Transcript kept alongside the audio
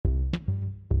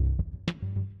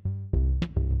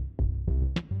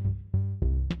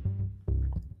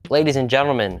Ladies and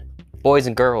gentlemen, boys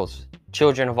and girls,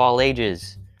 children of all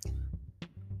ages,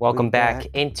 welcome back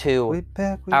into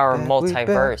our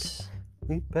multiverse,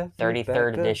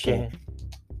 33rd edition.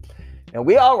 And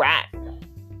we all right. I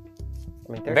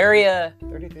mean,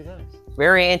 33 times.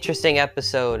 Very interesting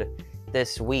episode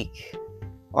this week.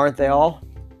 Aren't they all?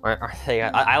 Aren't they?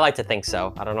 I like to think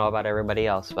so. I don't know about everybody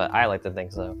else, but I like to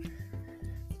think so.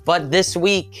 But this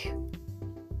week,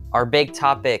 our big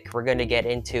topic, we're going to get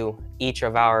into each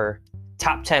of our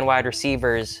top 10 wide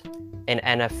receivers in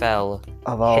NFL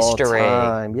of all history.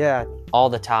 Time. Yeah. All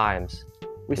the times.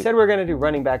 We said we were going to do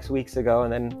running backs weeks ago,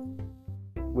 and then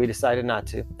we decided not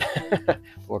to.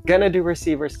 We're going to do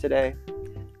receivers today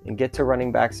and get to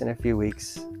running backs in a few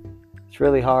weeks. It's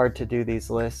really hard to do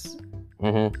these lists.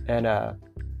 Mm-hmm. And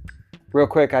real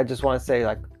quick, I just want to say,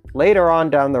 like, later on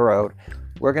down the road,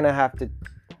 we're going to have to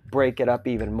break it up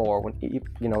even more. When,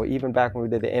 you know, even back when we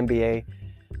did the NBA,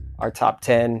 our top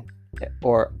 10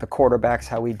 or the quarterbacks,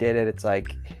 how we did it, it's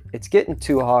like, it's getting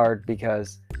too hard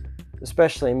because,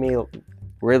 especially me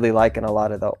really liking a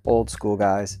lot of the old school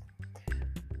guys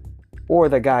or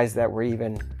the guys that were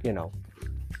even, you know,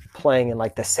 playing in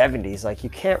like the 70s. Like,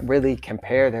 you can't really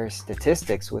compare their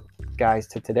statistics with guys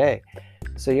to today.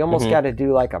 So you almost got to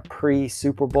do like a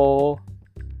pre-Super Bowl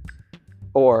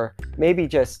or maybe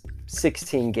just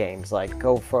 16 games, like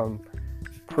go from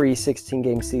pre-16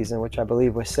 game season, which I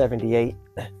believe was 78,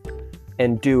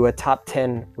 and do a top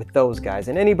 10 with those guys.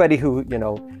 And anybody who, you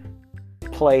know,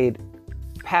 played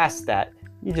past that,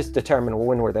 you just determine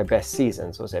when were their best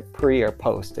seasons. Was it pre or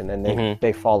post? And then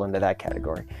they fall into that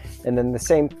category. And then the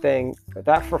same thing,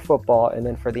 that for football, and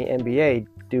then for the NBA,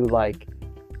 do like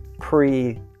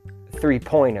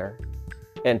pre-3-pointer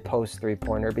and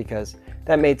post-3-pointer, because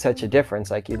that made such a difference.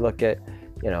 Like, you look at,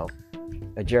 you know,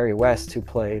 a Jerry West who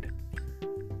played,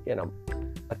 you know,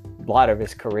 a lot of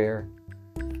his career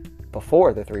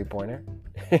before the 3-pointer.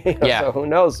 Yeah. So who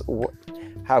knows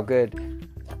how good,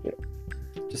 you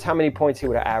know, just how many points he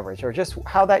would have averaged, or just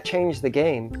how that changed the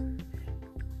game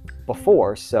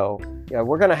before. So, yeah,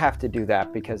 we're going to have to do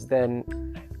that, because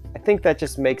then I think that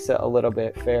just makes it a little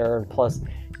bit fairer. And plus,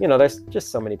 you know, there's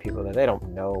just so many people that they don't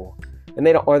know, and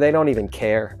they don't even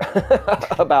care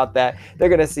about that. They're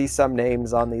going to see some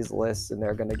names on these lists, and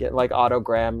they're going to get like Otto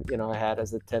Graham, you know, I had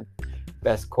as the 10th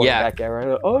best quarterback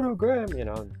ever. Otto Graham, you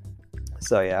know.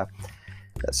 So, yeah.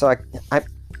 So I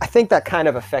think that kind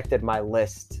of affected my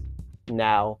list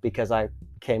now, because I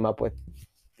came up with,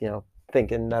 you know,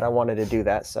 thinking that I wanted to do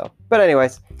that. So, but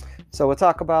anyways, so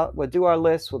we'll do our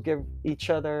list. We'll give each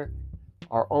other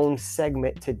our own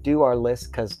segment to do our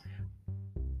list, because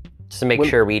just to make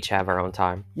sure we each have our own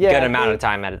time. Yeah, good amount of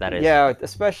time at it, that is. Yeah,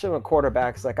 especially with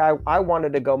quarterbacks. Like, I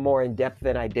wanted to go more in depth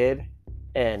than I did,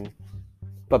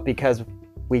 but because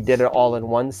we did it all in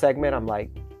one segment, I'm like,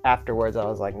 afterwards I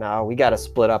was like, no, we got to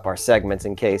split up our segments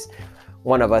in case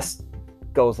one of us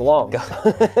goes long.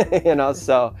 You know,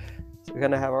 so we're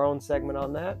gonna have our own segment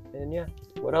on that. And yeah,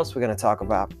 what else we're gonna talk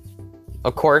about?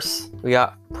 Of course, we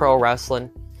got pro wrestling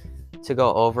to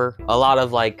go over. A lot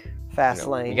of like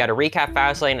Fastlane. You got to recap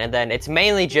Fastlane, and then it's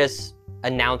mainly just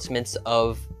announcements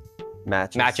of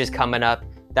matches coming up.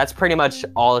 That's pretty much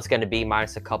all it's going to be,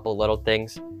 minus a couple little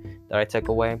things that I took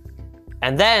away.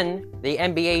 And then the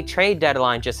NBA trade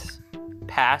deadline just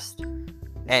passed,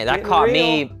 and that caught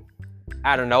me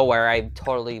out of nowhere. I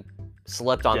totally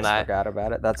slipped on that. Forgot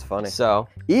about it. That's funny. So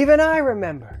even I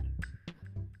remember.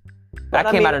 That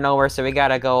came out of nowhere, so we got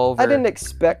to go over. I didn't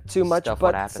expect too much,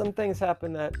 but some things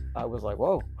happened that I was like,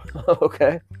 whoa,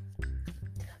 okay.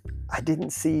 I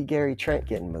didn't see Gary Trent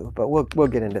getting moved, but we'll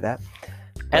get into that.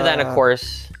 And then, of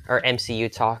course, our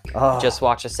MCU talk. Just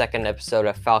watched the second episode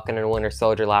of Falcon and Winter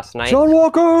Soldier last night. John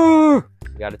Walker!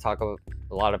 We got to talk a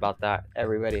lot about that.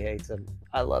 Everybody hates him.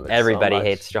 I love it Everybody so much.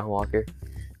 hates John Walker.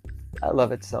 I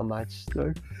love it so much.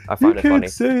 Like, I find it funny. You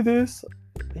can't say this.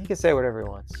 He can say whatever he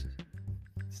wants.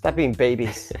 Stop being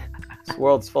babies. This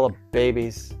world's full of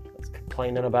babies. It's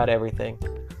complaining about everything.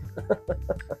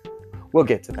 We'll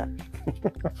get to that.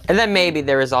 And then maybe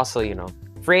there is also, you know,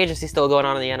 free agency still going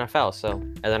on in the NFL. So,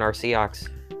 and then our Seahawks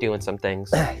doing some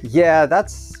things. Yeah,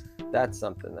 that's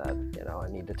something that, you know, I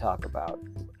need to talk about.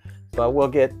 But we'll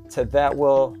get to that.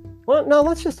 No,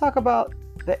 let's just talk about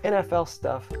the NFL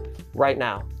stuff right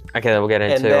now. Okay, then we'll get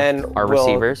into our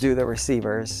receivers. Do the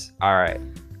receivers. All right.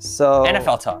 So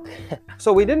NFL talk.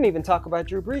 So we didn't even talk about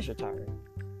Drew Brees retiring.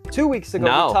 2 weeks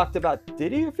ago, we talked about,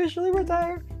 did he officially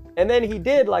retire? And then he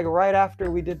did, like, right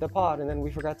after we did the pod, and then we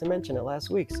forgot to mention it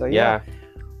last week. So yeah.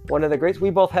 One of the greats.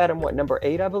 We both had him, number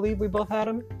 8, I believe we both had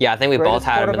him? Yeah, I think we both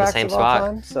had him in the same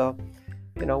spot. So,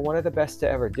 you know, one of the best to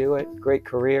ever do it. Great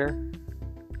career.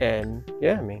 And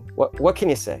yeah, I mean, what can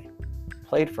you say?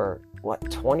 Played for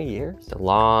what, 20 years? It's a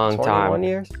long 21 time.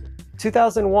 years.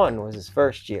 2001 was his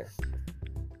first year.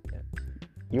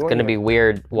 It's gonna be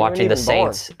weird watching the even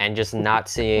born. Saints and just not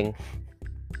seeing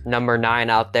number 9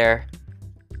 out there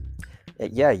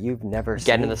Yeah, you've never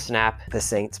getting seen the snap. the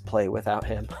Saints play without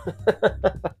him.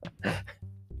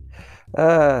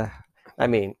 I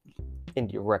mean, in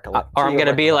your recollection. Or I'm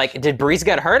gonna be like, did Brees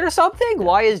get hurt or something?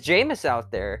 Why is Jameis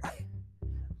out there?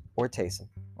 Or Taysom.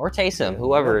 Or Taysom, Yeah.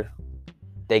 whoever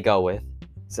they go with.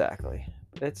 Exactly.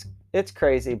 It's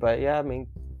crazy, but yeah, I mean,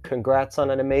 congrats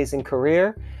on an amazing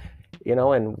career. You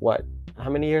know, and how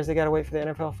many years they got to wait for the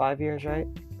NFL? 5 years, right?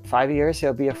 5 years,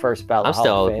 he'll be a first ballot I'm Hall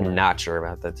still of Famer. not sure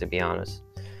about that, to be honest.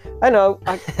 I know.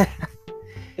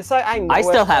 It's like I know. I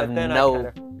still it, have but then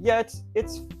no. Yeah,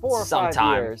 it's 4 or 5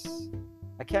 Sometime. years.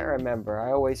 I can't remember.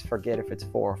 I always forget if it's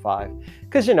 4 or 5.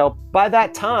 Because, you know, by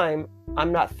that time,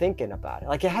 I'm not thinking about it.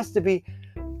 Like, it has to be,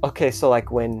 okay, so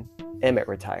like when Emmett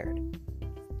retired,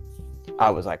 I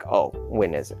was like, oh,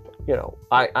 when is it? You know,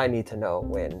 I need to know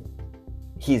when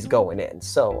he's going in.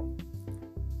 So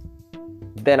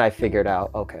then I figured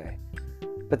out, okay.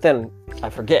 But then I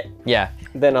forget. Yeah.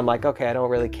 Then I'm like, okay, I don't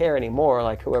really care anymore.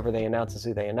 Like, whoever they announce is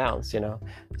who they announce, you know?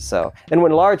 So, and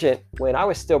when I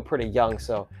was still pretty young,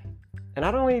 so, and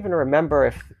I don't even remember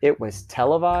if it was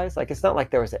televised. Like, it's not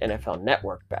like there was an NFL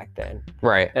network back then.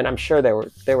 Right. And I'm sure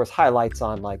there was highlights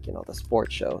on, like, you know, the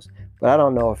sports shows, but I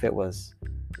don't know if it was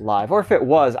live, or if it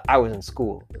was, I was in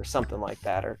school or something like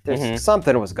that, or there's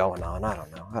something was going on. I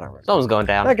don't know. I don't remember. Something's going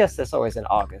down. I guess that's always in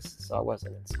August, so I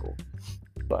wasn't in school.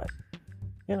 But,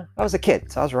 you know, I was a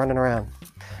kid, so I was running around.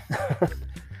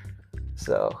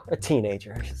 So, a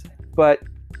teenager, I should say. But,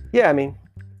 yeah, I mean,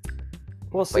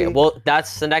 we'll see. Well,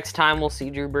 that's the next time we'll see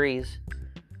Drew Brees.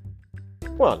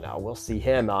 Well, no, we'll see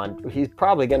him on. He's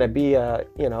probably going to be a,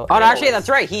 you know. Oh, no, actually, analyst. that's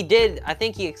right. He did. I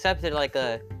think he accepted like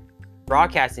a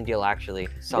broadcasting deal, actually, Yeah,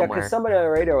 somewhere. because somebody on the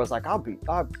radio was like,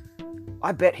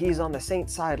 I bet he's on the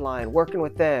Saints sideline working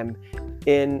with them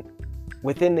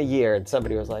within the year. And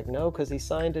somebody was like, no, because he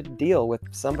signed a deal with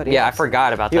somebody Yeah, I else.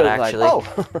 forgot about He that, was like,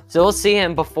 actually. oh. So we'll see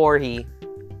him before he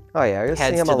Oh, yeah, you'll see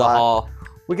heads him to a the lot. hall.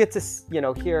 We get to, you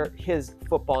know, hear his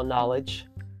football knowledge.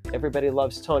 Everybody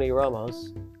loves Tony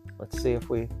Romo's. Let's see if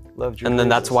we love Drew And then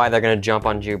that's Brees'. why they're going to jump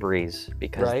on Drew Brees,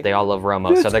 because Right. they all love Romo.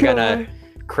 So This they're going guy. to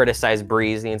criticize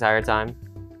Brees the entire time.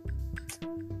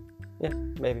 Yeah,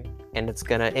 maybe. And it's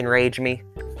going to enrage me.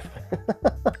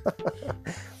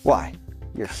 Why?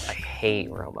 I hate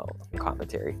Romo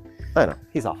commentary. I know,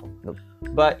 he's awful. Nope.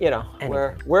 But, you know,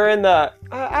 Anyway. we're in the...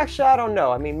 actually, I don't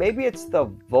know. I mean, maybe it's the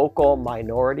vocal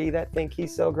minority that think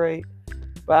he's so great.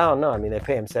 But I don't know. I mean, they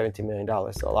pay him $17 million,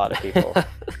 so a lot of people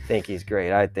think he's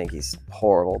great. I think he's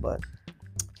horrible, but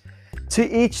to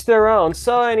each their own.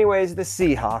 So anyways, the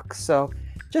Seahawks. So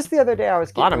just the other day I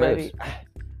was A lot getting of ready.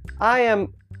 I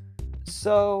am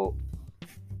so...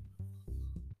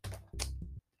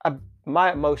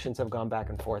 my emotions have gone back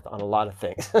and forth on a lot of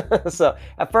things. So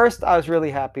at first I was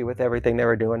really happy with everything they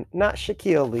were doing. Not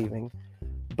Shaquille leaving,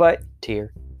 but,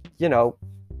 Tier. you know,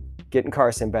 getting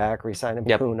Carson back, re-signing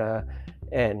Yep. Puna,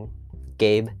 and...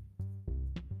 Gabe.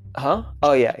 Huh?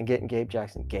 Oh, yeah, and getting Gabe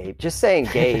Jackson. Gabe. Just saying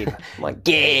Gabe. I'm like,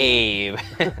 Gabe.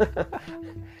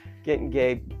 getting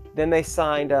Gabe. Then they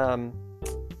signed,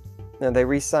 they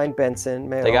re-signed Benson.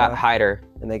 They got Hyder.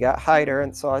 And they got Hyder,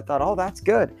 and so I thought, oh, that's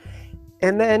good.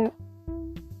 And then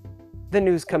the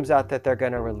news comes out that they're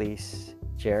going to release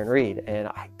Jarran Reed, and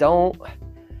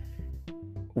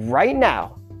right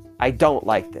now, I don't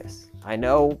like this. I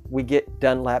know we get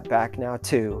Dunlap back now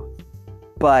too,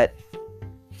 but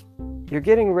you're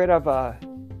getting rid of a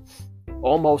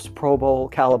almost Pro Bowl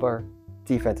caliber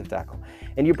defensive tackle,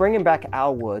 and you're bringing back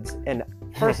Al Woods. And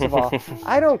first of all,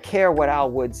 I don't care what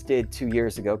Al Woods did 2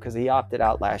 years ago because he opted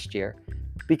out last year,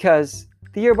 because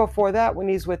the year before that, when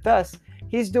he's with us,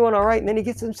 he's doing all right, and then he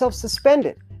gets himself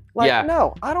suspended. Like, Yeah.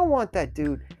 no, I don't want that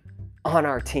dude on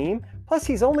our team. Plus,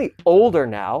 he's only older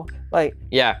now. Like,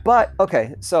 Yeah. but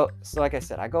okay, so like I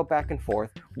said, I go back and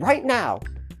forth. Right now,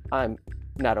 I'm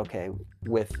not okay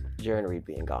with Jarran Reed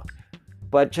being gone.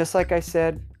 But just like I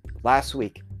said last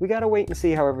week, we got to wait and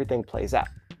see how everything plays out.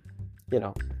 You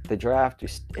know, the draft,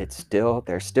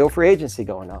 there's still free agency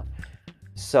going on.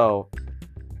 So,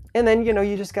 and then, you know,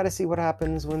 you just got to see what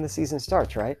happens when the season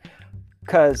starts, right?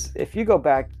 Because if you go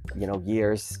back, you know,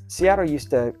 years, Seattle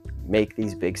used to make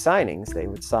these big signings. They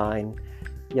would sign,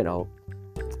 you know,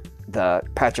 the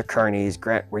Patrick Kearneys,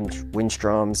 Grant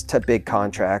Windstroms to big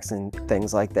contracts and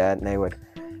things like that. And they would,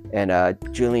 and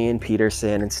Julian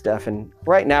Peterson and stuff. And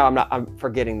right now I'm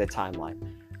forgetting the timeline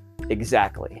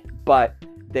exactly. But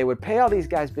they would pay all these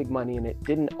guys big money, and it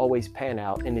didn't always pan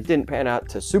out, and it didn't pan out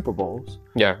to Super Bowls.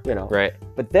 Yeah, right.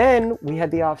 But then we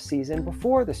had the off season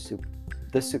before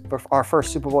our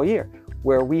first Super Bowl year,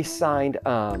 where we signed.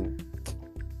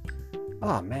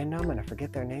 Oh man, now I'm gonna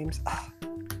forget their names.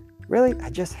 Really, I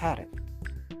just had it.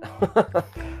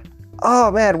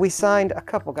 Oh man, we signed a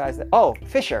couple guys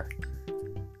Fisher.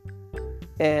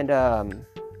 And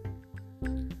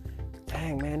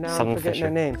dang man, now I'm forgetting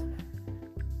their names.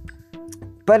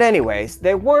 But anyways,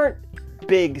 they weren't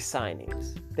big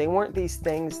signings. They weren't these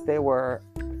things. They were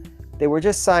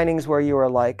just signings where you were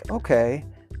like, okay,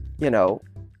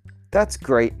 that's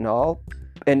great and all.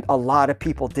 And a lot of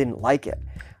people didn't like it.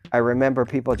 I remember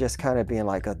people just kind of being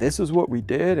like, oh, this is what we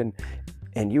did,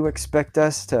 and you expect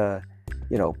us to,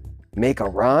 make a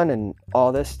run and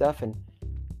all this stuff.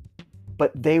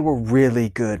 But they were really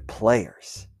good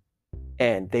players,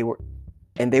 and they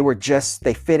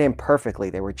fit in perfectly.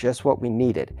 They were just what we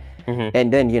needed. Mm-hmm.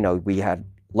 And then, we had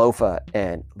Lofa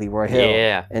and Leroy Hill.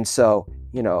 Yeah. And so,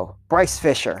 Bryce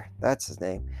Fisher, that's his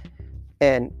name.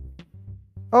 And,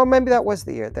 maybe that was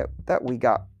the year that we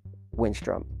got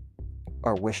Wistrom.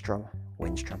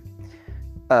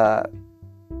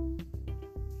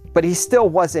 But he still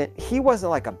wasn't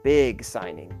like a big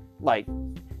signing. Like,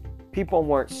 people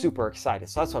weren't super excited.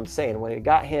 So that's what I'm saying. When we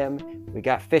got him, we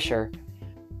got Fisher.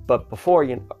 But before,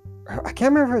 I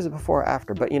can't remember if it was before or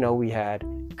after, but, we had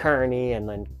Kearney, and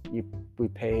then we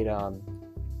paid,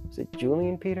 was it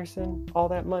Julian Peterson, all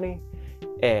that money?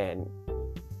 And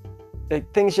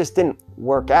things just didn't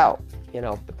work out,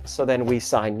 So then we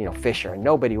signed, Fisher, and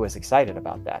nobody was excited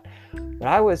about that. But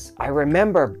I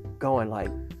remember going like,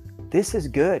 this is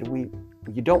good.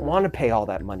 You don't want to pay all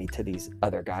that money to these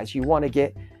other guys. You want to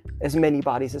get as many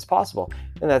bodies as possible.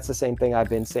 And that's the same thing I've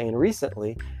been saying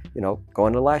recently,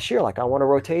 going to last year. Like, I want a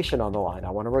rotation on the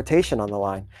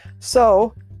line.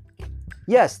 So,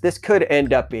 yes, this could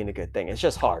end up being a good thing. It's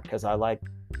just hard because I like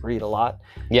Reed a lot.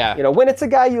 Yeah. When it's a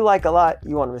guy you like a lot,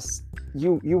 you want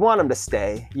him to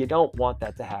stay. You don't want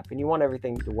that to happen. You want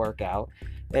everything to work out.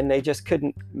 And they just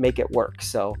couldn't make it work.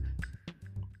 So,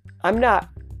 I'm not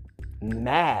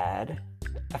mad.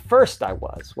 At first I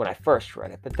was, when I first read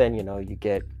it, but then you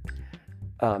get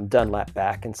Dunlap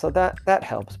back, and so that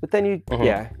helps. But then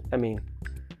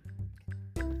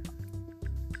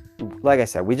like I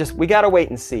said, we gotta wait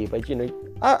and see. But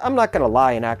I'm not gonna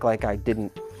lie and act like I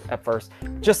didn't at first.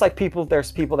 Just like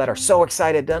there's people that are so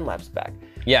excited Dunlap's back.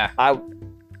 Yeah.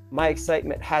 My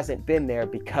excitement hasn't been there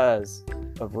because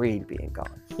of Reed being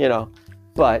gone.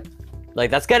 But like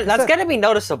that's gonna be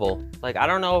noticeable. Like, I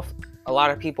don't know if a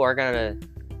lot of people are gonna.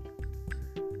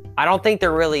 I don't think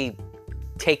they're really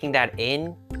taking that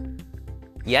in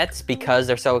yet because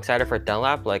they're so excited for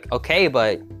Dunlap. Like, okay,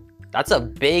 but that's a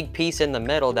big piece in the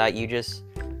middle that you just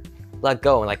let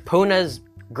go. And like, Puna's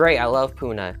great. I love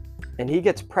Puna. And he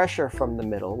gets pressure from the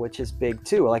middle, which is big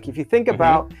too. Like, if you think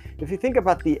about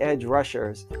the edge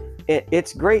rushers,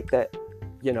 it's great that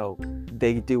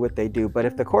they do what they do. But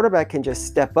if the quarterback can just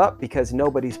step up because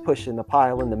nobody's pushing the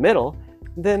pile in the middle,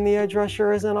 then the edge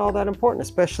rusher isn't all that important,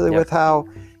 especially with how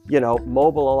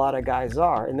mobile a lot of guys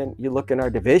are. And then you look in our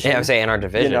division. Yeah, I would say in our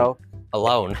division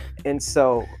alone. And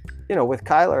so, with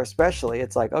Kyler especially,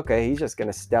 it's like, okay, he's just going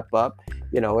to step up.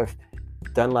 If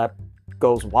Dunlap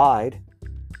goes wide,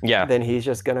 then he's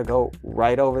just going to go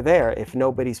right over there. If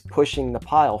nobody's pushing the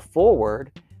pile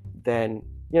forward, then,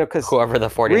 because whoever the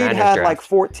 49ers Reed had draft. like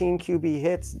 14 QB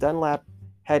hits. Dunlap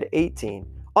had 18.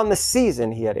 On the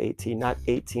season, he had 18, not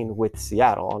 18 with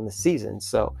Seattle on the season.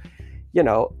 So,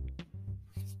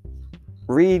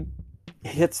 Reed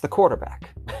hits the quarterback.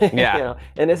 Yeah.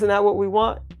 And isn't that what we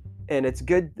want? And it's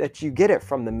good that you get it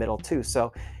from the middle too.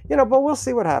 So, but we'll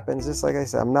see what happens. Just like I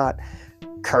said, I'm not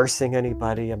cursing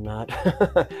anybody. I'm not.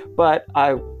 But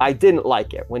I didn't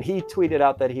like it. When he tweeted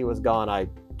out that he was gone, I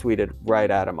tweeted right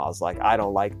at him. I was like, I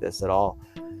don't like this at all.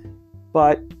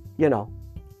 But,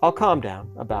 I'll calm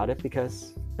down about it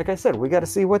because, like I said, we got to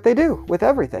see what they do with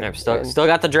everything. I've still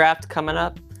got the draft coming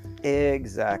up.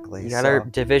 Exactly. You got our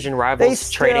division rivals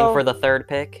trading for the third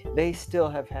pick. They still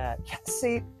have had.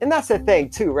 See, and that's the thing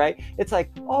too, right? It's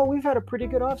like, oh, we've had a pretty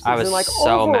good offseason. I was like,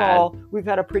 so overall, mad. We've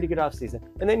had a pretty good offseason.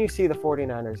 And then you see the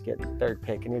 49ers get the third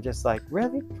pick, and you're just like,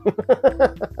 really?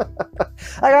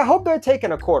 I hope they're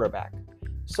taking a quarterback.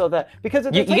 So that, because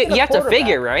if you have to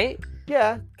figure, right?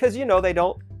 Yeah, because they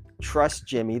don't trust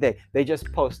Jimmy. They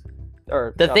just post.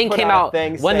 Or, the thing came out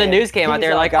when the news came out.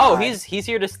 They're like, "Oh, he's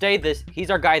here to stay. He's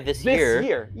our guy this year." This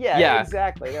year, yeah,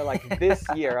 exactly. They're like, "This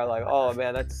year." I'm like, "Oh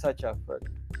man, that's such a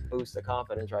boost of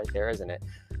confidence right there, isn't it?"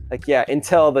 Like, yeah,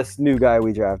 until this new guy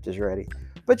we draft is ready.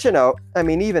 But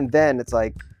even then, it's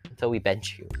like until we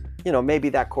bench you. You know, maybe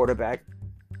that quarterback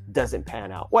doesn't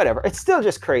pan out. Whatever. It's still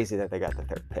just crazy that they got the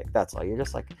third pick. That's all. You're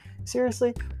just like,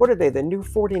 seriously? What are they? The new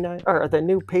 49 or the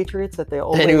new Patriots that they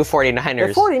always... The new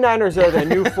 49ers. The 49ers are the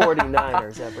new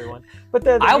 49ers, everyone. But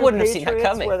they're the I new wouldn't Patriots have seen that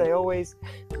coming. where they always,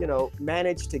 you know,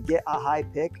 manage to get a high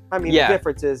pick. I mean, Yeah. the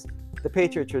difference is the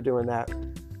Patriots are doing that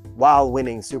while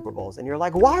winning Super Bowls. And you're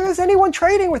like, why is anyone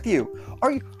trading with you?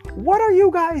 What are you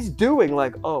guys doing?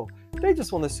 Like, oh, they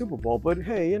just won the Super Bowl, but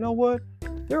hey, you know what?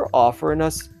 They're offering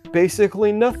us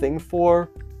basically nothing for,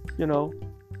 you know,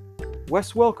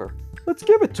 Wes Welker. Let's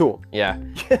give it to him. Yeah.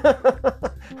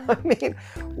 I mean,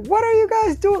 what are you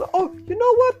guys doing? Oh, you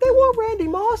know what? They want Randy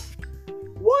Moss.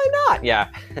 Why not? Yeah.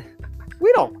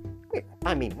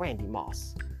 I mean, Randy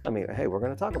Moss. I mean, hey, we're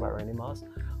going to talk about Randy Moss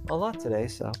a lot today.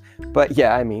 So, but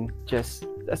yeah, I mean,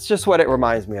 that's just what it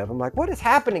reminds me of. I'm like, what is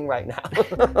happening right now?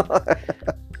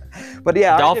 But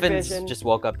yeah, Dolphins division, just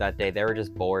woke up that day. They were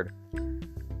just bored.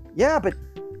 yeah, but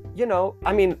you know,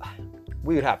 I mean,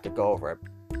 we would have to go over it.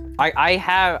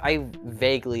 I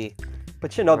vaguely...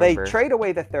 But you know, Remember. they trade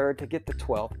away the third to get the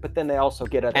 12th, but then they also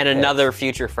get other And picks. another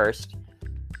future first.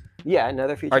 Yeah,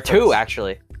 another future Or two, first.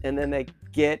 actually. And then they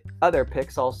get other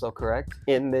picks also, correct,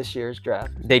 in this year's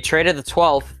draft. They traded the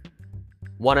 12th,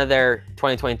 one of their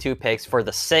 2022 picks, for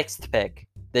the 6th pick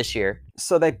this year.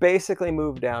 So they basically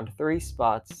moved down 3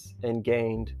 spots and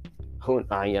gained,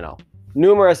 you know,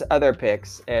 numerous other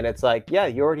picks. And it's like, yeah,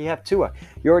 you already have Tua.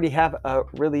 You already have a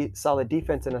really solid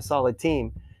defense and a solid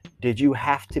team. Did you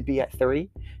have to be at 3?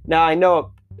 Now, I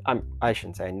know, I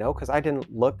shouldn't say no, because I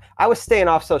didn't look. I was staying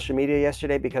off social media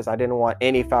yesterday because I didn't want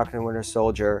any Falcon and Winter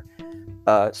Soldier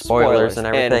spoilers and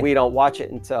everything. And we don't watch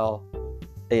it until,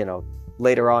 you know,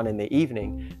 later on in the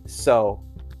evening. So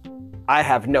I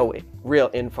have no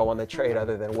real info on the trade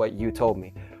other than what you told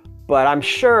me. But I'm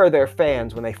sure their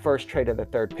fans, when they first traded the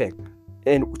third pick,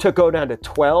 and to go down to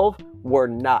 12, were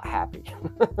not happy.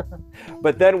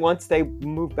 But then once they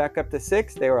moved back up to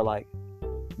 6, they were like,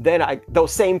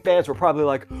 those same fans were probably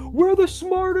like, we're the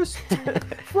smartest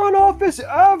front office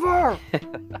ever.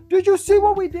 Did you see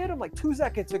what we did? I'm like, 2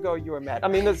 seconds ago you were mad. I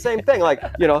mean, the same thing. Like,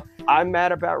 you know, I'm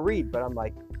mad about Reed, but I'm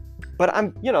like,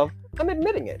 you know, I'm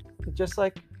admitting it. Just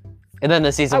like, And then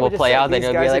the season I will would just play say out. Then these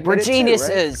you'll be guys like, we're admit it too, right?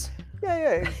 geniuses. yeah,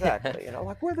 exactly. You know,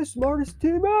 like, we're the smartest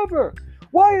team ever.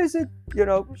 Why is it, you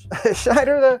know,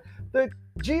 Schneider the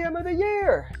GM of the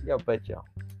year? You know, but, you know,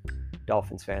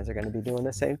 Dolphins fans are going to be doing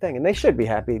the same thing, and they should be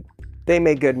happy. They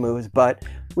made good moves, but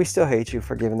we still hate you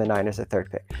for giving the Niners a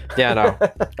third pick. Yeah, no.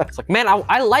 It's like, man,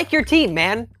 I like your team,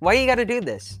 man. Why you got to do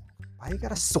this? Why you got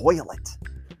to soil it?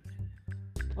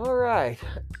 All right.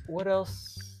 What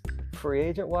else? Free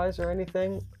agent wise or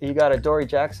anything? You got a Dory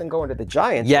Jackson going to the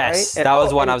Giants, Yes, right? that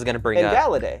was one I was going to bring and up.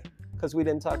 Galladay, because we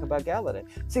didn't talk about Galladay.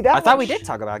 See, that I thought one we did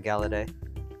talk about Galladay.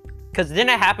 Because didn't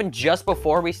it happen just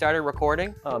before we started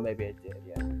recording? Oh, maybe it did,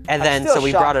 yeah. And then, still so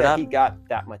we shocked brought it that up. He got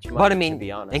that much money, But I mean, to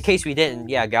be honest. in case we didn't,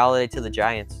 yeah, Galladay to the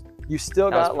Giants. You still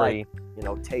That was got, like, you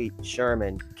know, Tate,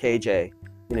 Sherman, KJ.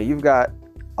 You know, you've got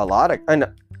a lot of...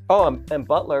 and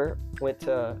Butler went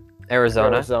to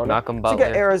Arizona. Malcolm So you Butler.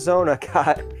 got Arizona,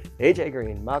 got AJ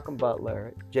Green, Malcolm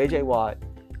Butler, JJ Watt,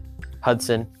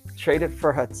 Hudson. traded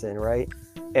for Hudson, right?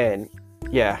 And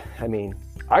yeah, I mean,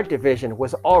 our division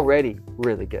was already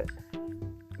really good.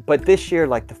 But this year,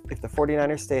 like, if the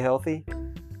 49ers stay healthy,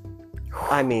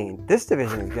 I mean, this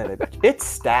division is it's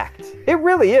stacked. It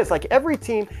really is. Like, every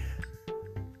team,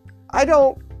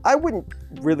 I wouldn't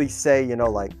really say, you know,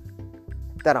 like,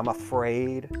 that I'm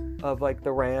afraid of, like,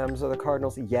 the Rams or the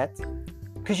Cardinals yet.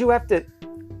 Because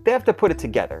they have to put it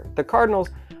together. The Cardinals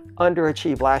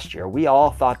underachieved last year. We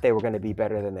all thought they were going to be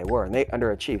better than they were, and they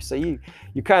underachieved. So you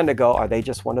kind of go, are they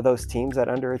just one of those teams that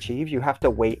underachieve? You have to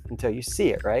wait until you see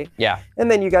it, right? Yeah. And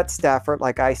then you got Stafford,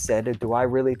 like I said. Do I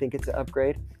really think it's an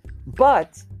upgrade?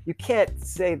 But you can't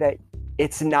say that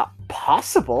it's not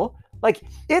possible. Like,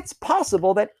 it's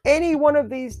possible that any one of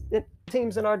these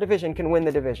teams in our division can win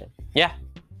the division. Yeah.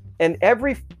 And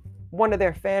every one of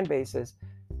their fan bases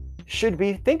should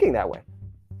be thinking that way.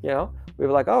 You know, we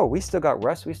were like, oh, we still got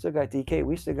Russ, we still got DK,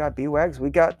 we still got B-Wags, we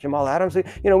got Jamal Adams.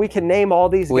 You know, we can name all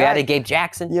these We guys. added Gabe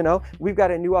Jackson. You know, we've got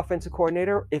a new offensive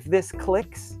coordinator. If this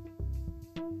clicks,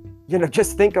 you know,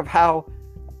 just think of how,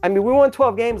 I mean, we won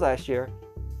 12 games last year,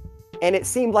 and it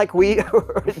seemed like we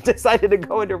decided to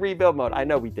go into rebuild mode. I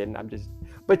know we didn't.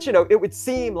 But you know, it would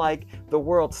seem like the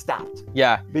world stopped.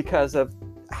 Yeah. Because of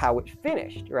how it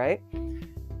finished, right?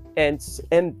 And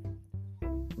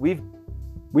we've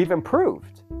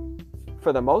improved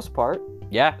for the most part.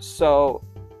 Yeah. So,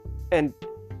 and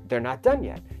they're not done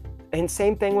yet. And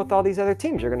same thing with all these other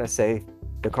teams. You're going to say,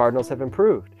 the Cardinals have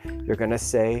improved. You're going to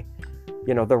say,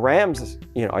 the Rams,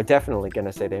 are definitely going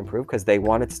to say they improved because they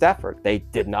wanted Stafford. They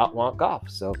did not want Goff.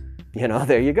 So,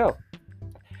 there you go.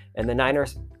 And the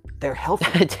Niners, they're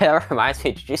healthy. That reminds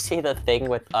me, did you see the thing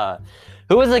with,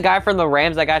 who was the guy from the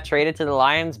Rams that got traded to the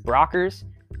Lions? Brockers?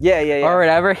 Yeah. Or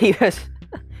whatever.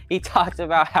 He talked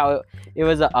about how it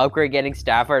was an upgrade getting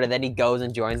Stafford, and then he goes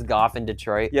and joins Goff in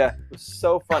Detroit. Yeah, it was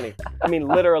so funny. I mean,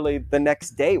 literally the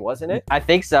next day, wasn't it? I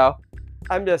think so.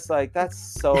 I'm just like, that's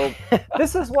so...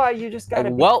 This is why you just got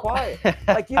to be quiet.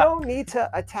 Like, you don't need to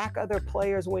attack other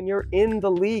players when you're in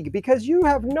the league because you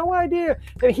have no idea.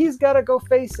 And he's got to go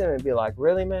face him and be like,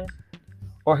 really, man?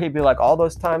 Or he'd be like, all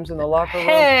those times in the locker room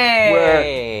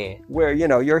where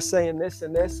you're saying this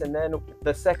and this, and then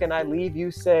the second I leave,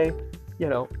 you say,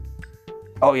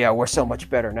 oh yeah, we're so much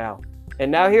better now.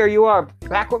 And now here you are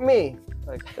back with me.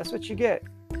 Like, that's what you get.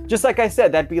 Just like I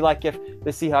said, that'd be like if the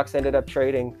Seahawks ended up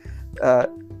trading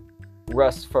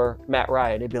Russ for Matt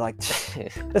Ryan. It'd be like,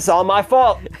 it's all my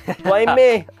fault. Blame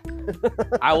me.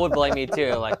 I would blame you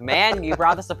too. Like, man, you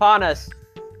brought this upon us.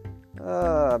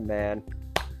 Oh, man.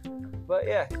 But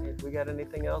yeah, we got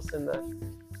anything else in the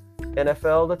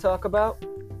NFL to talk about?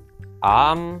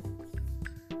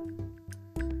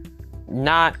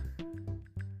 Not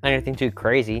anything too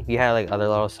crazy. You had like other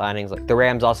little signings. Like the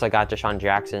Rams also got Deshaun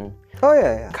Jackson. Oh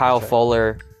yeah. Kyle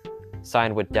Fuller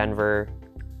signed with Denver.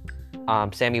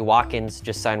 Sammy Watkins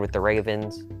just signed with the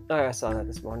Ravens. Oh, I saw that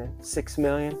this morning. $6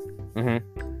 million.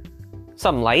 Mm-hmm.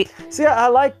 Something light. See, I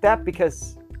like that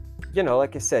because,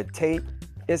 like I said, Tate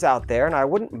is out there, and I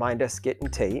wouldn't mind us getting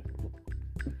Tate.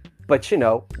 But,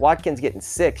 Watkins getting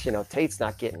 6, Tate's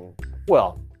not getting,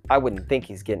 well, I wouldn't think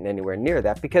he's getting anywhere near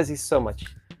that because he's so much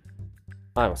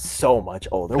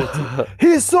older.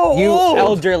 He's so old! You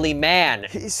elderly man.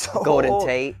 He's so Golden old.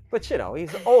 Tate. But,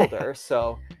 he's older,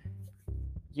 so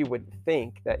you would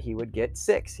think that he would get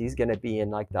 6. He's going to be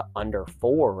in like the under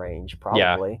 4 range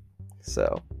probably. Yeah.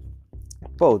 So,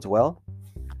 bodes well.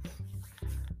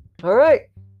 All right.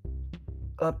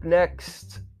 Up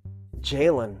next,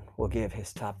 Jalen will give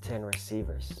his top 10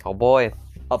 receivers. Oh boy.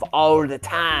 Of all the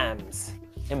times.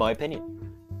 In my opinion.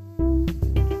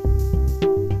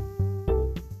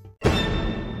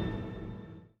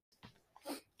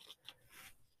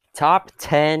 Top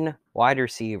 10 wide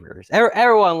receivers.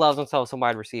 Everyone loves themselves some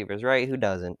wide receivers, right? Who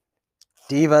doesn't?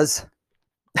 Divas.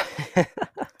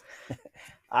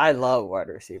 I love wide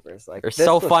receivers. Like, they're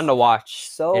so fun to watch.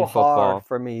 So in football. Hard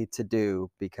for me to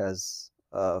do because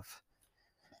of,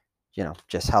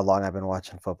 just how long I've been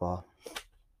watching football.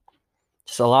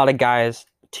 Just a lot of guys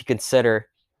to consider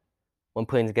when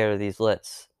putting together these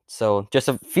lists. So just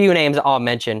a few names I'll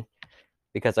mention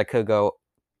because I could go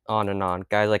on and on.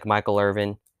 Guys like Michael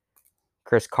Irvin,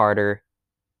 Chris Carter,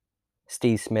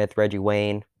 Steve Smith, Reggie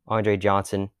Wayne, Andre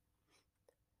Johnson.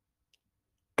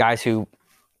 Guys who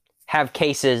have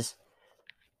cases,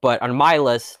 but on my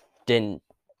list didn't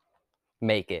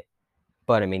make it.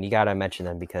 But, I mean, you got to mention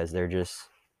them because they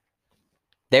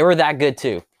were that good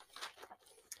too.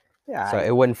 Yeah. So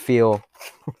it wouldn't feel...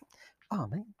 Oh,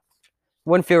 man.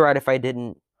 Wouldn't feel right if I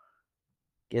didn't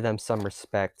give them some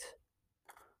respect.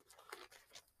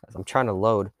 As I'm trying to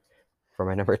load for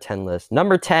my number 10 list.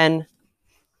 Number 10,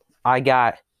 I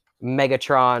got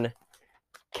Megatron,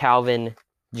 Calvin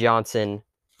Johnson.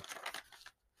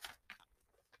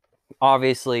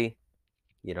 Obviously,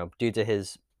 due to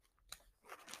his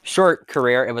short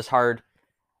career, it was hard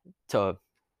to,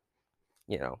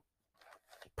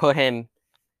 put him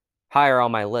higher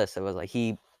on my list. It was like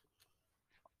he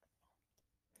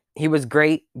was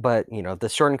great, but, the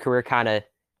shortened career kind of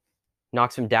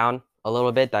knocks him down a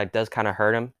little bit. That does kind of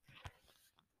hurt him.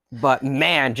 But,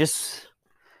 man, just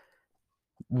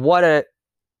what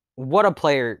a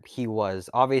player he was.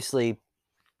 Obviously,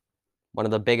 one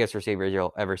of the biggest receivers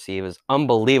you'll ever see. It was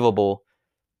unbelievable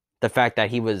the fact that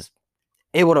he was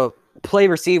able to play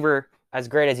receiver as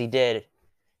great as he did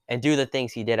and do the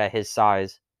things he did at his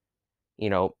size.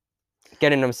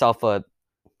 Getting himself a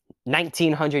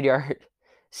 1,900-yard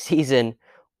season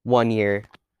one year.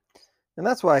 And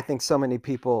that's why I think so many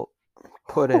people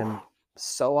put him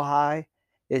so high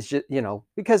is just,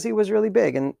 because he was really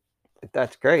big. And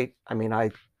that's great. I mean,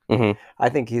 I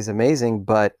think he's amazing,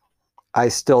 but I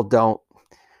still don't.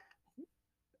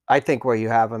 I think where you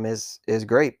have him is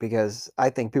great because I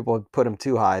think people would put him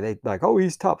too high. They like, oh,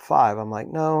 he's top 5. I'm like,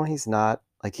 no, he's not.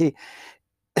 Like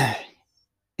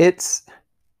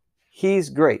he's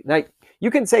great. Like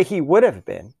you can say he would have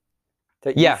been.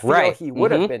 Yeah, right. He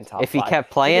would have been top 5 if he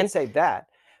kept playing. You can say that,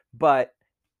 but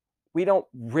we don't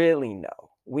really know.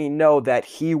 We know that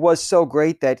he was so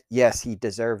great that yes, he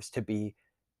deserves to be,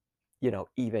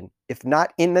 even if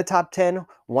not in the top 10,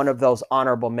 one of those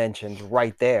honorable mentions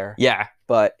right there. Yeah.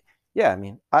 But yeah, I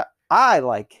mean, I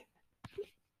like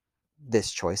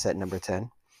this choice at number 10.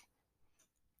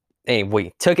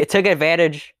 Anyway, took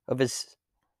advantage of his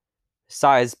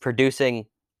size, producing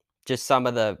just some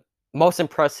of the most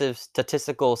impressive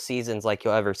statistical seasons like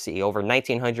you'll ever see. Over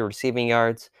 1,900 receiving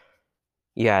yards.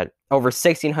 You had over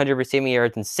 1,600 receiving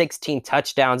yards and 16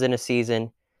 touchdowns in a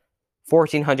season.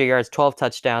 1,400 yards, 12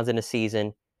 touchdowns in a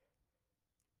season.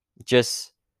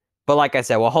 But like I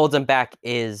said, what holds him back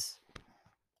is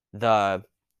the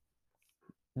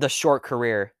short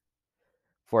career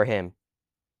for him.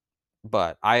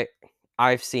 But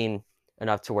I've seen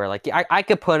enough to where like I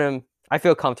could put him. I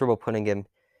feel comfortable putting him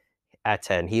at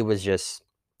 10. He was just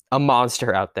a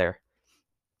monster out there.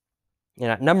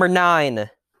 Number 9,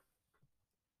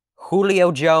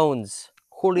 Julio Jones.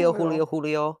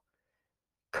 Julio.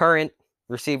 Current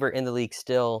receiver in the league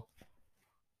still.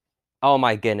 Oh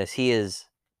my goodness, he is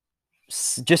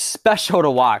just special to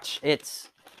watch. I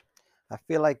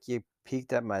feel like you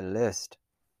peeked at my list.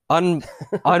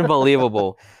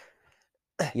 Unbelievable.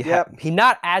 Yep. He's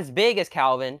not as big as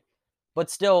Calvin, but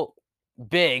still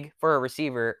big for a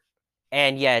receiver.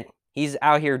 And yet he's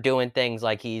out here doing things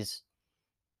like he's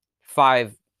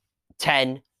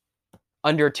 5'10",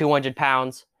 under 200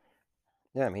 pounds.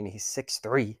 Yeah, I mean, he's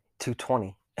 6'3",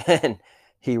 220. And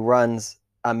he runs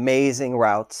amazing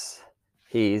routes.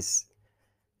 He's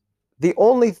the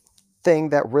only thing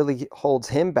that really holds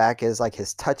him back is like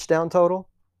his touchdown total.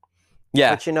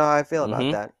 Yeah. But you know how I feel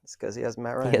about that. It's because he has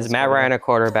Matt Ryan. He has Matt Ryan at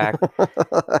quarterback.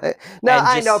 Now,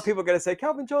 I know people are going to say,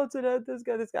 Calvin Johnson,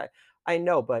 this guy. I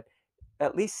know, but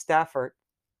at least Stafford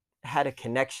had a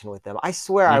connection with them. I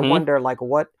swear, I wonder, like,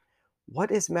 what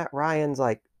is Matt Ryan's,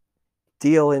 like,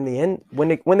 deal in the end? When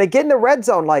they get in the red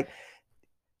zone, like,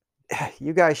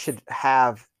 you guys should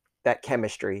have that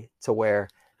chemistry to where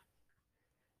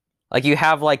like you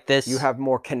have like this. You have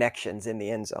more connections in the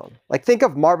end zone. Like think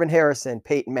of Marvin Harrison,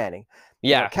 Peyton Manning.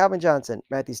 Yeah. Calvin Johnson,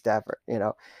 Matthew Stafford.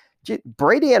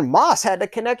 Brady and Moss had the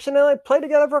connection and they played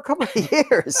together for a couple of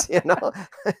years.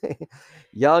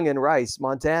 Young and Rice,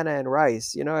 Montana and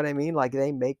Rice. You know what I mean? Like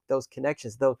they make those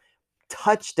connections, those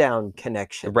touchdown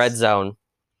connections. The red zone.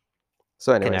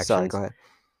 So anyway, sorry, go ahead.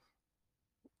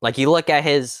 Like you look at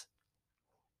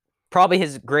probably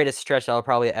his greatest stretch I'll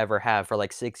probably ever have for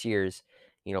like 6 years.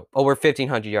 Over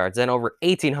 1,500 yards, then over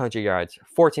 1,800 yards,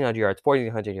 1,400 yards,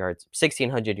 1,400 yards,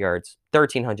 1,600 yards,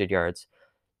 1,300 yards.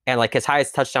 And like his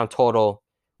highest touchdown total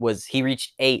he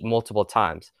reached 8 multiple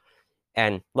times.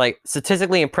 And like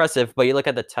statistically impressive, but you look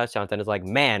at the touchdowns and it's like,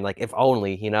 man, like if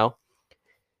only,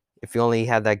 if you only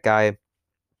had that guy.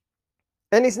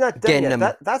 And he's not done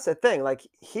yet. That's the thing. Like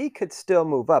he could still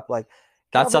move up. Like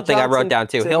that's something I wrote down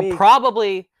too. He'll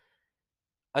probably,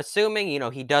 assuming,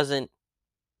 he doesn't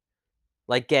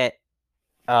like get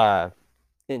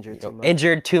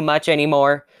injured too much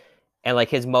anymore and like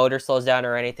his motor slows down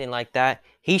or anything like that,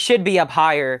 he should be up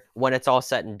higher when it's all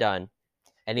said and done.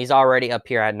 And he's already up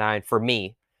here at 9 for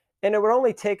me. And it would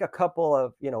only take a couple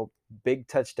of, big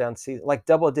touchdown seasons, like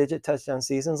double-digit touchdown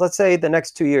seasons. Let's say the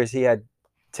next 2 years he had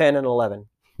 10 and 11.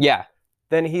 Yeah.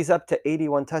 Then he's up to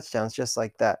 81 touchdowns just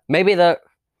like that. Maybe the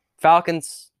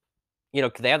Falcons, they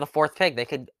have the 4th pick. They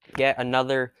could get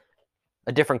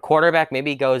a different quarterback.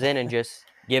 Maybe he goes in and just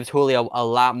gives Julio a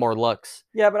lot more looks.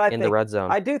 Yeah, but I think the red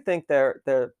zone. I do think they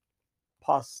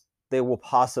will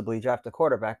possibly draft a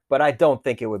quarterback, but I don't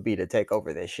think it would be to take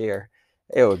over this year.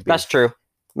 It would be. That's true.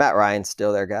 Matt Ryan's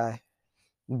still their guy,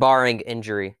 barring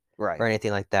injury, right, or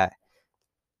anything like that.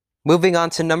 Moving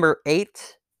on to number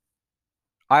 8,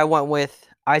 I went with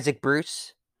Isaac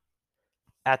Bruce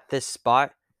at this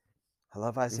spot. I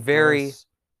love Isaac Bruce.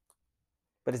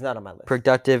 But he's not on my list.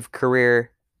 Productive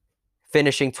career,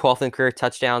 finishing 12th in career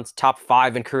touchdowns, top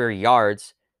 5 in career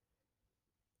yards,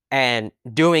 and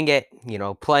doing it,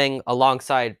 playing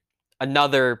alongside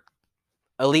another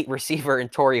elite receiver in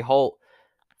Torrey Holt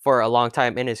for a long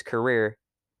time in his career.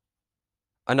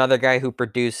 Another guy who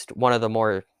produced one of the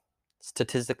more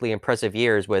statistically impressive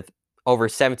years with over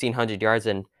 1,700 yards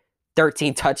and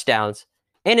 13 touchdowns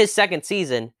in his second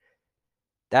season.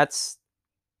 That's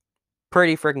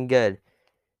pretty freaking good.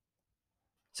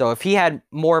 So if he had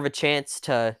more of a chance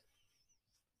to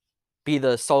be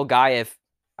the sole guy if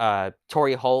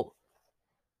Torrey Holt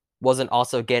wasn't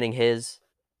also getting his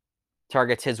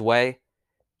targets his way,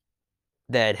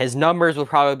 then his numbers would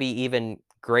probably be even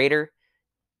greater.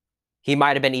 He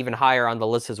might have been even higher on the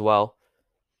list as well.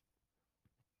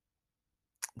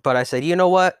 But I said, you know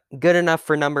what? Good enough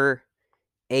for number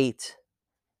 8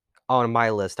 on my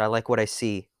list. I like what I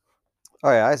see.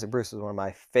 Oh, yeah. Isaac Bruce is one of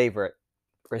my favorite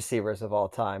receivers of all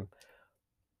time.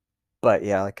 But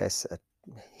yeah, like I said,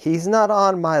 he's not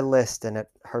on my list, and it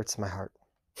hurts my heart.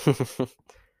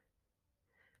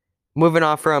 Moving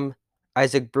on from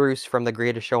Isaac Bruce from The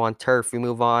Greatest Show on Turf, we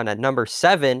move on at number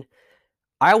 7.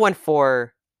 I went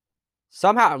for,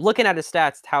 somehow, looking at his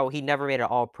stats, how he never made an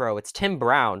All-Pro. It's Tim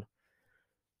Brown,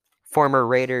 former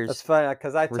Raiders That's funny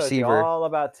because I told you receiver. all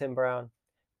about Tim Brown,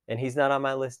 and he's not on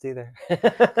my list either.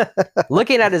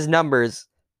 Looking at his numbers,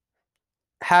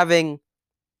 having,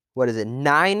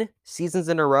 9 seasons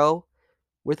in a row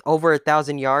with over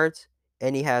 1,000 yards,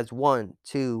 and he has 1,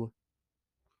 2,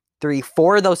 3,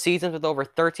 4 of those seasons with over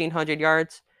 1,300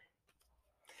 yards.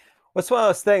 What's one of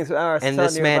those things? And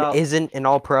this man isn't an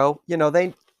All-Pro. You know,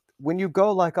 when you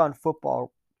go like on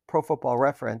Pro Football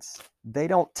Reference, they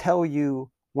don't tell you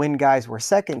when guys were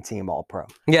second team All-Pro.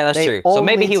 Yeah, that's true. So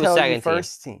maybe he was second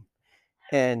first team.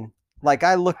 And like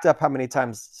I looked up how many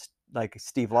times like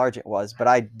Steve Largent was, but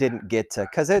I didn't get to,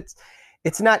 because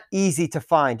it's not easy to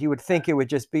find. You would think it would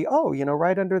just be,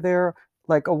 right under their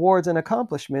like awards and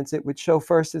accomplishments, it would show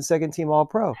first and second team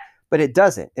All-Pro. But it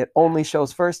doesn't. It only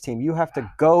shows first team. You have to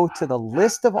go to the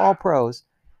list of All-Pros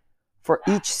for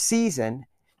each season.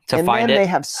 To find it. They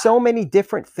have so many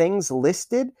different things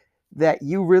listed that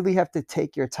you really have to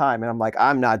take your time. And I'm like,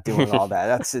 I'm not doing all that.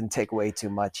 That didn't take way too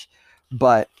much.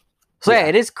 But so yeah,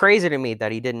 it is crazy to me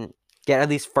that he didn't get at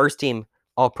least first team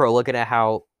All-Pro, looking at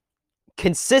how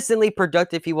consistently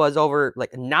productive he was over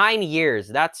like 9 years.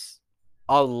 That's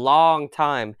a long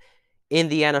time in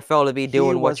the NFL to be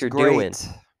doing what you're doing.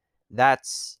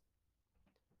 That's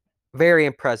very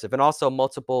impressive. And also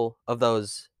multiple of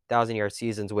those 1,000-yard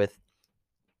seasons with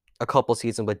a couple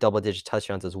seasons with double-digit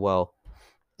touchdowns as well.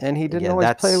 And he didn't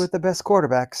always play with the best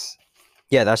quarterbacks.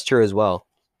 Yeah, that's true as well.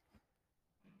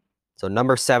 So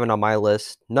number 7 on my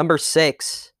list. Number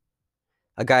 6,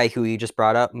 a guy who you just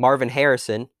brought up, Marvin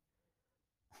Harrison.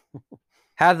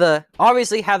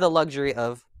 Obviously have the luxury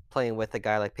of playing with a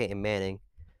guy like Peyton Manning.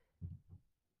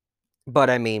 But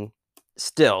I mean,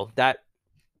 still, that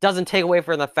doesn't take away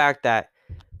from the fact that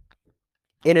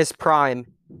in his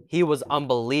prime, he was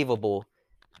unbelievable.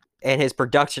 And his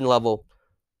production level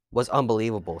was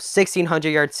unbelievable.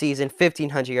 1,600-yard season,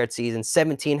 1,500-yard season,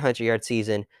 1,700-yard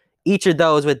season. Each of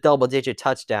those with double-digit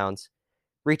touchdowns,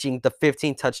 reaching the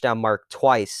 15-touchdown mark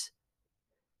twice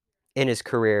in his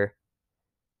career.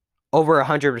 Over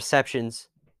 100 receptions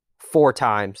 4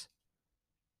 times.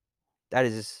 That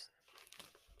is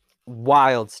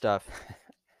wild stuff.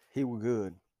 He was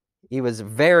good. He was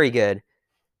very good.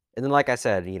 And then, like I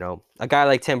said, a guy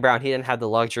like Tim Brown, he didn't have the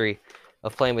luxury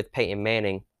of playing with Peyton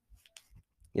Manning,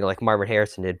 like Marvin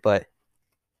Harrison did. But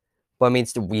I mean,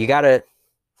 you got to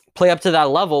play up to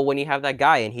that level when you have that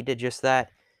guy, and he did just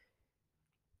that.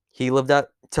 He lived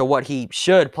up to what he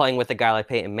should playing with a guy like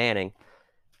Peyton Manning.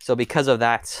 So because of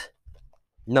that,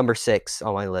 number 6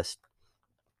 on my list.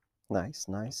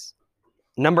 Nice.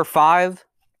 Number 5,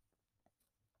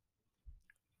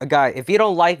 a guy, if you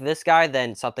don't like this guy,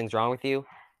 then something's wrong with you.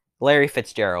 Larry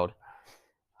Fitzgerald.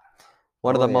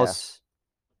 One of the most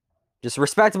just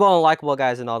respectable and likable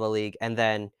guys in all the league. And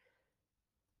then,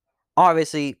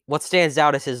 obviously, what stands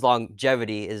out is his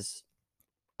longevity is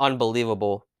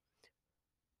unbelievable.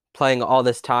 Playing all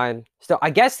this time. So I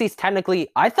guess he's technically,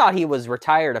 I thought he was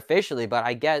retired officially, but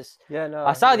I guess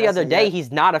I saw the other day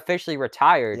he's not officially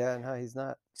retired. Yeah, no, he's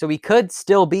not. So he could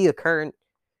still be a current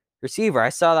receiver. I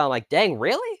saw that, I'm like, dang,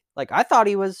 really? Like, I thought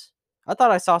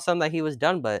I saw something that he was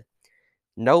done, but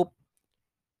nope.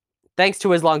 Thanks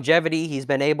to his longevity, he's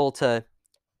been able to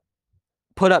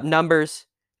put up numbers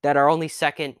that are only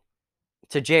second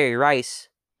to Jerry Rice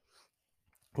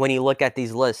when you look at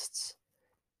these lists.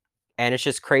 And it's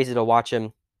just crazy to watch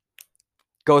him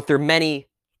go through many,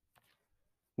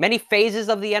 many phases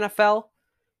of the NFL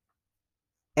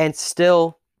and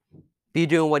still be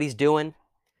doing what he's doing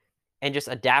and just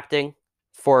adapting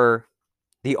for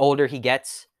the older he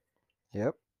gets.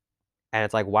 Yep. And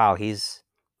it's like, wow, he's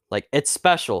like, it's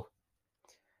special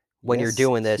when you're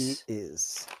doing this. He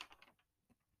is.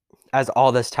 As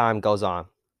all this time goes on.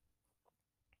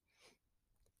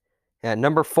 Yeah,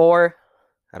 number 4,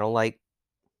 I don't like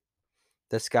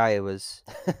this guy. It was,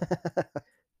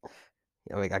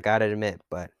 I gotta admit,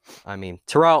 but I mean,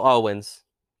 Terrell Owens,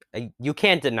 you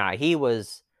can't deny he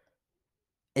was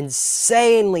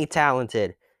insanely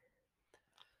talented.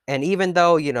 And even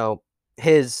though,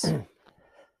 his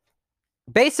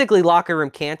basically locker room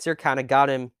cancer kind of got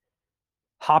him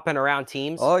hopping around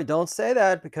teams. Oh, don't say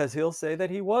that, because he'll say that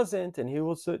he wasn't, and he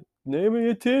will say, name me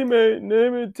a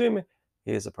teammate.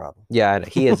 He is a problem. Yeah,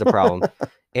 he is a problem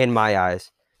in my eyes.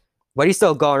 But he's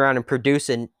still going around and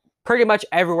producing pretty much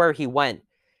everywhere he went,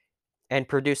 and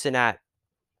producing at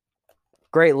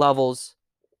great levels,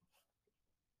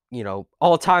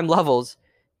 all-time levels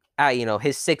at,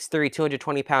 his 6'3",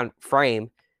 220-pound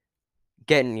frame,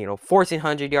 getting,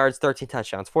 1,400 yards, 13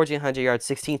 touchdowns, 1,400 yards,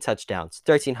 16 touchdowns,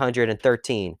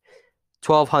 1,313,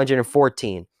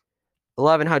 1,214,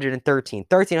 1,113,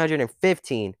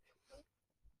 1,315.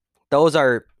 Those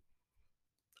are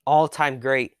all-time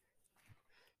great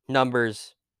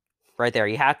numbers right there.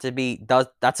 You have to be,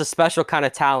 that's a special kind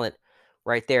of talent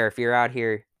right there if you're out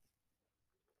here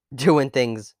doing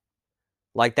things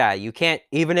like that. You can't,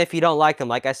 even if you don't like him,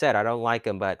 like I said, I don't like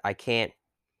him, but I can't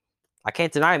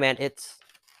deny, man, it's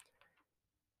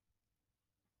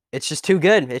just too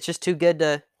good. It's just too good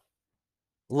to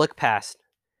look past.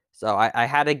 So I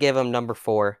had to give him number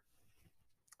 4.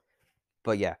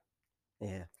 But yeah.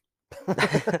 Yeah.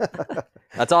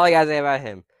 That's all I got to say about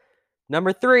him.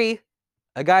 Number 3,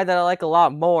 a guy that I like a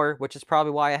lot more, which is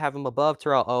probably why I have him above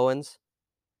Terrell Owens.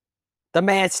 The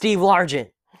man, Steve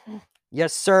Largent.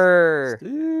 Yes, sir.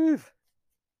 Steve.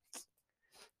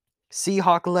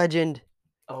 Seahawk legend.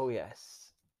 Oh,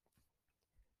 yes.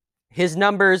 His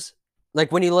numbers,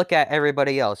 like when you look at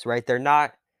everybody else, right? They're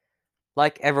not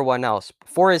like everyone else.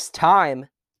 For his time,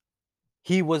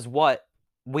 he was what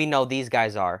we know these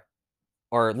guys are,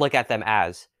 or look at them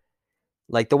as.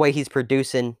 Like the way he's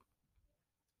producing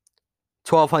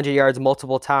 1,200 yards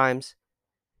multiple times.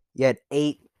 He had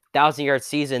 8,000-yard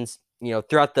seasons,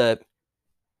 throughout the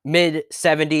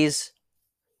mid-70s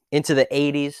into the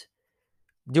 80s.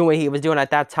 Doing what he was doing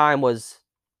at that time was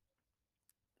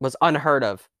unheard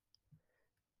of.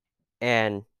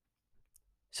 And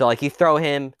so, like, you throw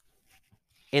him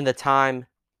in the time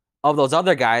of those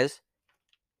other guys,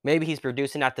 maybe he's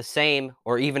producing at the same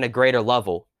or even a greater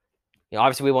level.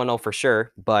 Obviously, we won't know for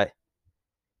sure, but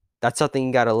that's something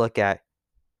you got to look at.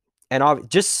 And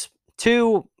just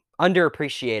too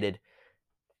underappreciated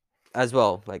as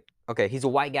well. Like, okay, he's a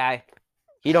white guy.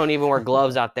 He don't even wear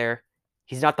gloves out there.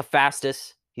 He's not the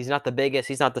fastest. He's not the biggest.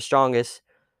 He's not the strongest.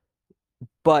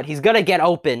 But he's going to get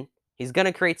open. He's going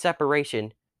to create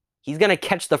separation. He's going to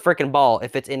catch the freaking ball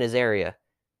if it's in his area.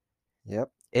 Yep.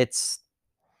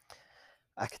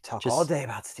 I could talk all day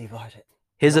about Steve Largent.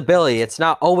 His ability. It's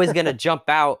not always going to jump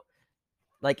out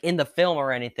like in the film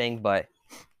or anything, but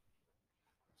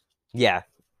yeah,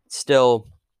 still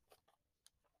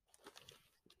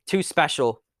too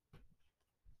special,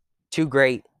 too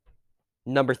great.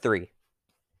 Number 3.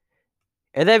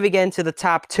 And then we get into the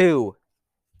top 2.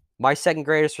 My second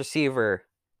greatest receiver,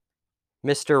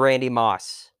 Mr. Randy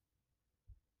Moss.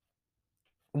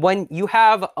 When you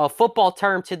have a football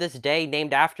term to this day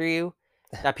named after you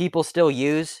that people still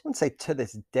use. I wouldn't say to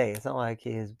this day. It's not like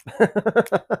he's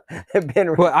been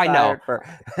retired. Well, I know.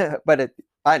 But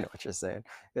I know what you're saying.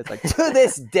 It's like to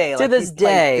this day. To this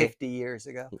day. 50 years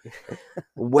ago.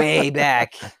 Way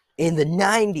back in the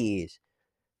 90s.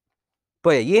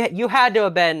 But you had to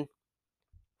have been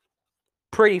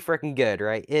pretty freaking good,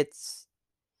 right? It's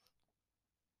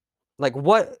like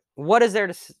what else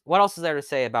is there to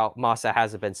say about Moss that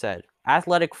hasn't been said?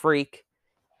 Athletic freak.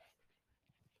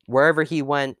 Wherever he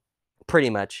went, pretty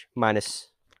much, minus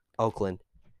Oakland.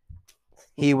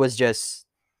 He was just...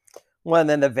 Well, and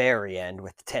then the very end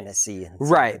with Tennessee. And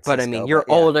right, but I mean, you're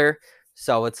older,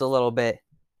 so it's a little bit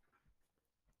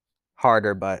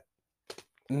harder, but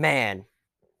man,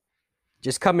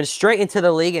 just coming straight into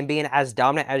the league and being as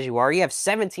dominant as you are. You have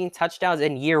 17 touchdowns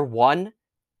in year 1.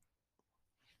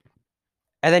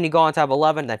 And then you go on to have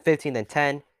 11, then 15, then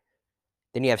 10.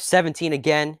 Then you have 17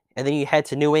 again. And then you head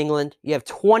to New England. You have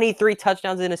 23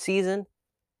 touchdowns in a season,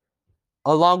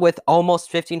 along with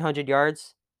almost 1,500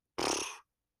 yards.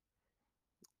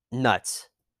 Nuts.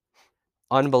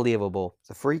 Unbelievable. It's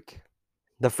a freak.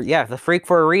 The freak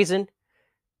for a reason.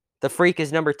 The freak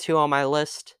is number 2 on my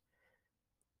list.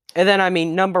 And then, I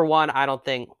mean, number 1, I don't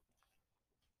think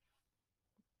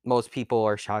most people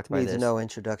are shocked by this. Needs no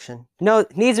introduction. No,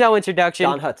 needs no introduction.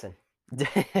 John Hudson.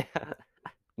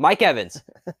 Mike Evans.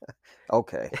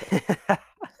 Okay.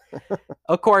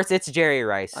 Of course, it's Jerry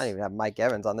Rice. I don't even have Mike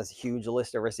Evans on this huge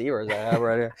list of receivers I have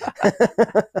right here.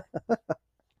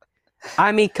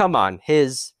 I mean, come on.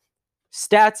 His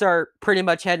stats are pretty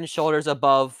much head and shoulders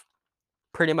above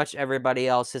pretty much everybody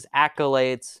else. His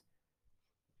accolades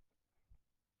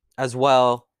as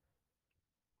well.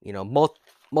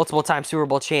 Multiple time Super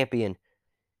Bowl champion.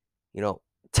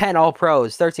 10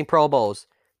 All-Pros, 13 Pro Bowls,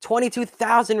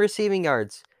 22,000 receiving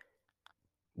yards.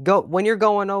 When you're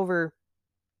going over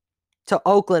to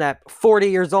Oakland at 40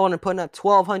 years old and putting up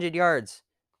 1,200 yards,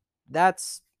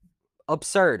 that's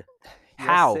absurd.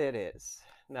 How? Yes, it is.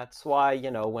 That's why,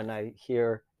 when I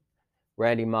hear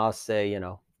Randy Moss say,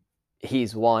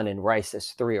 he's 1 and Rice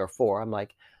is 3 or 4, I'm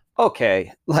like,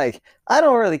 okay, like I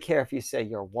don't really care if you say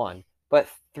you're one, but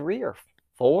 3 or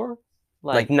 4,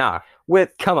 Like, nah,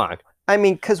 with come on. I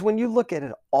mean, because when you look at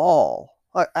it all,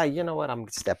 you know what? I'm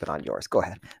stepping on yours. Go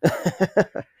ahead.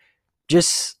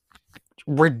 Just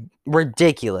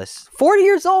ridiculous. 40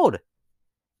 years old.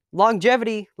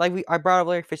 Longevity, like I brought up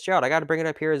Larry Fitzgerald. I got to bring it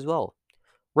up here as well.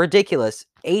 Ridiculous.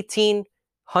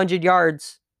 1,800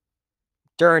 yards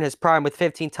during his prime with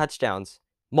 15 touchdowns.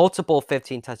 Multiple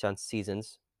 15 touchdown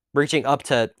seasons. Reaching up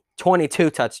to 22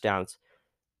 touchdowns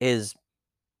is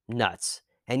nuts.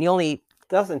 And you only...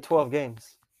 That was in 12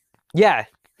 games. Yeah.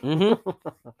 Mm-hmm.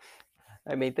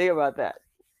 I mean, think about that.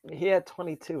 He had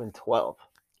 22 and 12.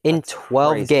 In That's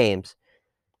 12 crazy. games.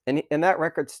 And that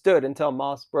record stood until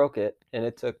Moss broke it, and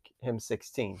it took him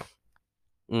 16.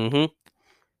 Mm-hmm.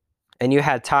 And you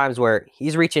had times where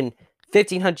he's reaching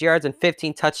 1,500 yards and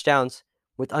 15 touchdowns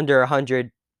with under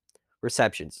 100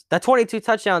 receptions. That 22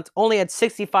 touchdowns only had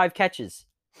 65 catches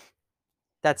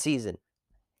that season.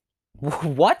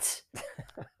 What?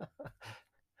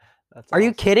 That's Are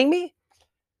you kidding me?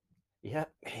 Yeah,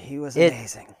 he was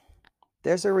amazing.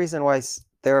 There's a reason why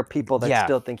there are people that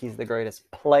still think he's the greatest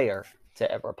player to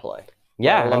ever play.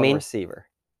 Yeah, I mean, receiver.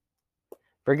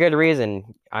 For good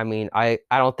reason. I mean, I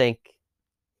don't think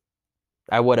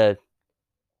I would have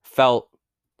felt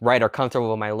right or comfortable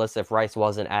with my list if Rice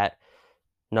wasn't at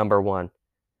number 1.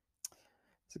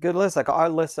 It's a good list. Like, our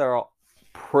lists are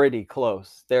pretty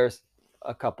close. There's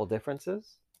a couple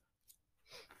differences.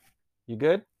 You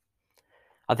good?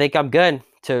 I think I'm good.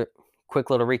 To quick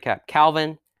little recap.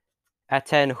 Calvin at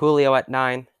 10, Julio at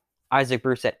 9, Isaac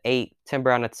Bruce at 8, Tim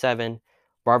Brown at 7,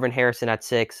 Marvin Harrison at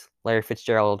 6, Larry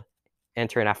Fitzgerald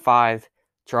entering at 5,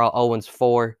 Terrell Owens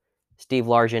 4, Steve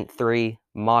Largent 3,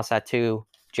 Moss at 2,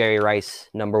 Jerry Rice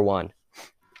number 1.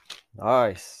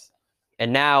 Nice.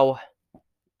 And now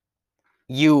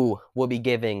you will be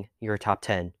giving your top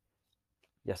 10.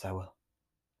 Yes, I will.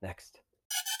 Next.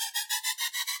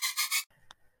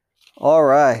 All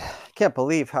right. Can't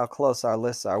believe how close our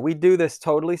lists are. We do this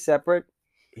totally separate.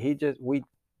 We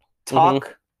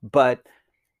talk, but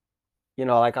you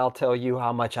know, like I'll tell you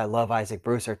how much I love Isaac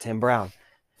Bruce or Tim Brown.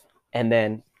 And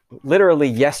then literally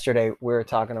yesterday we were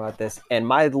talking about this and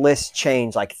my list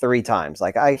changed like 3 times.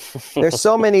 Like there's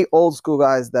so many old school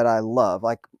guys that I love.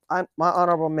 Like my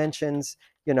honorable mentions,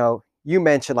 you know, you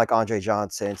mentioned like Andre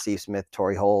Johnson, Steve Smith,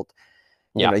 Torrey Holt.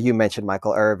 You know, you mentioned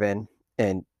Michael Irvin,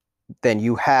 and then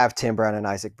you have Tim Brown and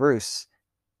Isaac Bruce.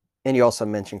 And you also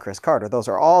mentioned Chris Carter. Those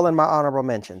are all in my honorable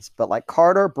mentions. But like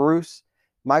Carter, Bruce,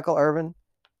 Michael Irvin,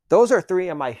 those are 3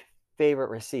 of my favorite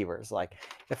receivers. Like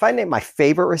if I name my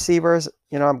favorite receivers,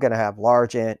 you know, I'm going to have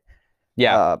Largent,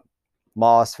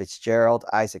 Moss, Fitzgerald,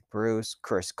 Isaac Bruce,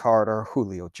 Chris Carter,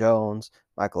 Julio Jones,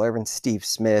 Michael Irvin, Steve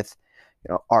Smith,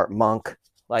 you know, Art Monk.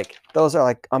 Like those are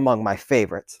like among my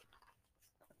favorites.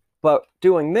 But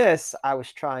doing this, I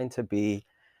was trying to be,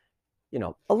 you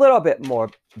know, a little bit more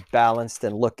balanced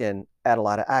and looking at a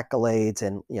lot of accolades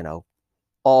and, you know,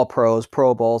 all pros,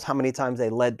 Pro Bowls, how many times they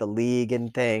led the league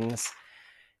and things.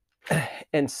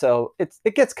 And so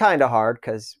it gets kind of hard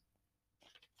because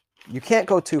you can't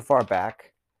go too far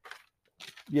back.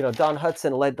 You know, Don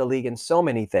Hutson led the league in so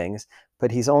many things, but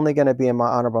he's only going to be in my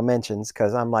honorable mentions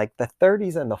because I'm like the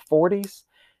 30s and the 40s.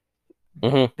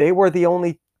 They were the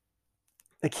only,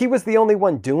 like he was the only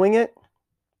one doing it.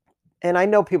 And I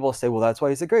know people say, well, that's why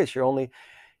he's the greatest.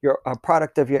 You're a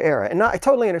product of your era. And I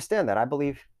totally understand that. I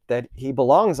believe that he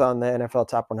belongs on the NFL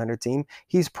Top 100 team.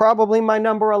 He's probably my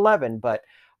number 11, but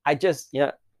I just, you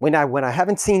know, when I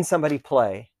haven't seen somebody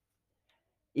play,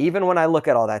 even when I look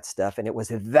at all that stuff and it was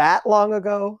that long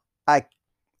ago,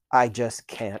 I just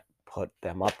can't put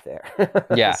them up there.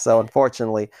 Yeah. So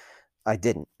unfortunately, I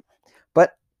didn't.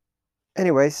 But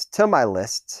anyways, to my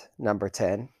list, number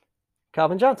 10,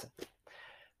 Calvin Johnson.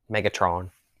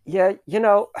 Megatron. Yeah, you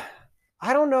know,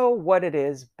 I don't know what it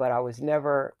is, but I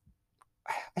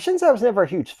shouldn't say I was never a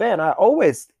huge fan. I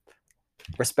always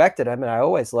respected him and I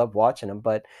always loved watching him,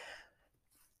 but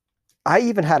I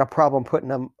even had a problem putting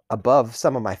him above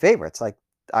some of my favorites, like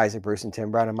Isaac Bruce and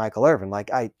Tim Brown and Michael Irvin.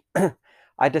 Like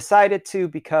I decided to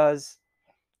because,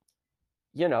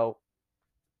 you know,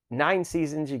 9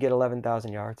 seasons, you get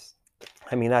 11,000 yards.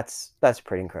 I mean, that's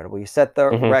pretty incredible. You set the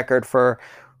record for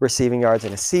receiving yards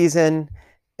in a season,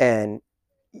 and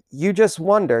you just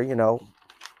wonder, you know,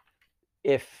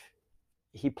 if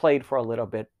he played for a little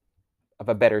bit of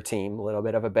a better team, a little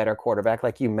bit of a better quarterback,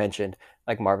 like you mentioned,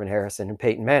 like Marvin Harrison and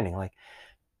Peyton Manning. Like,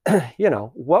 you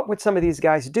know, what would some of these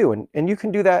guys do? And you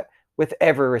can do that with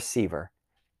every receiver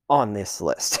on this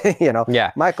list. You know,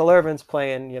 yeah. Michael Irvin's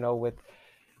playing, you know, with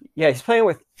Yeah, he's playing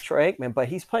with Troy Aikman, but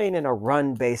he's playing in a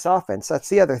run-based offense. That's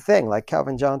the other thing. Like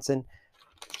Calvin Johnson,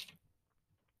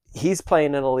 he's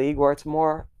playing in a league where it's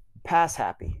more pass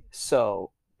happy.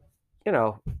 So, you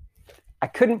know, I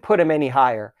couldn't put him any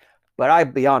higher, but I'll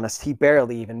be honest, he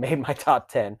barely even made my top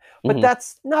 10. But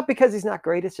that's not because he's not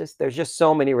great. It's just there's just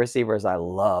so many receivers I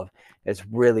love. It's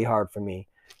really hard for me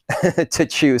to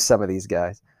choose some of these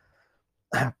guys.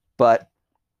 But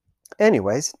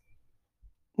anyways,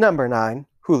 number 9,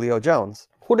 Julio Jones.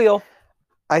 Julio.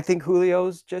 I think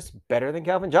Julio's just better than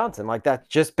Calvin Johnson. Like that's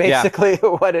just basically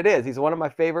what it is. He's one of my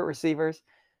favorite receivers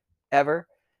ever.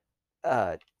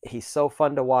 He's so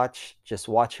fun to watch. Just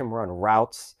watch him run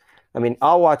routes. I mean,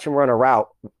 I'll watch him run a route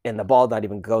and the ball not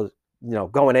even goes,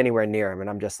 going anywhere near him. And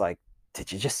I'm just like,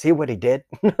 did you just see what he did?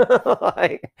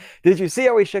 Like, did you see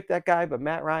how he shook that guy? But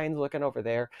Matt Ryan's looking over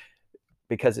there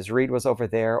because his read was over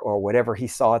there, or whatever he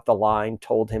saw at the line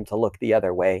told him to look the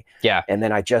other way. Yeah. And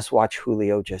then I just watched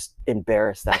Julio just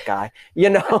embarrass that guy.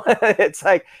 It's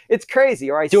like, it's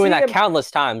crazy. Or I doing that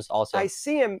countless times also. I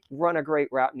see him run a great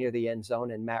route near the end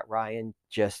zone, and Matt Ryan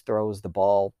just throws the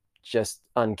ball just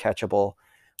uncatchable,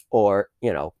 or,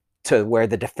 to where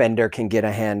the defender can get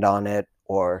a hand on it,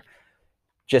 or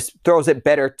just throws it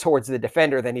better towards the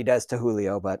defender than he does to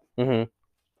Julio. But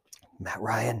Matt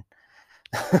Ryan.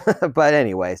 But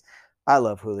anyways, I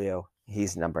love Julio.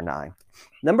 He's number 9.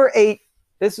 Number 8,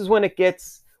 this is when it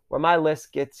gets where my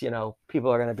list gets,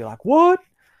 people are going to be like, what?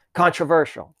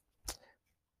 Controversial.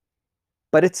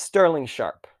 But it's Sterling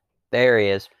Sharpe. There he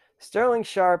is. Sterling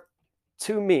Sharpe,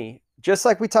 to me, just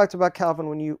like we talked about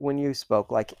Calvin when you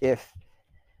spoke, like if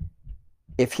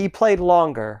he played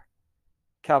longer,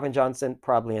 Calvin Johnson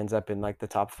probably ends up in like the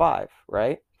top 5,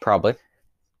 right? Probably.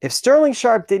 If Sterling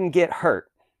Sharpe didn't get hurt,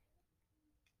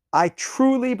 I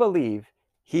truly believe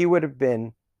he would have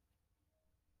been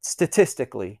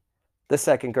statistically the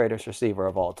second greatest receiver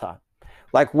of all time.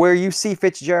 Like where you see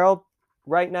Fitzgerald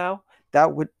right now,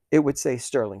 it would say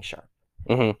Sterling Sharpe.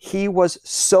 He was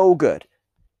so good.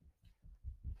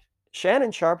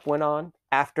 Shannon Sharpe went on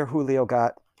after Julio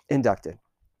got inducted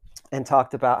and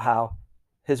talked about how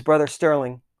his brother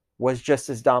Sterling was just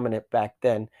as dominant back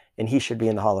then and he should be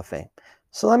in the Hall of Fame.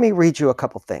 So let me read you a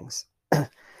couple things.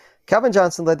 Calvin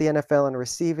Johnson led the NFL in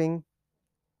receiving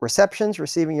receptions,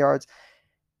 receiving yards,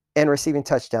 and receiving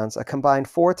touchdowns, a combined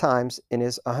 4 times in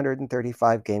his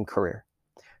 135-game career.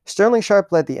 Sterling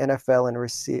Sharpe led the NFL in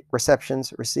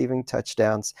receptions, receiving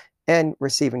touchdowns, and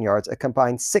receiving yards, a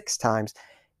combined 6 times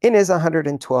in his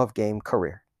 112-game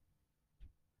career.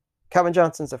 Calvin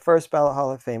Johnson's a first-ballot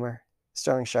Hall of Famer.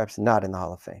 Sterling Sharpe's not in the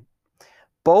Hall of Fame.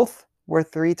 Both were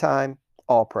 3-time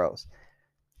All-Pros.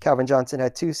 Calvin Johnson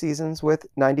had 2 seasons with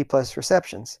 90-plus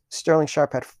receptions. Sterling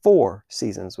Sharpe had 4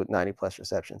 seasons with 90-plus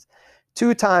receptions.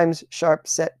 2 times Sharpe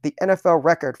set the NFL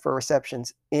record for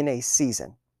receptions in a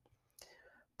season.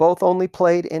 Both only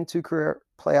played in 2 career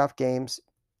playoff games.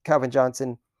 Calvin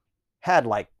Johnson had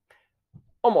like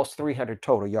almost 300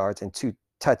 total yards and 2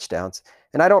 touchdowns.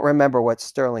 And I don't remember what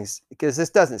Sterling's, because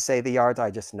this doesn't say the yards. I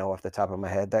just know off the top of my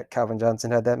head that Calvin Johnson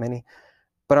had that many.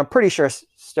 But I'm pretty sure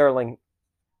Sterling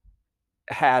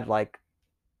had like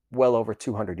well over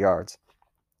 200 yards.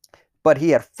 But he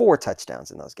had 4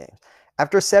 touchdowns in those games.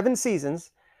 After 7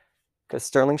 seasons, because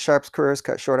Sterling Sharpe's career is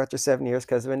cut short after 7 years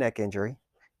because of a neck injury,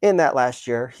 in that last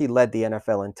year, he led the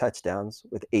NFL in touchdowns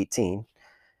with 18.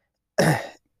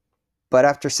 But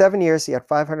after 7 years, he had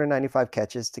 595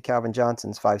 catches to Calvin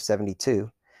Johnson's 572.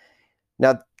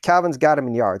 Now, Calvin's got him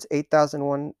in yards,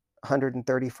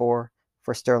 8,134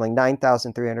 for Sterling,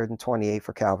 9,328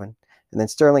 for Calvin. And then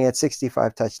Sterling had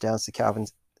 65 touchdowns to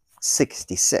Calvin's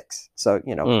 66. So,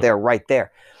 they're right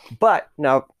there. But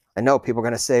now I know people are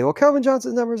going to say, well, Calvin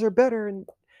Johnson's numbers are better.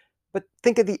 But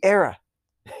think of the era,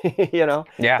 Yeah.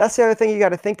 That's the other thing you got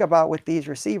to think about with these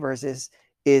receivers is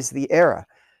the era.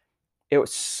 It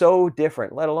was so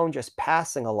different, let alone just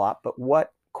passing a lot, but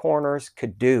what corners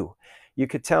could do. You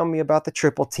could tell me about the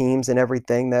triple teams and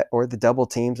everything or the double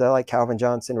teams that like Calvin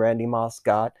Johnson, Randy Moss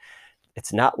got.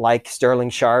 It's not like Sterling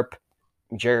Sharpe,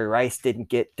 Jerry Rice didn't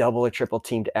get double or triple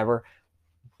teamed ever,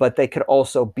 but they could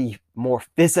also be more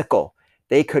physical.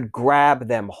 They could grab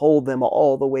them, hold them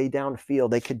all the way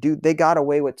downfield. They got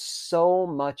away with so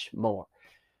much more.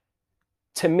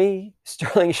 To me,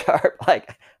 Sterling Sharpe,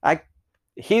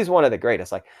 he's one of the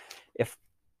greatest. Like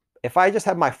if I just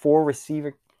have my 4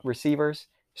 receivers,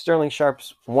 Sterling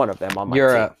Sharpe's one of them on my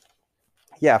team.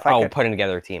 If I'm putting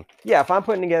together a team. Yeah, if I'm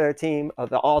putting together a team,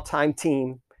 the all-time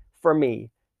team for me,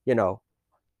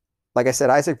 like I said,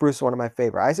 Isaac Bruce is one of my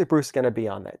favorite. Isaac Bruce is going to be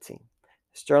on that team.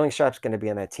 Sterling Sharpe's going to be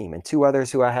on that team. And 2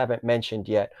 others who I haven't mentioned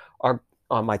yet are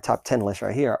on my top 10 list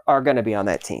right here are going to be on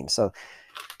that team. So,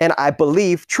 and I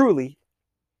believe truly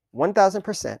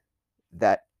 1000%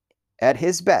 that at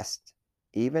his best,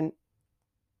 even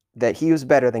that he was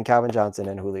better than Calvin Johnson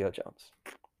and Julio Jones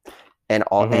and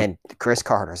and Chris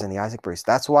Carter's and the Isaac Bruce.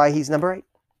 That's why he's number 8.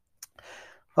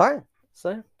 All right.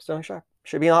 So Sterling Sharp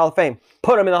should be in the Hall of Fame.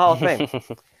 Put him in the Hall of Fame.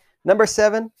 Number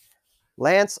 7,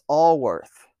 Lance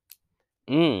Allworth.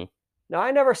 Now,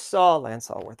 I never saw Lance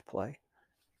Allworth play,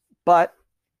 but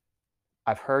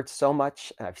I've heard so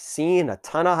much. I've seen a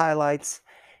ton of highlights.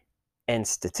 And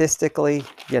statistically,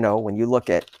 when you look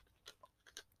at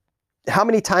how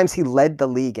many times he led the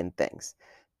league in things,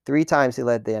 3 times he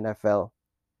led the NFL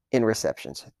in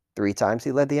receptions, 3 times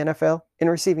he led the NFL in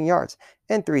receiving yards,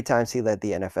 and 3 times he led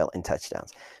the NFL in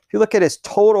touchdowns. If you look at his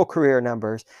total career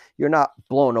numbers, you're not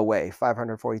blown away.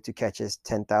 542 catches,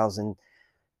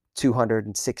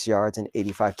 10,206 yards, and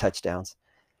 85 touchdowns.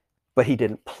 But he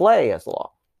didn't play as long,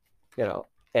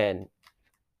 and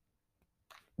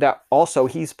that also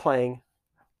he's playing,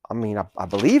 I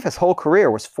believe his whole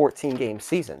career was 14-game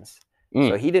seasons.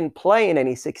 So he didn't play in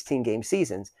any 16-game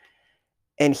seasons.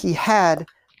 And he had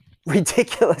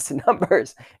ridiculous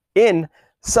numbers in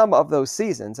some of those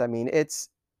seasons.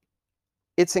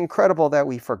 It's incredible that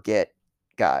we forget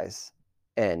guys.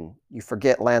 And you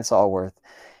forget Lance Allworth.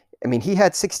 He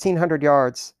had 1,600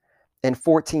 yards and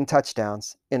 14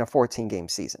 touchdowns in a 14-game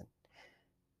season.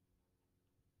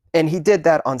 And he did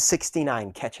that on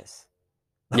 69 catches.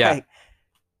 Yeah.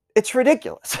 It's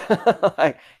ridiculous.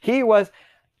 He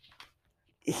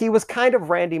was kind of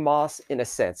Randy Moss in a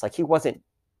sense. He wasn't,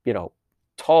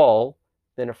 tall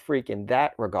than a freak in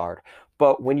that regard.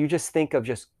 But when you just think of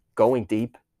just going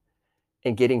deep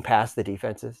and getting past the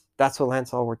defenses, that's what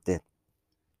Lance Allworth did.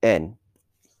 And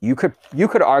you could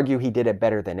argue he did it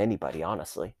better than anybody,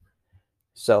 honestly.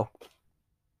 So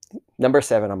number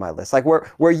 7 on my list.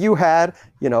 Where you had,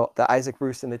 the Isaac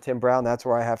Bruce and the Tim Brown, that's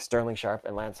where I have Sterling Sharp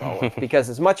and Lance Allworth. Because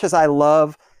as much as I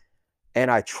love,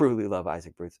 and I truly love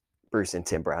Isaac Bruce and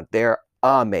Tim Brown, they're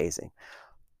amazing.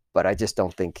 But I just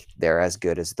don't think they're as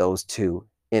good as those 2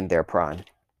 in their prime.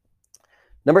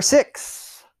 Number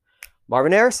 6,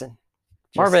 Marvin Harrison.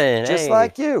 Just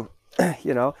like you.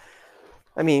 What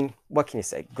can you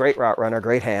say? Great route runner,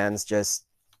 great hands, just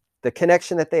the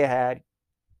connection that they had.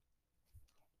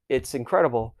 It's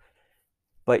incredible,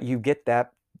 but you get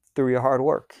that through your hard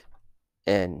work.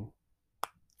 And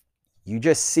you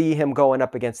just see him going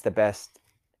up against the best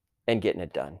and getting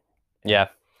it done. Yeah.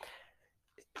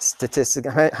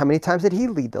 Statistically, how many times did he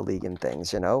lead the league in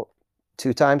things, 2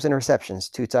 times in receptions,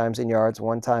 2 times in yards,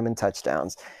 1 time in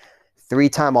touchdowns,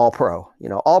 3-time All-Pro.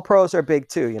 All pros are big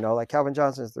too, like Calvin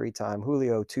Johnson's 3-time,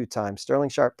 Julio 2 times, Sterling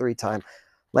Sharp 3-time.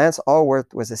 Lance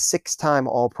Allworth was a 6-time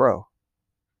All-Pro.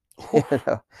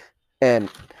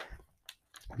 And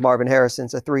Marvin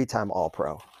Harrison's a 3-time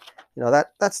All-Pro.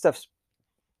 That stuff's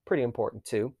pretty important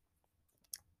too.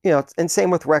 And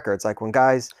same with records. When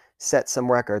guys set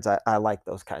some records, I like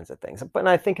those kinds of things. But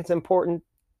I think it's important,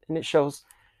 and it shows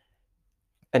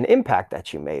an impact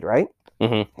that you made, right?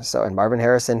 So, and Marvin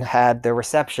Harrison had the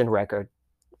reception record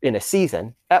in a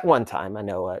season at one time. I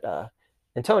know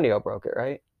Antonio broke it,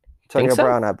 right? Antonio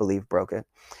Brown, I believe, broke it.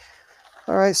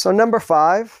 All right, so number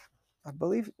 5, I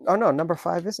believe. Oh no, number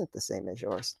 5 isn't the same as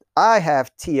yours. I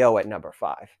have T.O. at number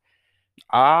 5.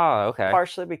 Ah, okay.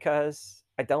 Partially because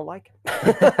I don't like him.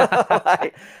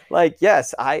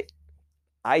 Yes, I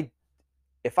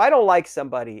if I don't like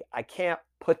somebody, I can't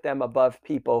put them above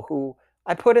people who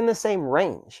I put in the same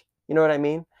range. You know what I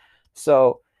mean?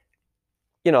 So,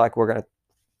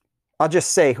 I'll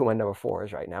just say who my number 4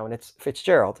 is right now, and it's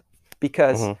Fitzgerald.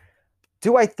 Because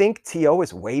do I think T.O.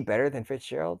 is way better than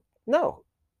Fitzgerald? No.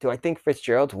 Do I think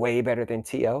Fitzgerald's way better than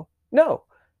T.O.? No.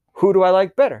 Who do I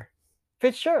like better?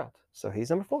 Fitzgerald. So he's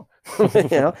number 4.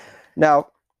 Now,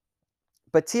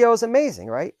 but T.O. is amazing,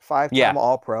 right? 5-time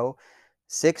All-Pro,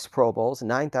 6 Pro Bowls,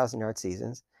 9,000-yard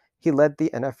seasons. He led the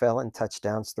NFL in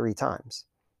touchdowns 3 times.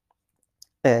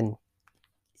 And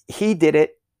he did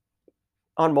it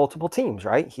on multiple teams,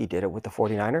 right? He did it with the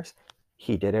 49ers.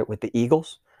 He did it with the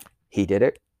Eagles. He did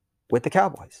it with the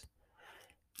Cowboys.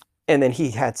 And then he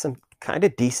had some kind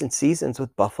of decent seasons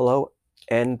with Buffalo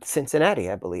and Cincinnati,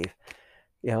 I believe.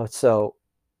 So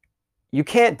you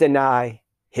can't deny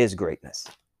his greatness.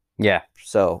 Yeah.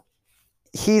 So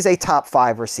he's a top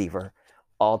 5 receiver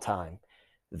all time,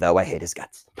 though I hate his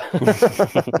guts.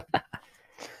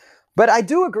 But I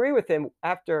do agree with him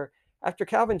after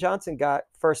Calvin Johnson got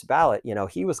first ballot,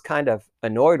 he was kind of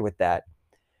annoyed with that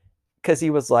because he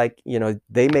was like,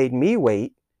 they made me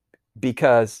wait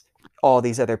because all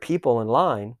these other people in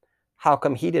line, how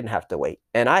come he didn't have to wait?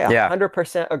 And I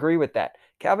 100% agree with that.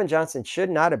 Calvin Johnson should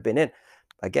not have been in.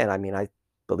 Again, I mean, I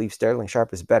believe Sterling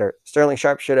Sharp is better. Sterling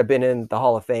Sharp should have been in the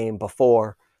Hall of Fame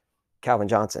before Calvin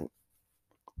Johnson.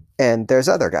 And there's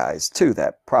other guys, too,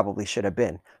 that probably should have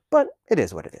been. But it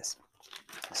is what it is.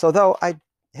 So though I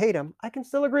hate him, I can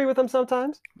still agree with him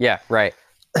sometimes. Yeah, right.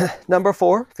 Number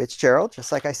 4, Fitzgerald,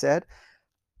 just like I said.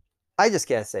 I just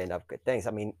can't say enough good things.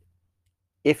 I mean,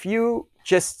 if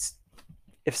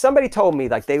somebody told me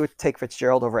like they would take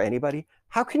Fitzgerald over anybody,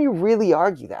 how can you really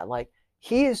argue that? Like,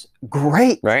 he is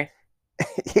great. Right.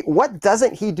 What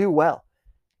doesn't he do well?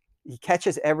 He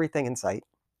catches everything in sight,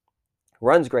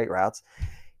 runs great routes.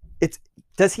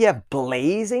 Does he have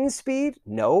blazing speed?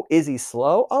 No. Is he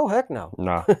slow? Oh, heck no.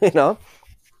 No. You know,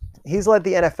 he's led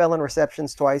the NFL in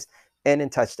receptions twice and in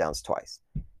touchdowns twice.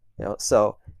 You know,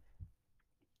 so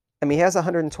I mean, he has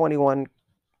 121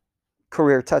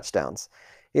 career touchdowns.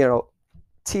 You know,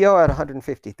 T.O. at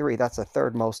 153. That's the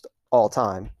third most all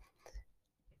time.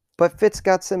 But Fitz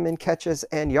got some in catches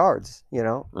and yards. You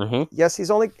know, yes,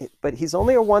 he's only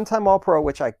a one-time All-Pro,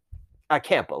 which I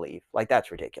can't believe. Like,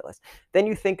 that's ridiculous. Then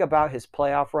you think about his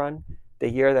playoff run, the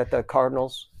year that the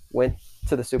Cardinals went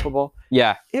to the Super Bowl.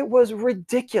 Yeah. It was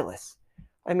ridiculous.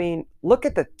 I mean, look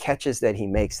at the catches that he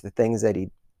makes, the things that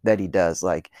he does.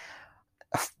 Like,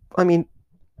 I mean,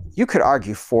 you could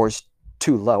argue 4's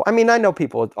too low. I mean, I know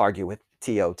people would argue with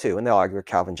T.O. too, and they'll argue with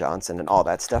Calvin Johnson and all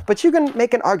that stuff. But you can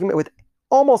make an argument with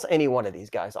almost any one of these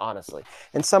guys, honestly.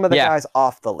 And some of the guys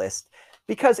off the list,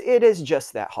 because it is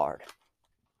just that hard.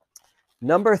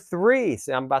 Number 3,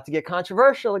 see, I'm about to get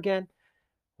controversial again.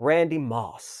 Randy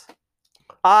Moss.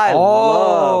 I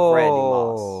love Randy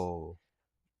Moss.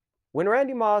 When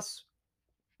Randy Moss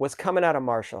was coming out of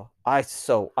Marshall, I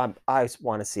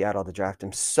want to Seattle to draft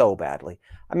him so badly.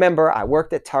 I remember I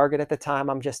worked at Target at the time.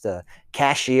 I'm just a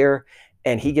cashier,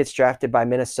 and he gets drafted by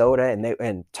Minnesota,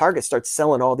 and Target starts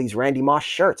selling all these Randy Moss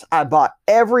shirts. I bought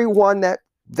every one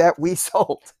that we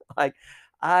sold. Like,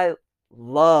 I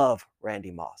love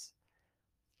Randy Moss.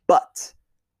 But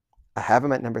I have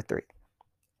him at number 3.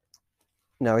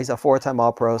 No, he's a 4-time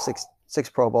All-Pro, six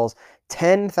Pro Bowls,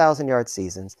 10,000-yard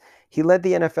seasons. He led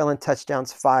the NFL in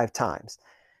touchdowns 5 times.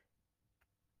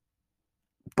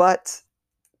 But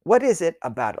what is it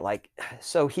about it? Like,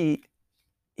 so he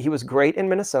was great in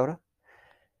Minnesota,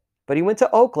 but he went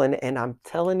to Oakland, and I'm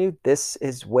telling you, this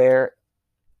is where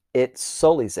it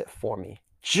sullies it for me.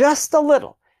 Just a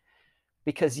little.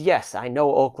 Because, yes, I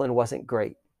know Oakland wasn't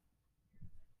great.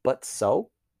 But so,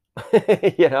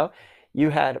 you know,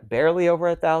 you had barely over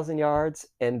 1,000 yards,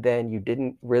 and then you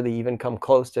didn't really even come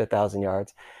close to 1,000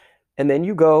 yards. And then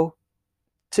you go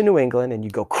to New England and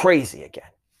you go crazy again.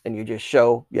 And you just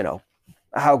show, you know,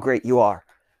 how great you are.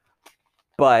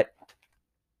 But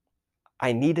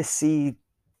I need to see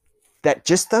that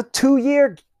just the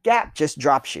 2-year gap just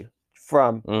drops you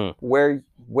from where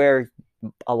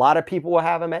a lot of people will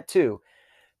have him at 2.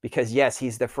 Because, yes,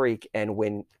 he's the freak. And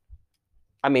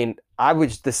I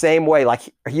was the same way.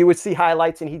 Like, you would see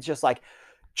highlights and he's just like,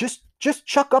 just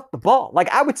chuck up the ball. Like,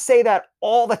 I would say that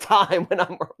all the time when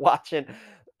I'm watching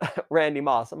Randy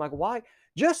Moss. I'm like, why?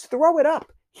 Just throw it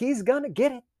up. He's going to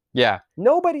get it. Yeah.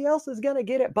 Nobody else is going to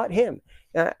get it but him.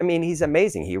 I mean, he's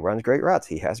amazing. He runs great routes.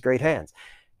 He has great hands.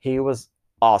 He was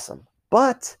awesome.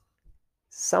 But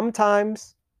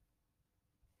sometimes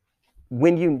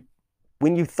when you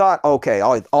thought, okay,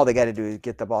 all they got to do is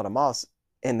get the ball to Moss,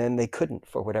 and then they couldn't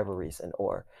for whatever reason,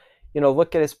 or, you know,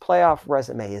 look at his playoff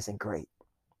resume isn't great.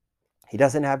 He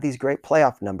doesn't have these great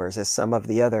playoff numbers as some of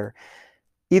the other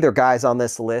either guys on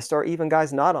this list or even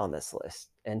guys not on this list.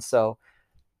 And so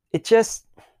it just,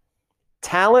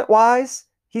 talent-wise,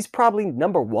 he's probably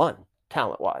number 1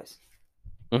 talent-wise.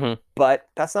 But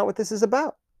that's not what this is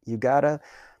about. You gotta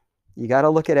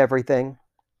look at everything.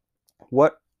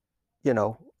 What, you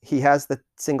know, he has the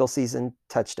single season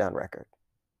touchdown record.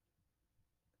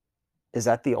 Is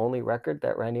that the only record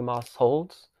that Randy Moss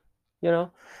holds? You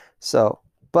know? So,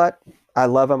 but I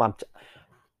love him.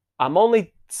 I'm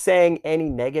only saying any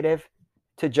negative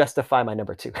to justify my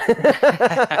number 2.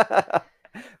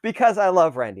 Because I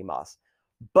love Randy Moss.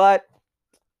 But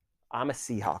I'm a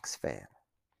Seahawks fan.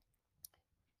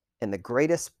 And the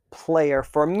greatest player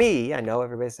for me, I know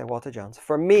everybody said Walter Jones,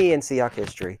 for me in Seahawks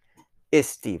history is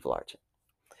Steve Largent.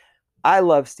 I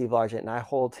love Steve Largent, and I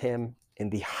hold him in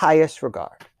the highest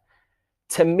regard.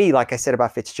 To me, like I said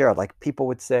about Fitzgerald, like people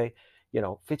would say, you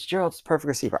know, Fitzgerald's the perfect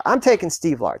receiver. I'm taking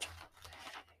Steve Largent.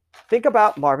 Think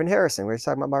about Marvin Harrison. We were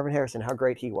talking about Marvin Harrison, how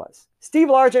great he was. Steve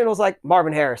Largent was like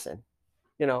Marvin Harrison,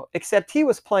 you know, except he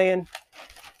was playing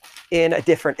in a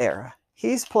different era.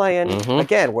 He's playing,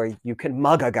 again, where you can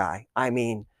mug a guy. I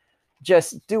mean,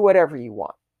 just do whatever you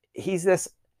want. He's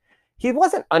he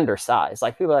wasn't undersized.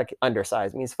 Like people are like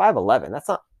undersized. I mean, he's 5'11". That's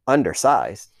not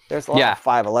undersized. There's a lot of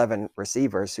 5'11"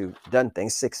 receivers who've done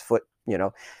things 6 foot,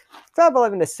 5'11"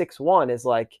 to 6'1" is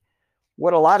like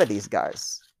what a lot of these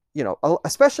guys,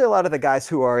 especially a lot of the guys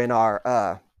who are in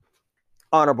our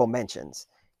honorable mentions,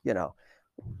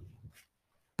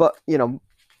 But,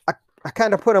 I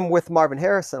kind of put him with Marvin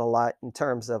Harrison a lot in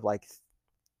terms of like,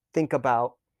 think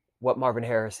about what Marvin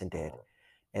Harrison did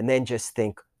and then just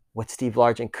think what Steve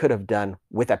Largent could have done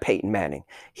with a Peyton Manning.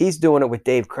 He's doing it with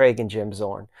Dave Craig and Jim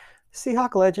Zorn.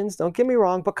 Seahawk legends, don't get me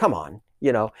wrong, but come on,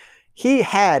 he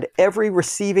had every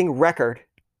receiving record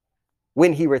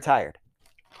when he retired.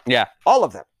 Yeah. All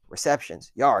of them.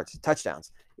 Receptions, yards,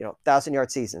 touchdowns,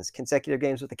 1,000-yard seasons, consecutive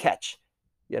games with a catch.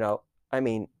 I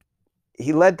mean,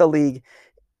 he led the league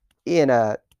in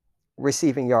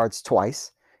receiving yards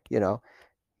twice.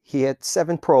 He had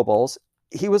 7 Pro Bowls.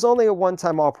 He was only a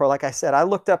one-time All-Pro. Like I said, I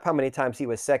looked up how many times he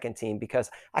was second team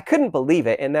because I couldn't believe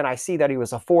it. And then I see that he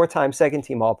was a 4-time second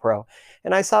team All-Pro.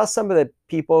 And I saw some of the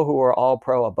people who were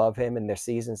All-Pro above him in their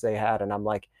seasons they had. And I'm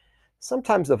like,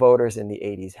 sometimes the voters in the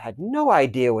 80s had no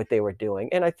idea what they were doing.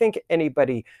 And I think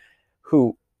anybody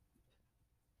who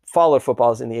followed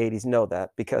footballs in the 80s know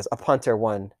that because a punter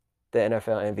won the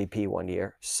NFL MVP one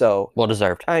year. So well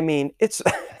deserved. I mean,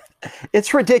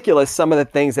 it's ridiculous some of the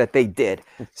things that they did.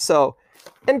 So,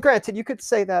 and granted, you could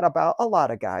say that about a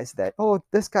lot of guys that,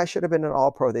 this guy should have been an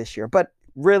All-Pro this year. But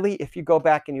really, if you go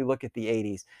back and you look at the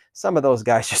 80s, some of those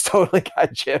guys just totally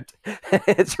got gypped.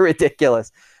 It's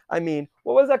ridiculous. I mean,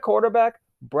 what was that quarterback?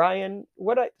 Brian,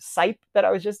 Sipe that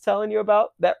I was just telling you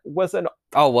about? That was an...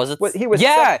 Oh, was it? He was...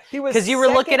 Yeah, because you were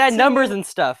looking at numbers and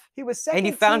stuff. He was second and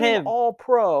you found him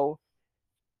All-Pro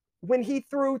when he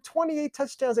threw 28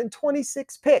 touchdowns and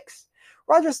 26 picks.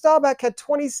 Roger Staubach had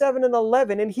 27 and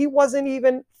 11, and he wasn't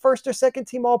even first or second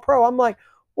team All-Pro. I'm like,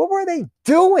 what were they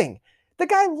doing? The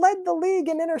guy led the league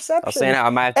in interceptions. I was saying I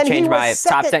might have to change my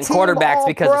top 10 quarterbacks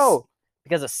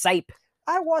because of Sipe.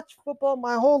 I watched football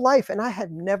my whole life, and I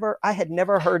had never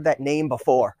heard that name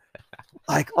before.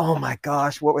 Like, oh my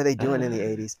gosh, what were they doing in the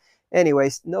 80s?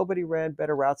 Anyways, nobody ran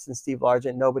better routes than Steve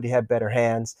Largent. Nobody had better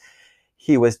hands.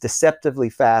 He was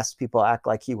deceptively fast. People act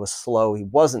like he was slow. He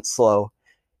wasn't slow.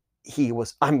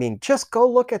 Just go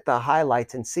look at the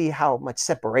highlights and see how much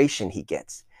separation he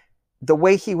gets. The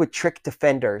way he would trick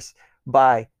defenders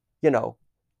by,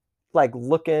 like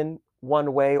looking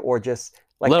one way or just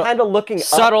like kind of looking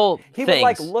subtle up. He would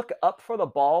like look up for the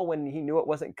ball when he knew it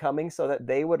wasn't coming so that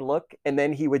they would look, and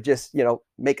then he would just,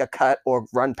 make a cut or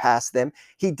run past them.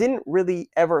 He didn't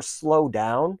really ever slow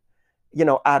down,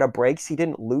 out of breaks. He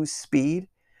didn't lose speed.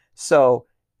 So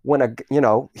when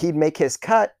he'd make his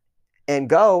cut and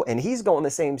go, and he's going the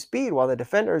same speed while the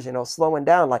defender's, slowing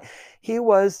down. Like, he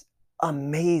was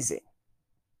amazing.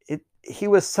 He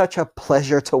was such a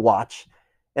pleasure to watch.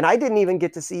 And I didn't even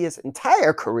get to see his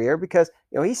entire career because,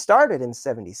 he started in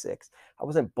 76. I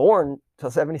wasn't born till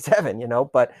 77,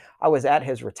 but I was at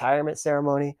his retirement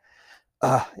ceremony,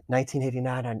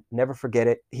 1989. I never forget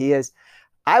it.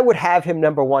 I would have him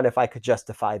number one if I could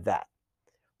justify that,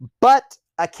 but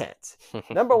I can't.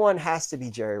 Number one has to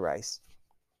be Jerry Rice.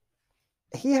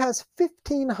 He has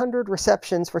 1,500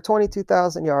 receptions for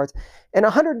 22,000 yards and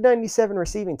 197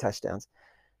 receiving touchdowns.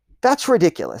 That's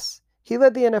ridiculous. He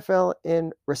led the NFL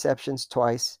in receptions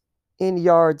twice, in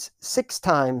yards 6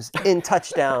 times, in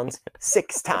touchdowns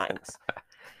 6 times.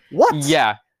 What?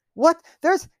 Yeah. What?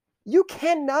 You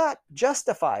cannot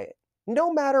justify it.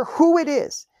 No matter who it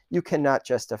is, you cannot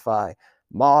justify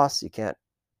Moss. You can't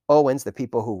Owens, the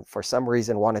people who for some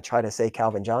reason want to try to say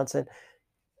Calvin Johnson.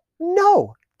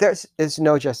 No, there's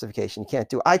no justification. You can't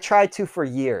do it. I tried to for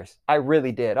years. I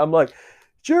really did. I'm like,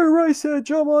 Jerry Rice had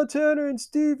Joe Montana and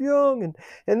Steve Young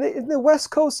and the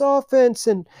West Coast offense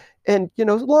and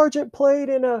Largent played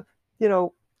in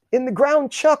in the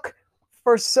ground chuck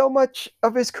for so much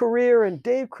of his career, and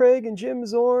Dave Craig and Jim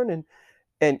Zorn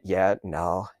and yeah,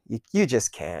 no, you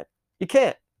just can't. You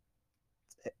can't.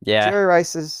 Yeah. Jerry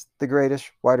Rice is the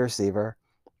greatest wide receiver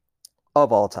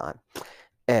of all time.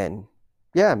 And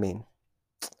yeah,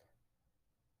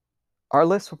 our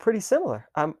lists were pretty similar.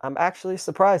 I'm actually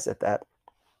surprised at that.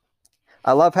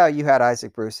 I love how you had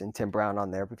Isaac Bruce and Tim Brown on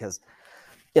there because,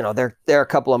 they're a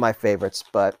couple of my favorites,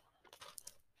 but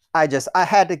I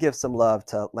had to give some love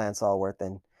to Lance Allworth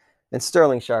and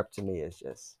Sterling Sharp to me is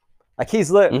just like he's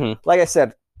lit. Mm-hmm. Like I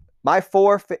said, my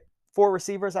four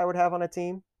receivers I would have on a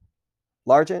team: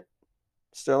 Largent,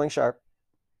 Sterling Sharp,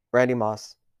 Randy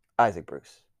Moss, Isaac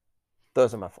Bruce.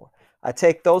 Those are my 4. I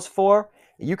take those 4.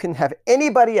 You can have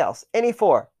anybody else, any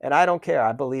 4, and I don't care.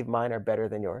 I believe mine are better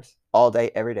than yours all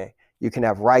day, every day. You can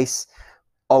have Rice,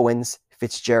 Owens,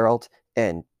 Fitzgerald,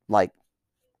 and like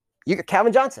you got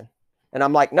Calvin Johnson. And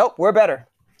I'm like, nope, we're better.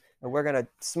 And we're gonna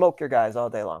smoke your guys all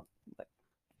day long.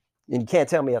 And you can't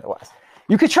tell me otherwise.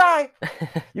 You could try,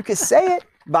 you could say it,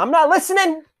 but I'm not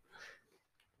listening.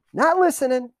 Not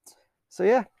listening. So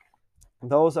yeah,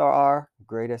 those are our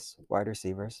greatest wide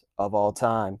receivers of all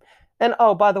time. And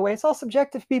oh, by the way, it's all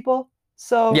subjective, people.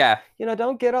 So Yeah.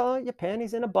 Don't get all your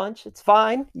panties in a bunch. It's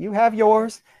fine. You have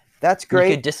yours. That's great.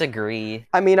 You could disagree.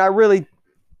 I mean, I really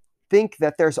think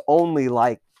that there's only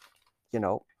like,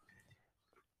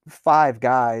 5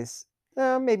 guys,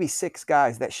 maybe 6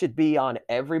 guys that should be on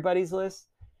everybody's list.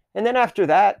 And then after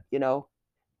that,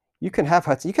 you can have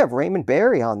Hudson, you can have Raymond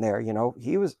Berry on there.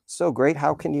 He was so great.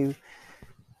 How can you,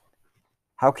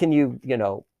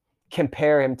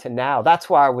 compare him to now? That's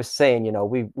why I was saying,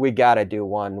 we got to do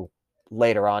one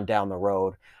later on down the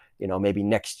road, maybe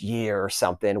next year or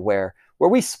something where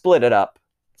we split it up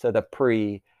to the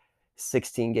pre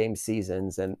 16 game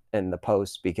seasons and the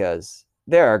post, because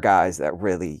there are guys that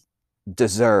really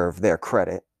deserve their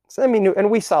credit. So, I mean, and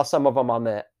we saw some of them on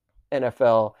the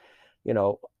NFL,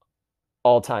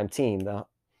 all-time team, the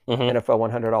NFL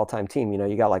 100 all-time team.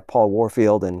 You got like Paul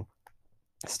Warfield and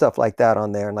stuff like that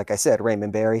on there. And like I said,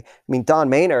 Raymond Berry. I mean, Don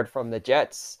Maynard from the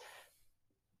Jets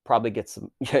probably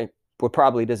would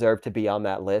probably deserve to be on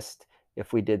that list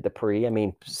if we did the pre. I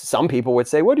mean, some people would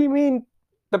say, what do you mean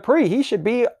the pre? He should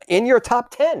be in your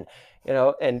top 10,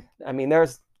 and I mean,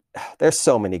 there's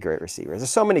so many great receivers. There's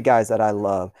so many guys that I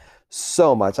love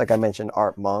so much. Like I mentioned,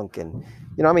 Art Monk and,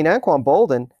 Anquan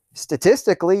Boldin,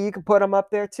 statistically, you can put him up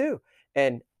there too.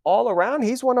 And all around,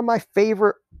 he's one of my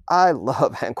favorite. I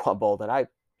love Anquan Boldin. I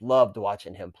loved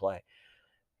watching him play,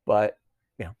 but,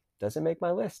 doesn't make my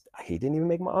list. He didn't even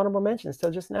make my honorable mentions till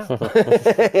just now.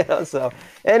 So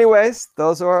anyways,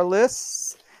 those are our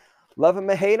lists. Love him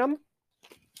or hate him,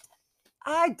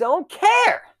 I don't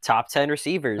care. Top 10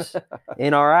 receivers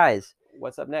in our eyes.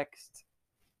 What's up next?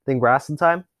 Think wrestling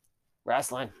time?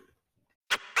 Wrestling.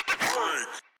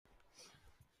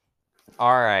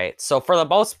 All right. So for the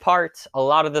most part, a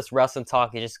lot of this wrestling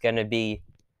talk is just going to be,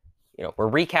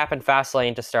 we're recapping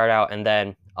Fastlane to start out, and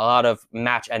then a lot of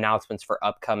match announcements for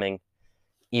upcoming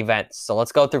events. So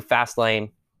let's go through Fastlane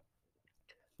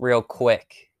real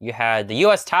quick. You had the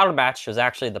U.S. title match, was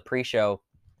actually the pre-show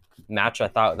match. I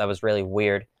thought that was really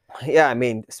weird. Yeah, I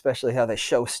mean, especially how the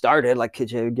show started. Like, could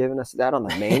you have given us that on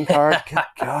the main card? Good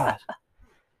God.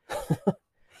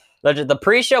 The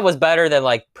pre-show was better than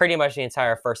like pretty much the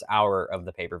entire first hour of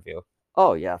the pay-per-view.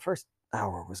 Oh, yeah. First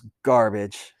hour was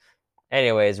garbage.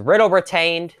 Anyways, Riddle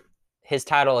retained his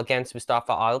title against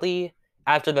Mustafa Ali.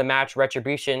 After the match,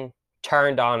 Retribution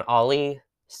turned on Ali,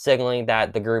 signaling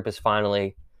that the group is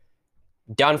finally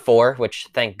done for, which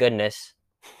thank goodness.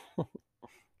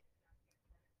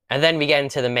 And then we get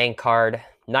into the main card.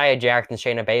 Nia Jax and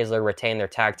Shayna Baszler retain their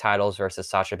tag titles versus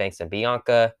Sasha Banks and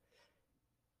Bianca.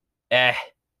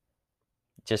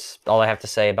 Just all I have to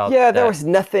say about that. There was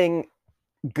nothing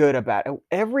good about it.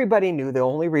 Everybody knew the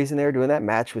only reason they were doing that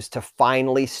match was to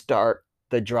finally start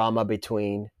the drama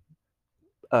between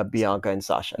Bianca and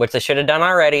Sasha. Which they should have done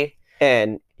already.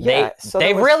 And they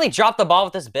really dropped the ball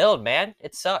with this build, man.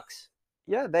 It sucks.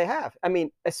 Yeah, they have. I mean,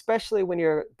 especially when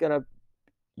you're gonna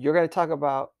talk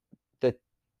about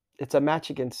it's a match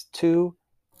against 2,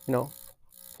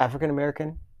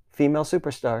 African-American female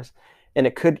superstars, and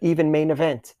it could even main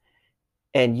event.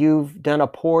 And you've done a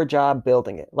poor job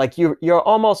building it. Like you're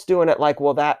almost doing it like,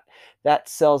 well, that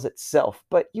sells itself,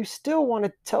 but you still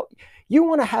want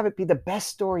to have it be the best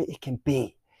story it can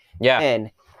be. Yeah. And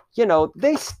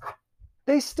they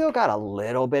still got a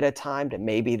little bit of time to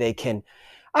maybe they can.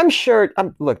 I'm sure.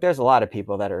 Look, there's a lot of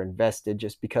people that are invested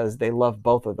just because they love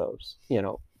both of those,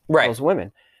 right, those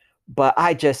women. But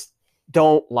I just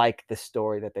don't like the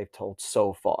story that they've told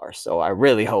so far. So I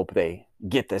really hope they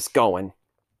get this going.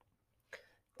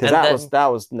 Because that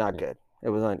was not good. It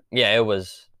was it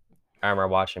was. I remember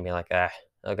watching and being like,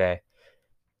 okay.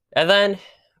 And then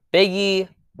Big E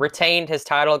retained his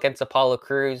title against Apollo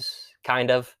Crews,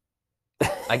 kind of,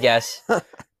 I guess.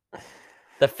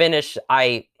 The finish,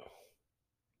 I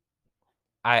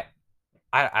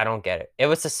don't get it. It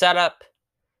was to set up,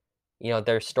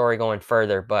 their story going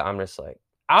further, but I'm just like,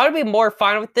 I would be more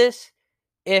fine with this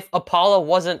if Apollo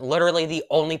wasn't literally the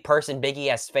only person Big E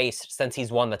has faced since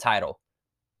he's won the title.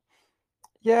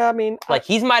 Yeah, I mean, like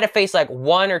he might have faced like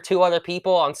 1 or 2 other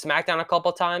people on SmackDown a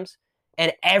couple times,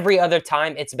 and every other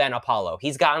time it's been Apollo.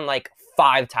 He's gotten like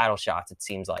 5 title shots, it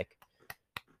seems like.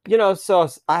 So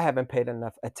I haven't paid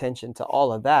enough attention to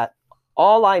all of that.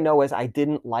 All I know is I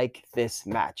didn't like this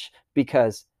match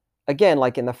because, again,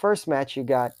 like in the first match, you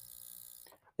got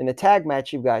in the tag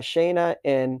match, you've got Shayna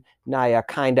and Nia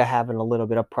kind of having a little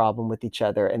bit of problem with each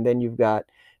other. And then you've got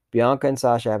Bianca and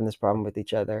Sasha having this problem with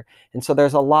each other. And so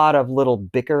there's a lot of little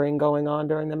bickering going on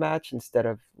during the match instead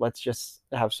of let's just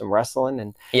have some wrestling.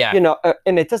 And, Yeah. you know,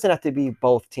 and it doesn't have to be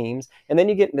both teams. And then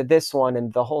you get into this one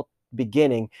and the whole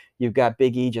beginning, you've got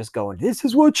Big E just going, this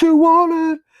is what you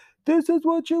wanted. This is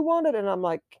what you wanted. And I'm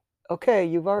like, okay,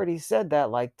 you've already said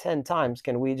that like 10 times.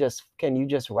 Can you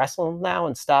just wrestle now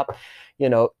and stop, you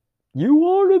know, you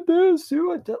wanted this,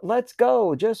 let's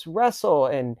go, just wrestle.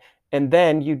 And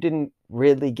then you didn't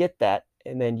really get that.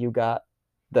 And then you got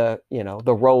the, you know,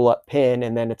 the roll up pin.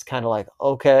 And then it's kind of like,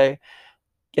 okay.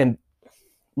 And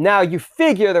now you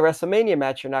figure the WrestleMania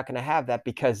match, you're not going to have that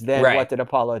because then Right. what did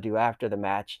Apollo do after the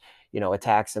match? You know,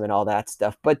 attacks him and all that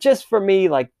stuff. But just for me,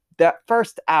 like that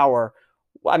first hour,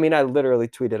 I mean, I literally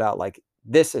tweeted out like,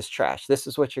 this is trash. This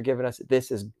is what you're giving us.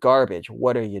 This is garbage.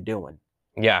 What are you doing?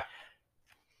 Yeah.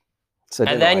 So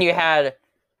and then you had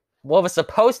what was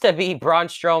supposed to be Braun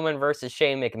Strowman versus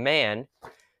Shane McMahon,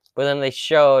 but then they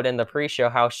showed in the pre-show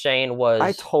how Shane was.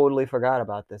 I totally forgot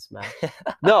about this match.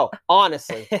 No,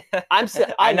 honestly,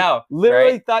 I know.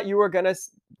 Literally right? thought you were gonna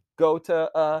go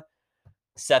to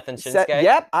Seth and Shinsuke.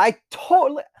 Yep, I've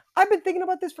been thinking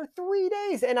about this for 3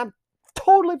 days, and I'm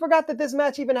totally forgot that this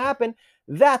match even happened.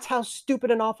 That's how stupid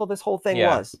and awful this whole thing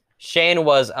was. Shane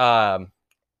was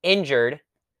injured,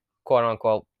 quote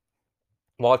unquote,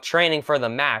 while training for the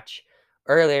match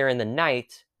earlier in the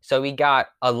night. So we got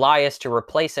Elias to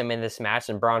replace him in this match,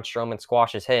 and Braun Strowman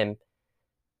squashes him.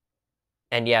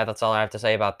 And yeah, that's all I have to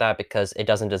say about that because it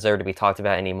doesn't deserve to be talked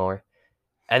about anymore.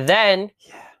 And then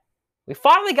we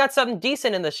finally got something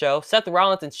decent in the show. Seth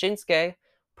Rollins and Shinsuke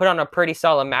put on a pretty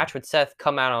solid match with Seth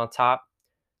come out on top.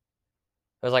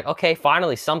 It was like, okay,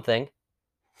 finally something.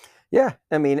 Yeah,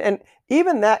 I mean, and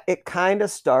even that, it kind of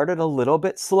started a little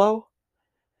bit slow,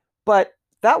 but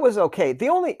that was okay.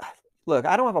 Look,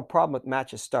 I don't have a problem with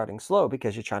matches starting slow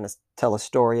because you're trying to tell a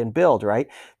story and build, right?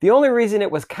 The only reason it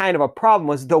was kind of a problem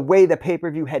was the way the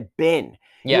pay-per-view had been.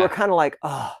 Yeah. You were kind of like,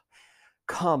 oh,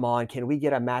 come on, can we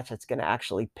get a match that's going to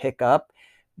actually pick up?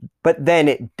 But then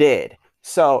it did.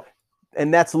 So,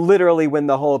 and that's literally when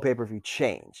the whole pay-per-view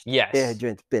changed. Yes. It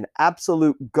had been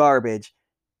absolute garbage.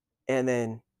 And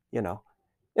then, you know,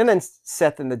 and then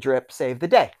Seth and the Drip saved the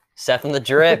day. Seth and the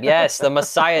Drip, yes, the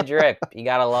Messiah Drip. You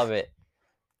got to love it.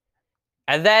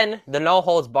 And then the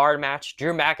no-holds-barred match,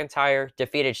 Drew McIntyre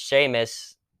defeated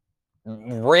Sheamus.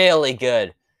 Really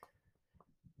good.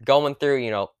 Going through, you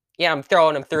know, I'm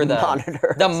throwing him through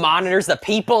the monitors, the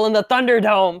people in the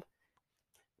Thunderdome.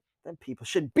 Them people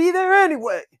should be there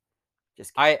anyway.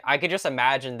 Just I could just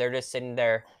imagine they're just sitting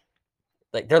there,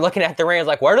 like they're looking at the ring,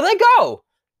 like, where do they go?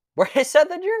 Where did Seth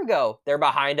and Drew go? They're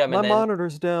behind them. My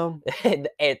monitor's down. An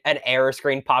error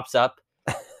screen pops up.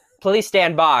 Please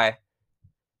stand by.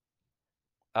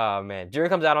 Oh, man. Drew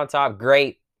comes out on top.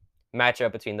 Great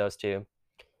matchup between those two.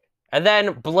 And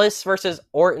then Bliss versus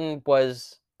Orton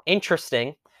was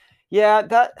interesting.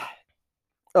 Yeah,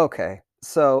 okay.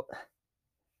 So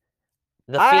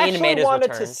the Fiend made his return. I actually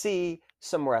wanted to see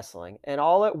some wrestling. And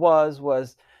all it was,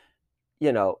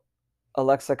 you know,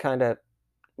 Alexa kind of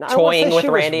toying with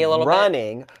Randy a little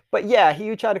bit. But yeah,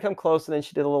 he tried to come close and then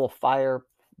she did a little fire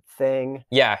thing.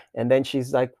 Yeah. And then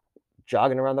she's like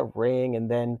jogging around the ring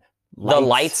and then the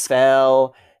lights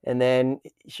fell and then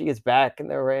she gets back in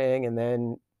the ring and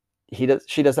then she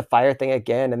does the fire thing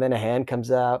again and then a hand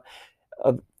comes out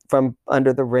from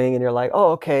under the ring and you're like,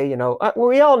 oh, okay, you know,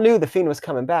 we all knew the Fiend was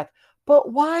coming back,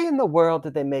 but why in the world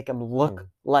did they make him look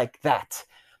like that?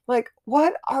 Like,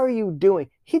 what are you doing?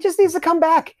 He just needs to come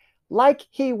back like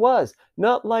he was,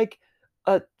 not like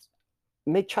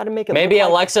try to make it. Maybe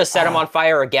Alexa set him on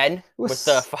fire again with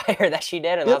the fire that she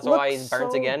did, and that's why he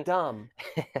burns again. Dumb.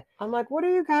 I'm like, what are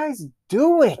you guys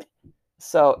doing?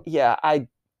 So yeah,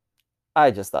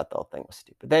 I just thought the whole thing was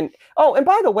stupid. Then, oh, and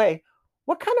by the way,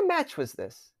 what kind of match was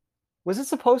this? Was it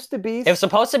supposed to be? It was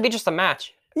supposed to be just a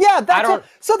match. Yeah,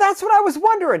 so that's what I was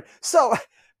wondering. So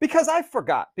because I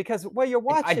forgot because while you're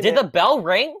watching, did the bell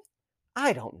ring?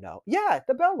 I don't know. Yeah,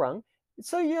 the bell rung.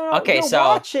 So you're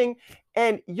watching,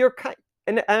 and you're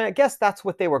and I guess that's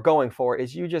what they were going for.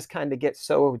 Is you just kind of get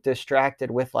so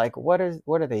distracted with like, what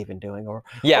are they even doing? Or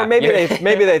maybe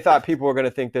they thought people were going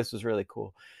to think this was really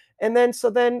cool. And then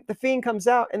the Fiend comes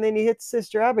out, and then he hits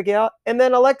Sister Abigail, and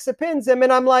then Alexa pins him,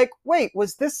 and I'm like, wait,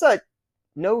 was this a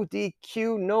no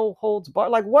DQ, no holds bar?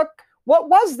 Like what? What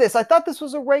was this? I thought this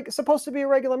was supposed to be a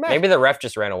regular match. Maybe the ref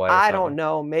just ran away. I don't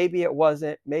know. Maybe it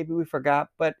wasn't. Maybe we forgot.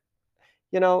 But,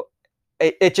 you know,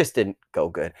 it just didn't go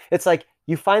good. It's like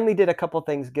you finally did a couple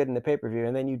things good in the pay-per-view,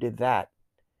 and then you did that.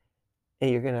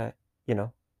 And you're going to, you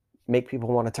know, make people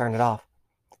want to turn it off.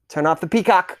 Turn off the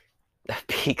Peacock.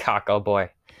 Peacock, oh boy.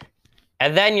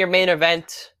 And then your main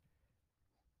event,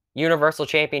 Universal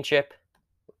Championship.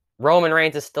 Roman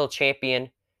Reigns is still champion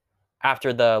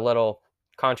after the little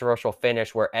controversial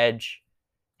finish where Edge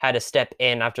had to step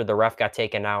in after the ref got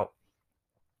taken out.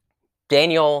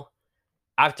 Daniel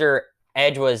accidentally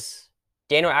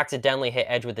hit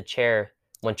Edge with the chair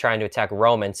when trying to attack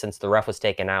Roman since the ref was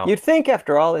taken out. You'd think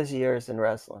after all his years in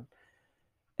wrestling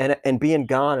and being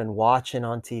gone and watching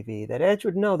on TV that Edge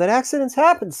would know that accidents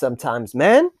happen sometimes,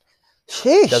 man.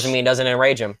 Sheesh. Doesn't mean it doesn't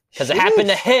enrage him because it happened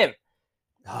to him.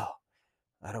 Oh,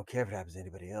 I don't care if it happens to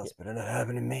anybody else, but it not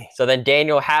happened to me. So then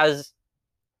Daniel has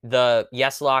the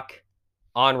yes lock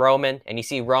on Roman, and you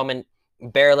see Roman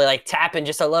barely like tapping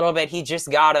just a little bit. He just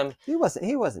got him. He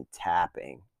wasn't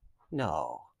tapping.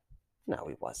 No,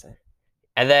 he wasn't.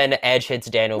 And then Edge hits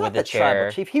Daniel with the chair.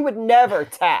 Tribal Chief. He would never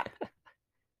tap.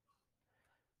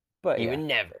 But he would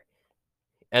never.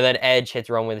 And then Edge hits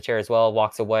Roman with the chair as well,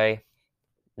 walks away.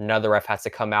 Another ref has to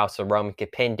come out so Roman can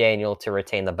pin Daniel to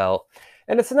retain the belt.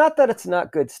 And it's not that it's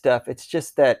not good stuff. It's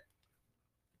just that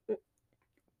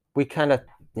we kind of,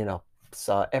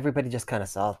 everybody just kind of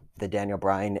saw the Daniel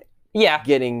Bryan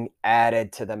getting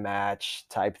added to the match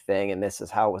type thing, and this is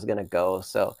how it was going to go.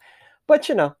 So, but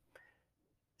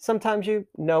sometimes you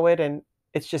know it and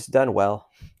it's just done well.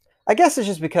 I guess it's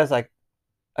just because, like,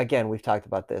 again, we've talked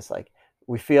about this, like,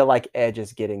 we feel like Edge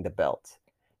is getting the belt.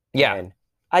 Yeah. And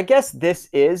I guess this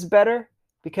is better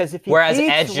because if he whereas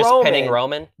Edge just pinning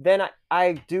Roman, then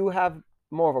I do have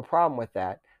more of a problem with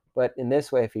that. But in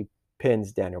this way, if he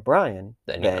pins Daniel Bryan,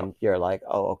 then you're like,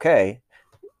 oh, okay,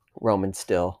 Roman's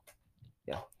still,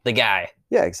 the guy.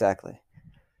 Yeah, exactly.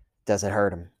 Doesn't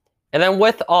hurt him. And then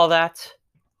with all that,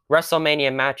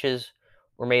 WrestleMania matches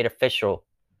were made official.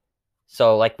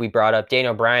 So like we brought up,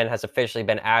 Daniel Bryan has officially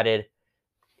been added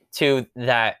to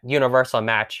that Universal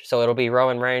match. So it'll be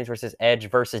Roman Reigns versus Edge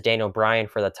versus Daniel Bryan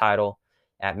for the title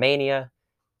at Mania.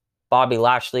 Bobby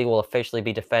Lashley will officially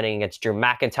be defending against Drew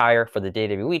McIntyre for the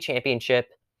WWE Championship.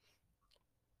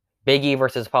 Big E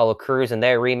versus Apollo Crews in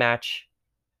their rematch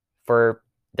for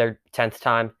their 10th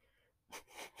time.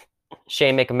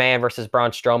 Shane McMahon versus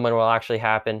Braun Strowman will actually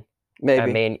happen.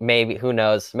 Maybe, who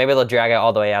knows? Maybe they'll drag it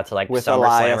all the way out to like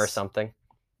SummerSlam or something.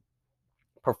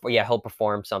 He'll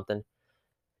perform something.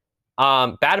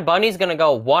 Bad Bunny's gonna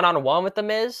go one-on-one with The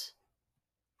Miz.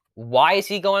 Why is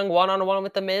he going one-on-one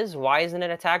with The Miz? Why isn't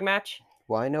it a tag match?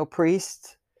 Why no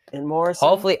Priest and Morrison?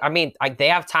 Hopefully, they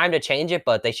have time to change it,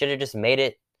 but they should have just made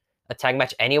it a tag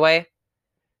match anyway.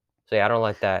 So yeah, I don't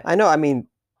like that. I know.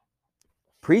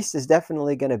 Priest is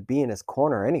definitely going to be in his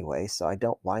corner anyway, so I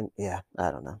don't mind. Yeah,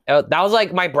 I don't know. That was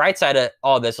like my bright side of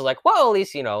all this. It was like, well, at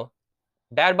least,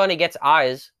 Bad Bunny gets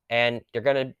eyes, and you're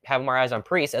going to have more eyes on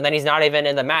Priest, and then he's not even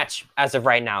in the match as of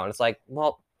right now. And it's like,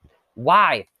 well,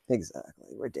 why?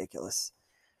 Exactly. Ridiculous.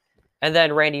 And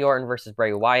then Randy Orton versus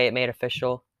Bray Wyatt made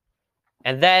official.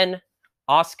 And then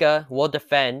Asuka will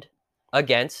defend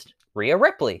against Rhea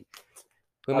Ripley,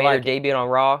 who made her debut on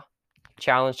Raw.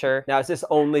 Challenged her. Now, is this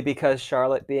only because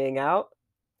Charlotte being out?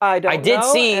 I did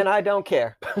see, and I don't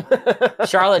care.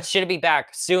 Charlotte should be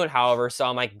back soon, however, so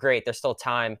I'm like, great, there's still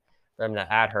time for them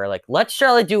to add her. Like, let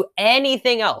Charlotte do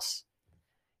anything else.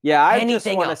 Yeah, I just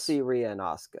want to see Rhea and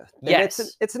Asuka. And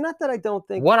yes. It's not that I don't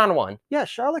think... One-on-one. Yeah,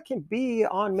 Charlotte can be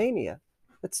on Mania.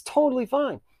 It's totally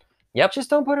fine. Yep. Just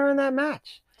don't put her in that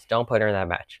match. Just don't put her in that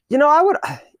match. I would...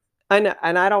 And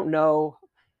I don't know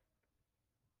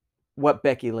what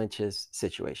Becky Lynch's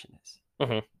situation is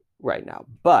right now,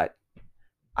 but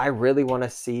I really want to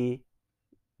see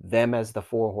them as the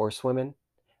 4 horsewomen.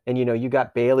 And you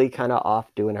got Bayley kind of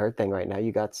off doing her thing right now.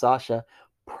 You got Sasha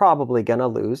probably gonna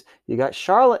lose. You got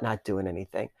Charlotte not doing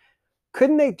anything.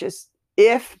 Couldn't they just,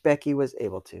 if Becky was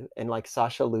able to, and like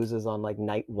Sasha loses on like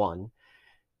night 1,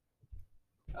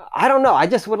 I don't know. I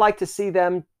just would like to see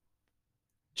them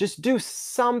just do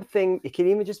something. It could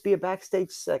even just be a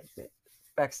backstage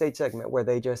segment where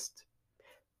they just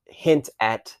hint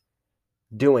at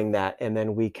doing that, and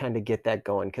then we kind of get that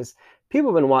going, because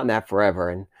people have been wanting that forever,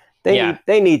 and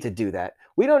they need to do that.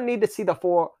 We don't need to see the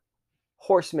 4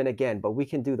 horsemen again, but we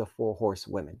can do the 4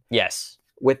 horsewomen. Yes.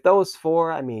 With those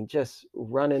 4, just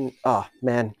running. Oh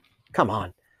man, come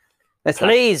on.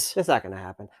 Please. That's not going to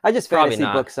happen. I just fantasy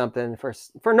book something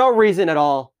for no reason at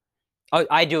all. Oh,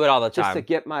 I do it all the time. Just to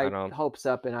get my hopes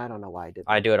up, and I don't know why I did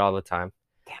that. I do it all the time.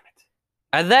 Damn it.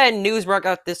 And then news broke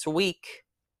out this week.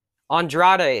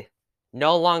 Andrade,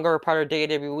 no longer a part of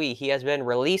WWE. He has been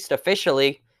released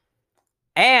officially.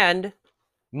 And,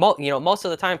 most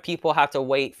of the time, people have to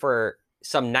wait for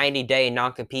some 90-day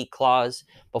non-compete clause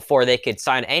before they could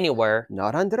sign anywhere.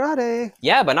 Not Andrade.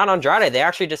 Yeah, but not Andrade. They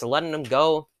actually just letting him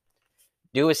go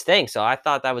do his thing. So I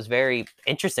thought that was very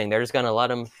interesting. They're just going to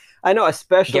let him. I know,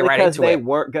 especially right because they it.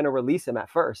 weren't going to release him at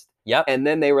first. Yep. And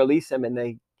then they release him and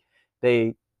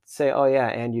they say, oh, yeah,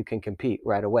 and you can compete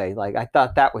right away. Like, I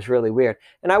thought that was really weird.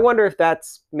 And I wonder if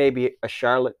that's maybe a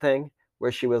Charlotte thing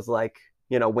where she was like,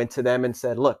 went to them and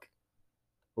said, look,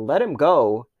 let him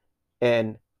go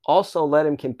and also let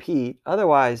him compete.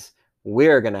 Otherwise,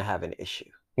 we're going to have an issue.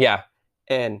 Yeah.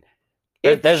 And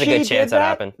there's a good chance that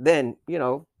happened. Then,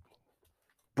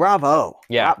 bravo.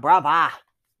 Yeah. Brava.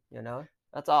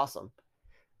 That's awesome.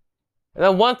 And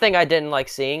then one thing I didn't like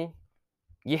seeing,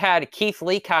 you had Keith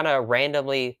Lee kind of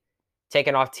randomly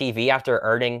taken off TV after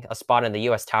earning a spot in the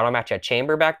U.S. title match at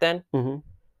Chamber back then. Mm-hmm.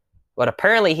 But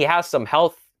apparently he has some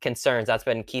health concerns that's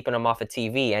been keeping him off of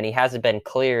TV, and he hasn't been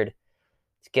cleared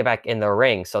to get back in the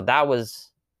ring. So that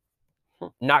was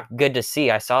not good to see.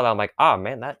 I saw that. I'm like, oh,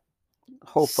 man, that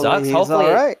hopefully sucks. He's Hopefully,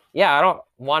 all right. Yeah, I don't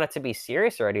want it to be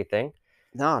serious or anything.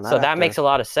 No, not so that makes a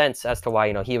lot of sense as to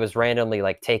why, he was randomly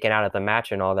like taken out of the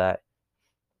match and all that.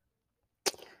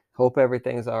 Hope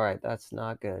everything's all right. That's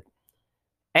not good.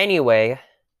 Anyway,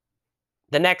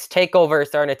 the next takeover is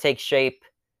starting to take shape.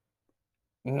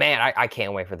 Man, I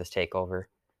can't wait for this takeover.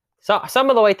 So some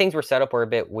of the way things were set up were a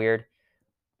bit weird,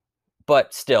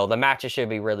 but still, the matches should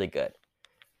be really good.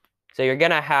 So you're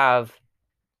going to have,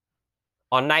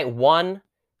 on night 1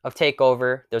 of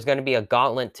TakeOver, there's going to be a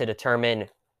gauntlet to determine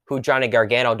who Johnny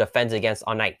Gargano defends against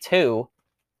on night 2.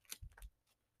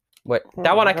 But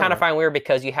that one I kind of find weird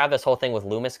because you have this whole thing with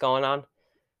Loomis going on.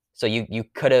 So you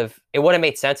could have, it would have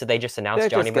made sense if they just announced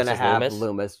Johnny versus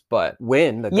Loomis, but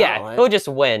win the gauntlet. He'll just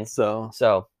win.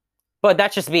 So, but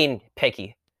that's just being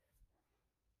picky.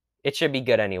 It should be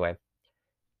good anyway.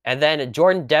 And then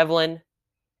Jordan Devlin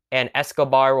and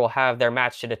Escobar will have their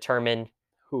match to determine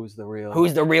who's the real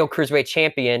Cruiserweight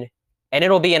champion, and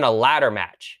it'll be in a ladder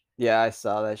match. Yeah, I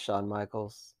saw that, Shawn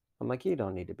Michaels. I'm like, you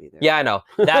don't need to be there. Yeah, I know.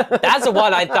 That's the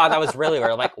one I thought that was really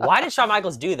weird. Like, why did Shawn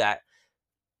Michaels do that?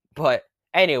 But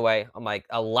anyway, I'm like,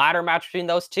 a ladder match between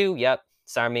those two? Yep,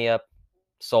 sign me up.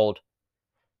 Sold.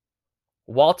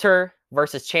 Walter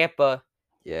versus Ciampa.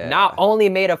 Yeah. Not only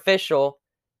made official,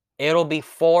 it'll be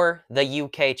for the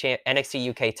NXT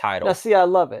UK title. Now, see, I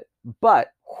love it. But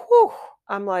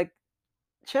I'm like,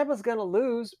 Ciampa's going to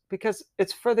lose because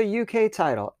it's for the UK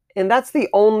title. And that's the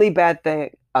only bad thing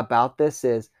about this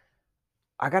is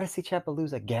I got to see Ciampa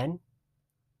lose again.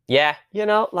 Yeah.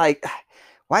 Like,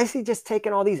 why is he just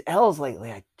taking all these L's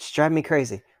lately? It's driving me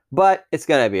crazy. But it's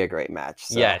going to be a great match.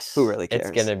 So yes. Who really cares?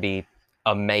 It's going to be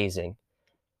amazing.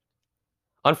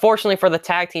 Unfortunately for the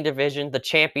tag team division, the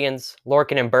champions,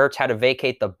 Lorcan and Burch, had to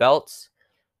vacate the belts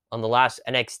on the last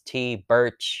NXT.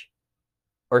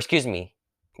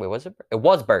 Wait, was it? It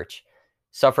was Burch.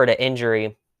 Suffered an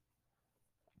injury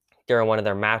during one of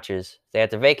their matches. They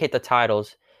had to vacate the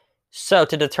titles. So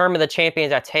to determine the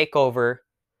champions at TakeOver,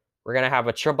 we're going to have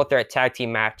a triple threat tag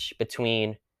team match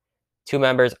between 2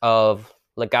 members of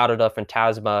Legado del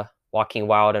Fantasma, Joaquin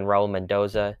Wilde and Raul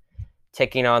Mendoza,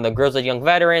 taking on the Grizzled Young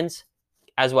Veterans,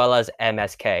 as well as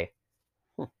MSK.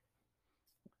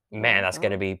 Man, that's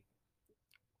going to be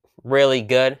really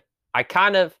good. I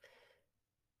talk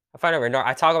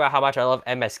about how much I love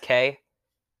MSK.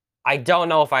 I don't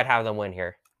know if I'd have them win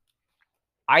here.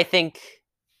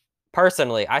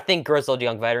 Personally, I think Grizzled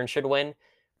Young Veterans should win,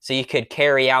 so you could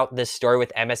carry out this story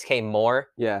with MSK more.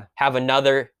 Yeah. Have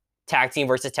another tag team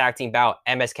versus tag team bout.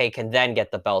 MSK can then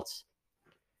get the belts.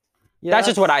 Yeah, that's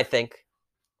just what I think.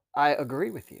 I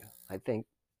agree with you. I think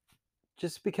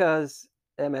just because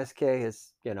MSK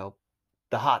is,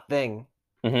 the hot thing,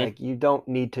 like you don't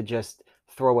need to just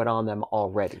throw it on them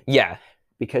already. Yeah.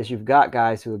 Because you've got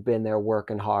guys who have been there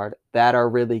working hard that are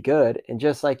really good. And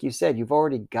just like you said, you've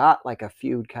already got like a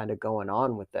feud kind of going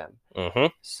on with them. Mm-hmm.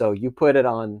 So you put it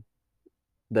on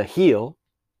the heel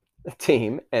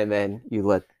team and then you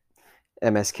let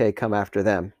MSK come after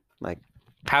them. Like,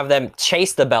 have them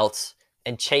chase the belts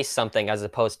and chase something as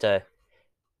opposed to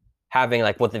having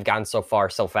like what they've gotten so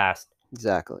far so fast.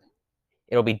 Exactly.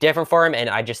 It'll be different for him. And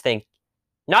I just think,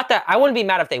 not that I wouldn't be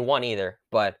mad if they won either,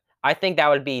 but I think that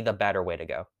would be the better way to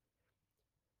go.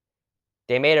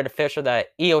 They made it official that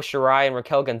Io Shirai and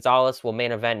Raquel Gonzalez will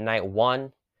main event night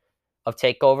 1 of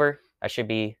TakeOver. That should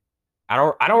be. I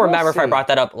don't remember if I brought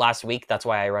that up last week. That's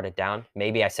why I wrote it down.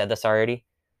 Maybe I said this already.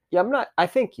 Yeah, I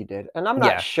think you did. And I'm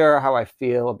not sure how I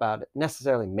feel about it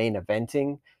necessarily main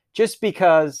eventing, just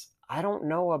because I don't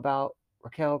know about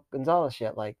Raquel Gonzalez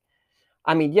yet. Like,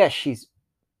 I mean, yes, she's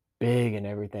big and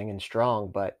everything and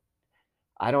strong, but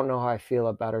I don't know how I feel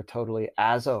about her totally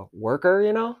as a worker,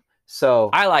 you know?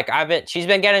 So she's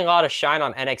been getting a lot of shine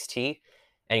on NXT,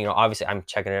 and obviously I'm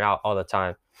checking it out all the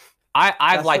time.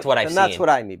 I've liked what I've seen. That's what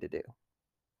I need to do.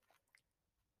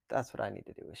 That's what I need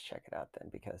to do is check it out then,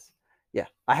 because yeah,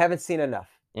 I haven't seen enough.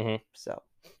 Mm-hmm. So,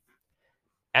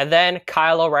 and then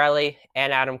Kyle O'Reilly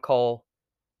and Adam Cole,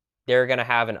 they're gonna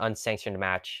have an unsanctioned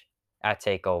match at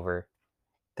Takeover.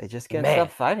 They just can't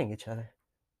stop fighting each other.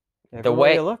 Everywhere the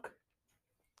way you look,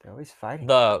 they're always fighting.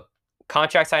 The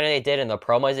contract signing they did and the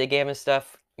promos they gave and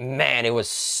stuff, man, it was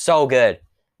so good.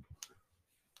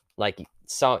 Like,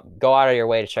 so go out of your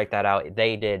way to check that out.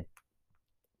 They did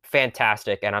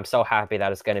fantastic, and I'm so happy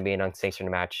that it's going to be an unsanctioned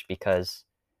match because,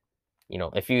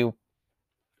 if you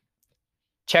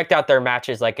checked out their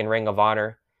matches like in Ring of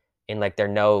Honor, in like their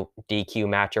no DQ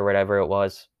match or whatever it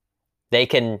was, they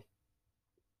can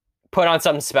put on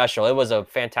something special. It was a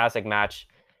fantastic match,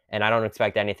 and I don't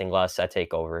expect anything less at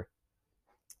TakeOver.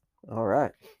 All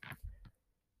right.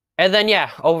 And then,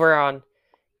 yeah, over on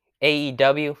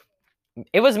AEW,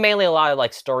 it was mainly a lot of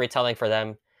like storytelling for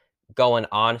them going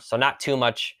on, so not too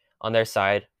much on their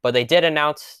side, but they did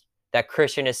announce that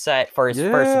Christian is set for his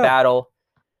first battle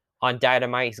on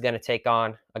Dynamite. He's going to take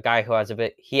on a guy who has a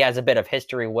bit of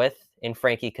history with in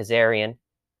Frankie Kazarian.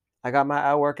 I got my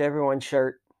Outwork Everyone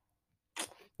shirt.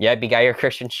 Yep, you got your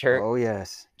Christian shirt. Oh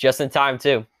yes, just in time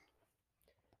too.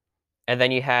 And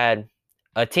then you had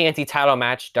a TNT title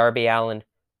match, Darby Allin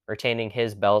retaining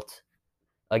his belt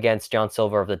against John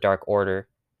Silver of the Dark Order.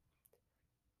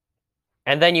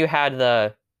 And then you had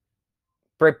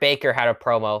Britt Baker had a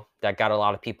promo that got a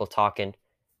lot of people talking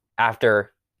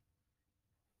after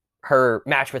her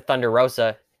match with Thunder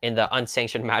Rosa in the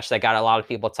unsanctioned match that got a lot of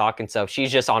people talking. So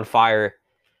she's just on fire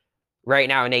right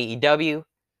now in AEW.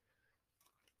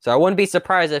 So I wouldn't be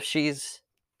surprised if she's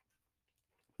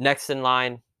next in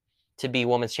line to be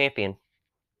women's champion.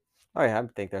 Oh yeah, I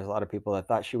think there's a lot of people that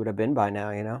thought she would have been by now,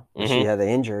 Mm-hmm. She had the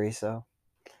injury, so.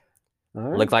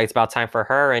 Right. Looks like it's about time for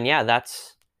her, and yeah,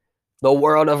 that's the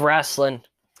world of wrestling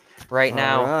right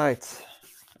now. All right.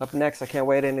 Up next, I can't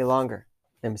wait any longer.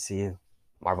 MCU.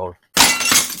 Marvel.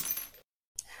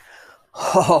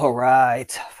 All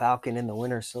right. Falcon and the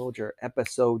Winter Soldier,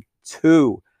 episode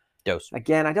 2. Dose.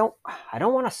 Again, I don't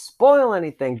want to spoil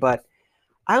anything, but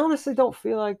I honestly don't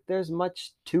feel like there's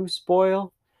much to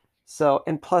spoil. So,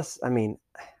 and plus, I mean,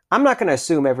 I'm not going to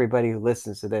assume everybody who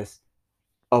listens to this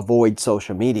avoids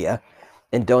social media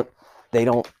and they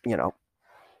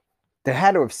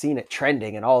had to have seen it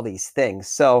trending and all these things.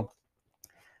 So,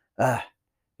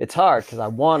 it's hard because I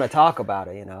want to talk about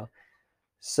it,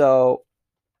 So,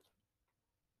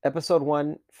 episode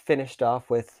 1 finished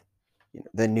off with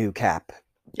the new Cap.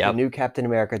 Yep. The new Captain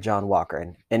America, John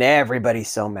Walker. And everybody's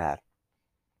so mad.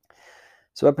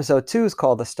 So episode 2 is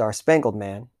called The Star Spangled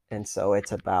Man. And so a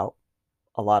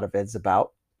lot of it's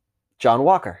about John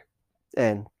Walker.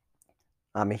 And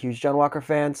I'm a huge John Walker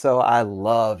fan, so I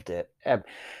loved it.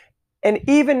 And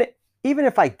even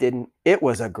if I didn't, it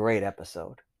was a great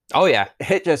episode. Oh, yeah.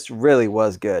 It just really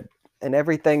was good. And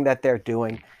everything that they're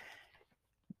doing,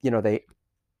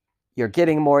 you're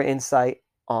getting more insight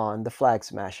on the Flag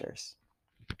Smashers.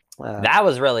 That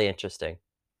was really interesting.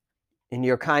 And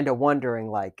you're kind of wondering,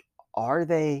 like, are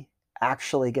they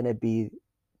actually going to be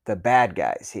the bad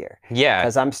guys here? Yeah.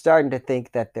 Because I'm starting to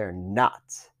think that they're not.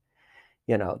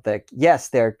 Yes,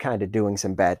 they're kind of doing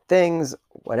some bad things,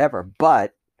 whatever,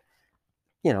 but,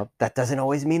 that doesn't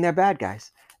always mean they're bad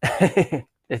guys.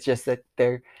 It's just that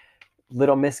they're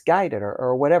little misguided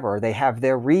or whatever, or they have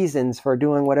their reasons for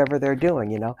doing whatever they're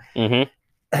doing, Mm-hmm.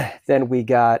 Then we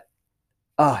got,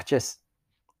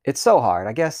 it's so hard.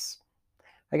 I guess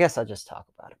I'll just talk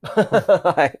about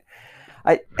it.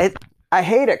 I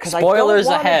hate it because I don't want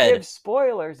to give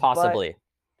spoilers. Possibly.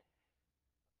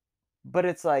 But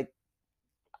it's like,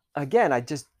 again,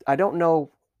 I don't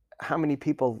know how many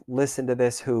people listen to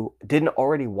this who didn't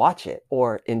already watch it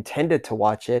or intended to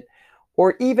watch it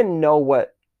or even know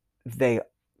what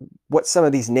some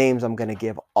of these names I'm going to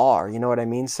give are, you know what I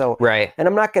mean? So, right. And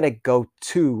I'm not going to go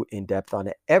too in depth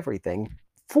on everything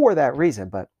for that reason,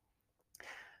 but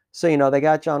so, they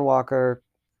got John Walker,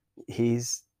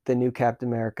 he's the new Captain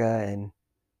America, and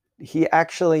he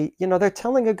actually, they're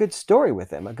telling a good story with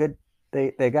him,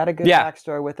 they got a good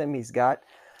backstory with him. He's got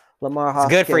Lamar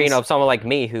Hoskins. It's good for, someone like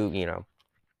me who,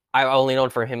 I've only known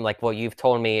from him, like what you've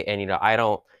told me, and, I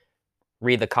don't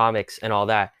read the comics and all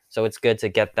that. So it's good to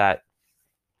get that,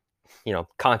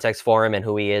 context for him and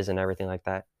who he is and everything like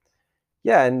that.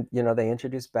 Yeah, and, they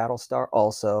introduced Battlestar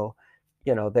also.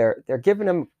 They're giving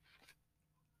him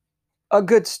a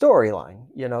good storyline.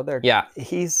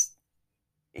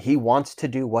 he wants to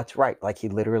do what's right. Like he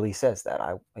literally says that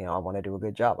I want to do a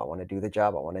good job. I want to do the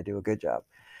job. I want to do a good job.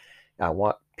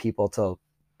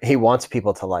 He wants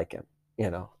people to like him,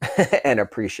 and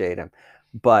appreciate him.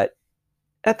 But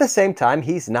at the same time,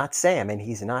 he's not Sam and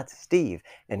he's not Steve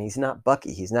and he's not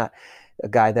Bucky. He's not a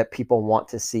guy that people want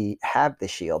to see have the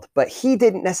shield, but he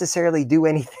didn't necessarily do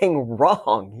anything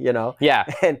wrong, Yeah.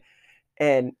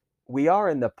 And we are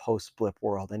in the post-blip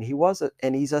world, and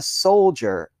he's a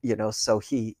soldier, so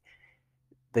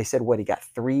they said he got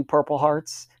 3 Purple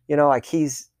Hearts, like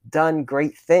he's done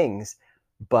great things,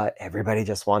 but everybody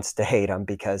just wants to hate him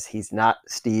because he's not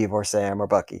Steve or Sam or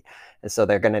Bucky. And so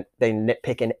they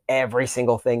nitpick in every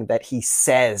single thing that he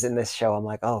says in this show. I'm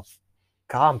like, oh,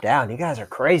 calm down. You guys are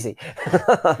crazy.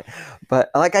 But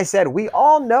like I said, we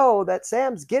all know that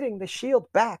Sam's getting the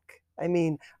shield back. I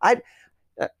mean, I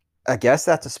guess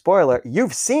that's a spoiler.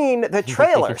 You've seen the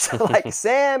trailers. Like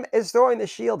Sam is throwing the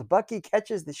shield. Bucky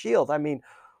catches the shield. I mean,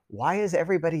 why is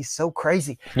everybody so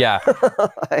crazy? Yeah.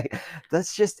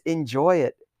 Let's just enjoy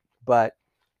it. But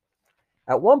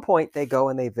at one point they go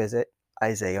and they visit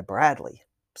Isaiah Bradley.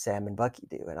 Sam and Bucky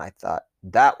do. And I thought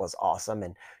that was awesome.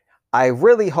 And I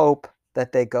really hope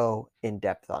that they go in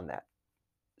depth on that.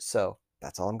 So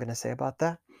that's all I'm going to say about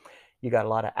that. You got a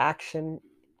lot of action.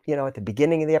 At the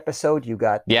beginning of the episode, you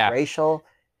got racial,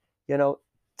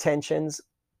 tensions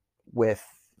with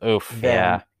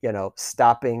them,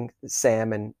 stopping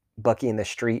Sam and Bucky in the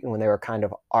street, and when they were kind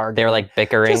of arguing. They were like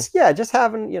bickering. Just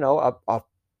having, a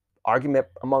argument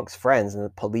amongst friends, and the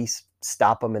police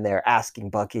stop them and they're asking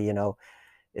Bucky,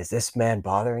 is this man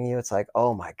bothering you? It's like,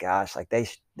 oh my gosh, like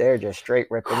they're just straight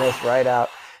ripping this right out,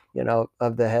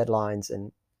 of the headlines,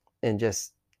 and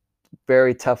just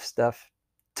very tough stuff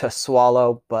to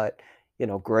swallow, but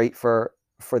great for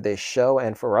this show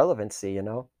and for relevancy,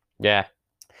 Yeah.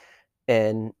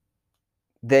 And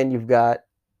then you've got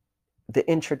the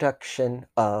introduction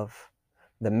of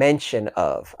the mention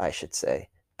of, I should say,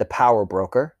 the Power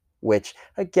Broker, which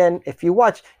again, if you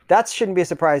watch, that shouldn't be a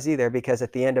surprise either, because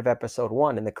at the end of episode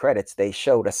 1 in the credits, they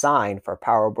showed a sign for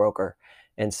Power Broker.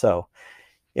 And so,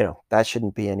 that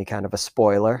shouldn't be any kind of a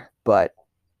spoiler, but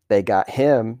they got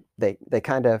him.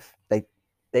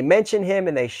 They mention him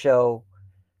and they show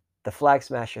the Flag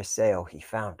Smashers say, oh, he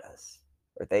found us,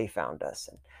 or they found us,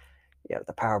 and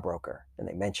the Power Broker, and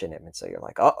they mention him. And so you're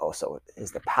like, uh-oh, so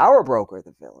is the Power Broker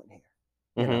the villain here?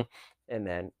 Mm-hmm. And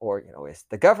then, or, is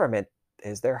the government,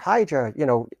 is there Hydra?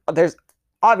 There's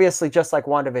obviously, just like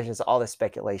WandaVision, all this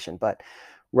speculation, but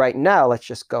right now, let's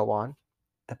just go on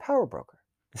the Power Broker.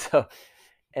 So,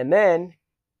 and then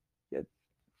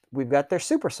we've got their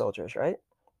super soldiers, right?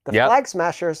 The Flag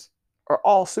Smashers are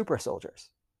all super soldiers.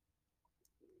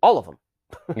 All of them.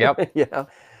 Yep.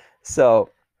 So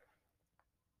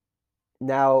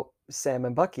now Sam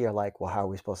and Bucky are like, well, how are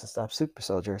we supposed to stop super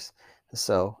soldiers?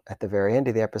 So at the very end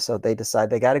of the episode, they decide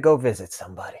they got to go visit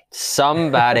somebody.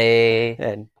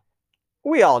 And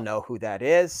we all know who that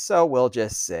is, so we'll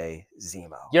just say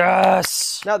Zemo.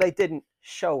 Yes. Now, they didn't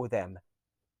show them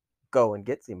go and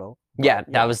get Zemo. Yeah,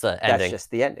 that was the ending. That's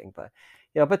just the ending. But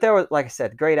but there was, like I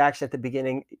said, great action at the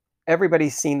beginning.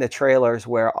 Everybody's seen the trailers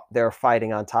where they're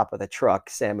fighting on top of the truck.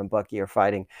 Sam and Bucky are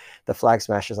fighting the Flag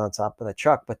Smashers on top of the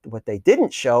truck. But what they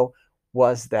didn't show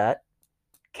was that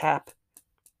Cap,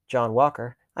 John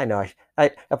Walker. I know if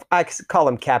I call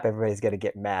him Cap, everybody's gonna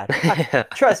get mad.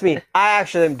 Trust me, I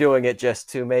actually am doing it just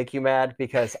to make you mad,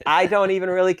 because I don't even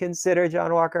really consider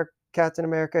John Walker Captain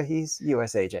America. He's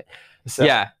U.S. agent. So,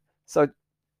 yeah. So,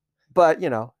 but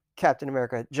Captain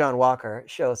America, John Walker,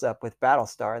 shows up with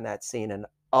Battlestar in that scene, and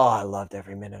I loved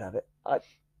every minute of it.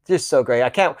 Just so great. I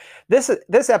can't. This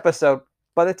episode.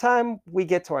 By the time we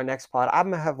get to our next pod,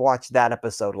 I'm gonna have watched that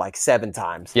episode like 7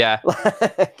 times. Yeah.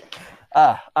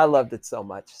 I loved it so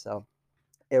much. So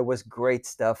it was great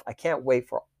stuff. I can't wait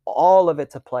for all of it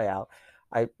to play out.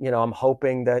 I'm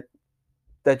hoping that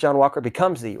John Walker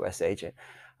becomes the U.S. agent.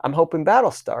 I'm hoping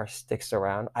Battlestar sticks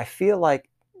around. I feel like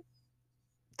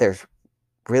there's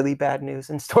really bad news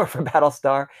in store for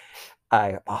Battlestar.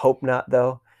 I hope not,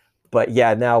 though. But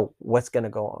yeah, now what's going to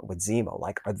go on with Zemo?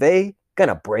 Like, are they going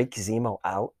to break Zemo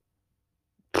out?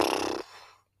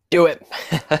 Do it.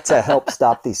 To help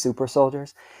stop these super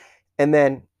soldiers? And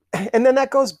then that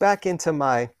goes back into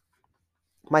my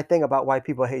thing about why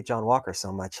people hate John Walker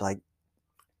so much. Like,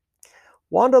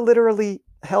 Wanda literally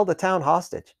held a town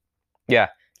hostage. Yeah.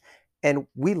 And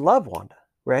we love Wanda,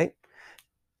 right?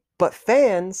 But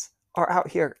fans are out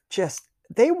here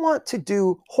they want to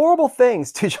do horrible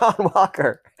things to John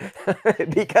Walker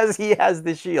because he has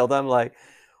the shield. I'm like,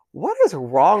 what is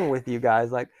wrong with you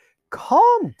guys? Like,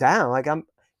 calm down. Like,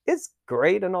 it's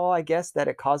great and all, I guess, that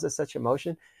it causes such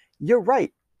emotion. You're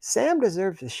right. Sam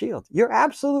deserves the shield. You're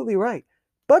absolutely right.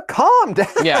 But calm down.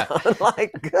 Yeah.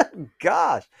 Like, good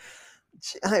gosh.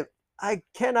 I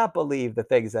cannot believe the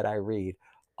things that I read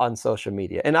on social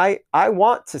media. And I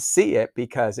want to see it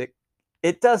because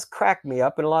it does crack me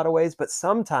up in a lot of ways. But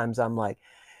sometimes I'm like,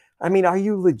 I mean, are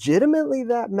you legitimately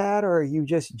that mad or are you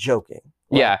just joking?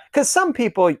 Like, Yeah. Because some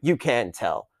people you can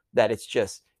tell that it's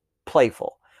just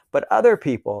playful. But other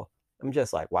people, I'm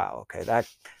just like, wow, okay,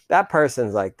 that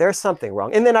person's like, there's something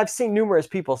wrong. And then I've seen numerous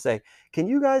people say, can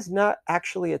you guys not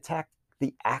actually attack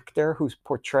the actor who's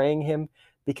portraying him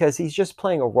because he's just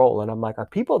playing a role? And I'm like, are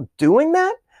people doing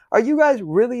that? Are you guys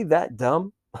really that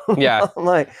dumb? Yeah. I'm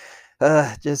like,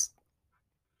 just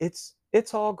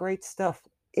it's all great stuff.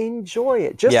 Enjoy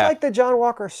it. Just Yeah. like the John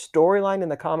Walker storyline in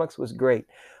the comics was great,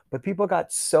 but people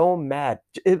got so mad.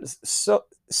 It was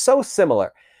so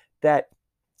similar that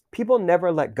people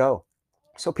never let go.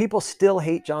 So people still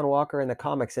hate John Walker in the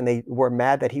comics, and they were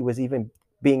mad that he was even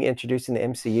being introduced in the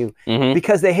MCU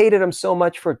because they hated him so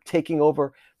much for taking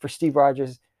over for Steve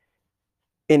Rogers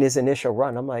in his initial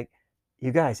run. I'm like,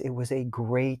 you guys, it was a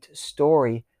great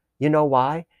story. You know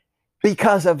why?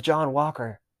 Because of John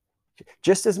Walker.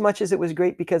 Just as much as it was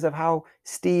great because of how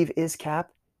Steve is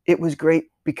Cap, it was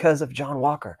great because of John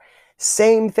Walker.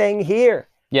 Same thing here.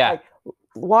 Yeah. Like,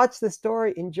 watch the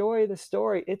story, enjoy the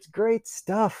story. It's great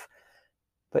stuff.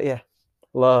 But yeah,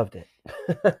 loved it.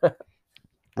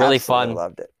 Really Absolutely fun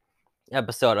loved it.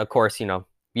 episode. Of course,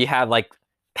 you have like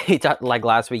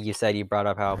last week you said you brought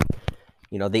up how,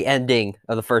 the ending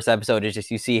of the first episode is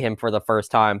just you see him for the first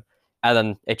time and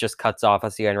then it just cuts off.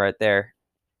 That's the end right there.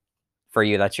 For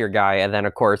you, that's your guy. And then,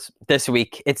 of course, this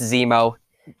week, it's Zemo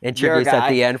introduced at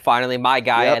the end. Finally, my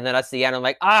guy. Yep. And then that's the end. I'm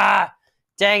like,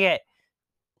 dang it.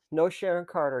 No Sharon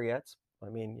Carter yet. I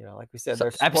mean, like we said,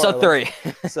 there's episode 3.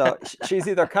 So she's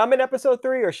either coming episode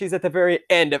 3 or she's at the very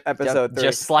end of episode 3.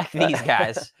 Just like these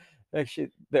guys.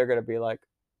 They're going to be like,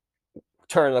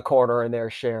 turn the corner and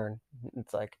there's Sharon.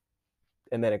 It's like,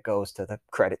 and then it goes to the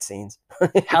credit scenes.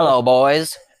 Hello,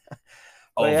 boys.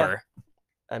 Over. Yeah,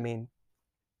 I mean,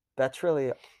 that's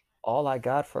really all I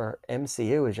got for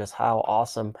MCU is just how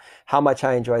awesome, how much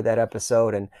I enjoyed that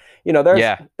episode. And,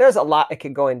 there's a lot it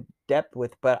could go in depth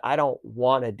with, but I don't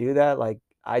want to do that. Like,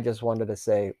 I just wanted to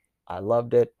say, I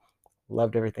loved it.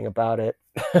 Loved everything about it.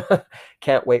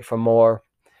 Can't wait for more.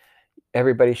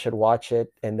 Everybody should watch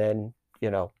it. And then,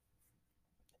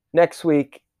 next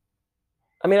week,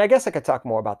 I mean, I guess I could talk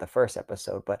more about the first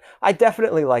episode, but I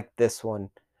definitely liked this one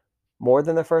more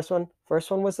than the first one. First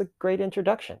one was a great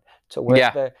introduction to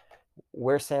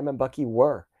where Sam and Bucky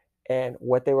were and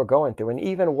what they were going through, and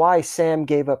even why Sam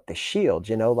gave up the shield.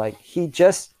 Like, he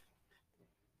just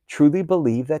truly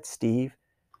believed that Steve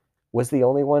was the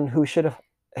only one who should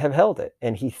have held it,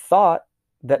 and he thought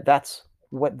that that's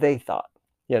what they thought.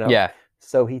 Yeah.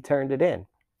 So he turned it in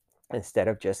instead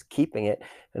of just keeping it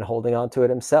and holding on to it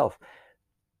himself.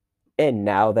 And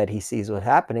now that he sees what's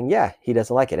happening, he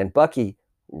doesn't like it, and Bucky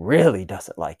really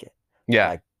doesn't like it. Yeah.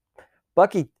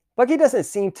 Like, Bucky doesn't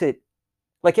seem to,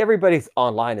 like, everybody's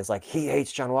online is like, he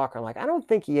hates John Walker. I'm like, I don't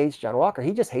think he hates John Walker.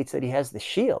 He just hates that he has the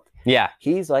shield. Yeah.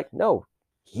 He's like, no,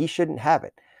 he shouldn't have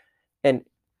it. And,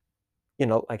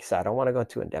 like I said, I don't want to go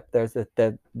too in depth. There's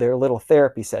their little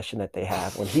therapy session that they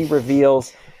have when he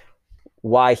reveals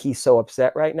why he's so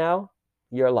upset right now.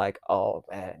 You're like, oh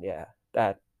man, yeah,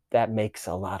 that makes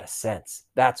a lot of sense.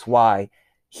 That's why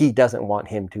he doesn't want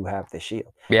him to have the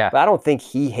shield. Yeah. But I don't think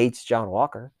he hates John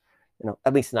Walker.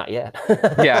 At least not yet.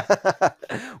 Yeah.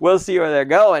 We'll see where they're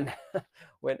going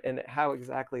and how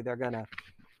exactly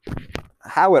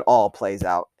how it all plays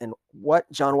out and what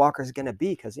John Walker's going to be.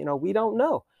 Because, we don't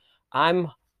know.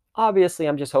 I'm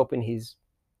just hoping he's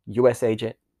U.S.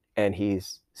 agent and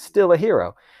he's still a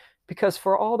hero, because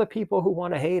for all the people who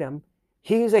want to hate him,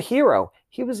 he's a hero.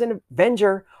 He was an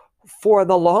Avenger for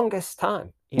the longest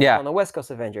time. On the West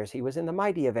Coast Avengers, he was in the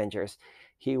Mighty Avengers.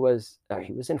 He was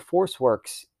in Force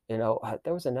Works. There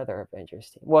was another Avengers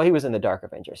team. Well, he was in the Dark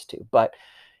Avengers too. But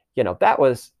that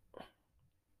was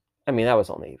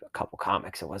only a couple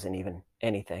comics. It wasn't even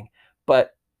anything.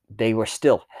 But they were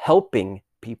still helping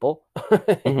people.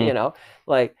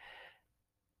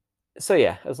 So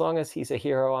yeah, as long as he's a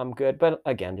hero, I'm good. But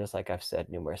again, just like I've said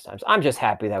numerous times, I'm just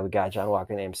happy that we got John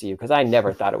Walker in the MCU, because I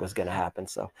never thought it was going to happen.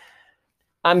 So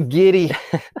I'm giddy.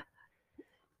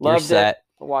 Loved it.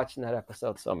 Watching that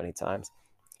episode so many times.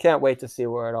 Can't wait to see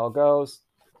where it all goes.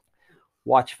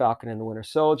 Watch Falcon and the Winter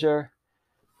Soldier.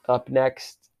 Up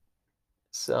next,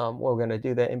 we're going to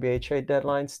do the NBA trade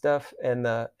deadline stuff and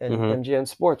MGN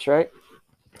Sports, right?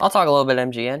 I'll talk a little bit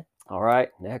MGN. All right,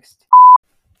 next.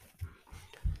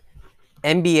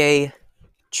 NBA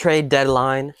trade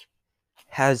deadline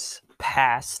has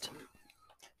passed.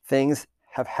 Things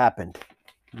have happened.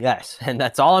 Yes, and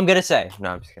that's all I'm gonna say.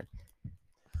 No, I'm just kidding.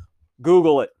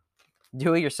 Google it.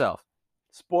 Do it yourself.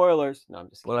 Spoilers. No, I'm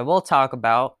just kidding. What I will talk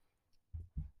about,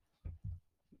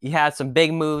 you had some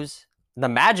big moves. The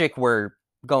Magic were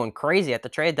going crazy at the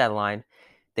trade deadline.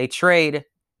 They trade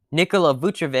Nikola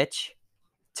Vucevic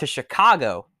to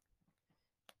Chicago.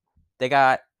 They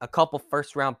got a couple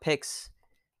first-round picks,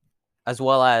 as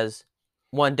well as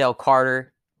Wendell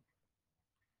Carter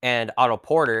and Otto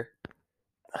Porter.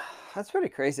 That's pretty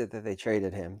crazy that they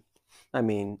traded him. I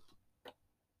mean,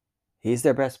 he's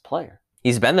their best player.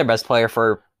 He's been their best player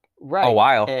for a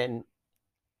while. And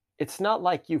it's not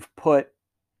like you've put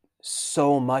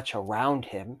so much around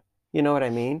him. You know what I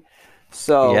mean?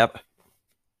 So yep.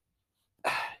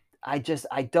 I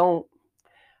don't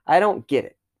get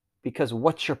it. Because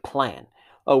what's your plan?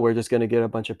 Oh, we're just going to get a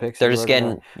bunch of picks. They're just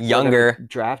getting younger.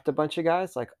 Draft a bunch of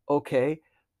guys. Like, okay,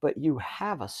 but you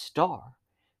have a star.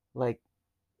 Like,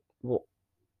 well,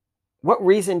 what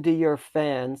reason do your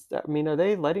fans? I mean, are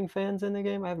they letting fans in the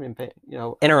game? I haven't been paying.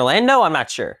 In Orlando, I'm not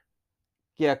sure.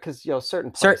 Yeah, because certain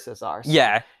places are. So,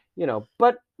 yeah.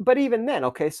 But even then,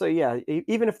 okay, so yeah,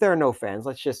 even if there are no fans,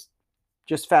 let's just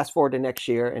fast forward to next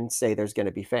year and say there's going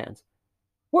to be fans.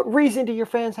 What reason do your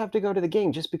fans have to go to the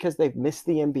game just because they've missed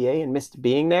the NBA and missed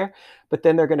being there? But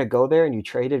then they're going to go there and you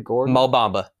traded Gordon. Mo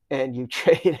Bamba. And you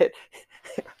traded.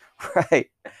 Right.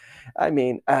 I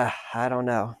mean, I don't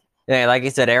know. Yeah, like I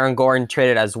said, Aaron Gordon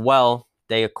traded as well.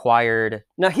 They acquired.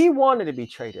 Now, he wanted to be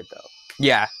traded, though.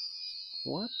 Yeah.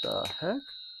 What the heck?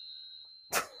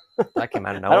 That came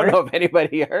out of nowhere. I don't know if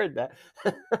anybody heard that.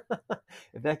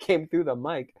 If that came through the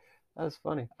mic, that was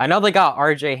funny. I know they got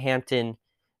RJ Hampton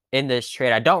in this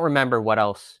trade. I don't remember what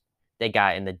else they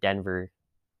got in the Denver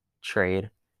trade.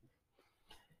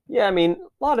 Yeah, I mean,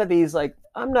 a lot of these, like,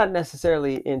 I'm not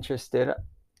necessarily interested.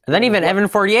 And then even Evan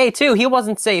Fournier, too. He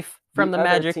wasn't safe from the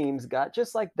Magic. Teams got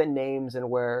just like the names and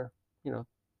where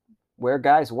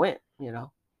guys went,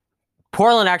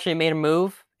 Portland actually made a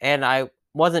move, and I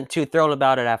wasn't too thrilled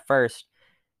about it at first.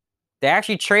 They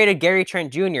actually traded Gary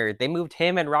Trent Jr. They moved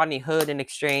him and Rodney Hood in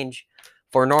exchange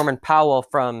for Norman Powell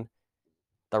from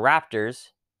the Raptors.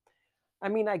 I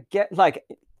mean, I get, like,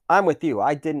 I'm with you.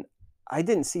 I didn't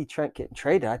see Trent getting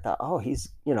traded. I thought, oh, he's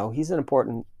an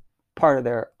important part of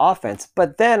their offense.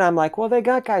 But then I'm like, well, they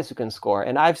got guys who can score.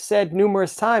 And I've said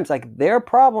numerous times, like, their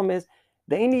problem is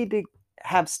they need to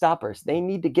have stoppers. They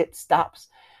need to get stops.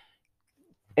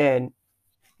 And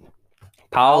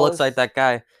Powell looks like that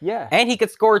guy. Yeah. And he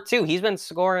could score too. He's been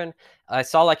scoring. I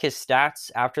saw like his stats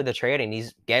after the trade, and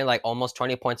he's getting like almost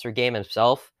 20 points per game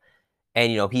himself.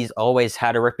 And, he's always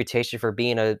had a reputation for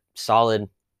being a solid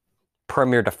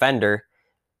premier defender.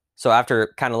 So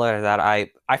after kind of looking at that,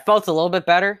 I felt a little bit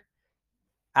better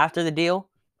after the deal.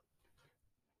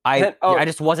 I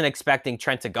just wasn't expecting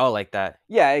Trent to go like that.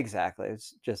 Yeah, exactly.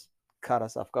 It's just caught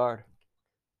us off guard.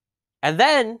 And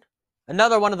then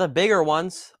another one of the bigger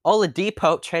ones,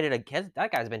 Oladipo traded again.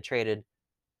 That guy's been traded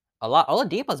a lot.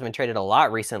 Oladipo's been traded a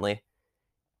lot recently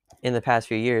in the past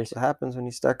few years. What happens when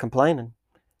you start complaining?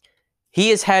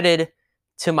 He is headed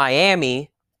to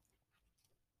Miami.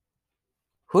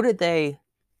 Who did they...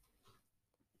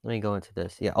 Let me go into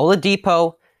this. Yeah,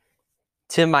 Oladipo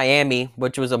to Miami,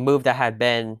 which was a move that had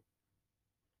been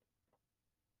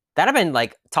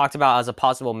like talked about as a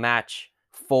possible match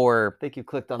for I think you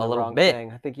clicked on the wrong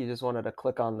thing. I think you just wanted to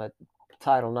click on the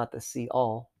title, not the see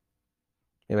all.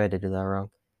 Maybe I did do that wrong.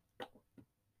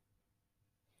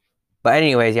 But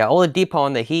anyways, yeah, Oladipo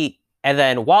on the Heat. And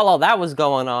then while all that was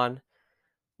going on,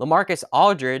 LaMarcus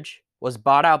Aldridge was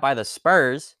bought out by the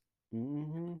Spurs.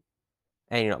 Mm-hmm.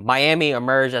 And, Miami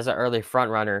emerged as an early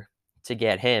front runner to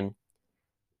get him.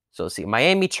 So, see,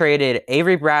 Miami traded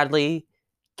Avery Bradley,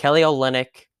 Kelly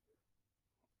Olynyk,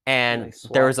 and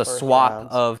there was a swap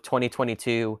of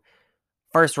 2022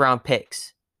 first-round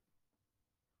picks.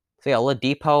 So, yeah,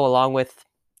 Oladipo along with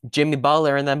Jimmy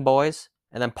Butler and them boys.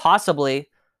 And then possibly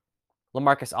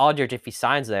LaMarcus Aldridge if he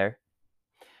signs there.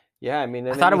 Yeah, I mean,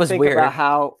 I thought it was weird about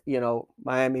how,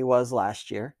 Miami was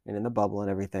last year and in the bubble and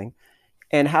everything,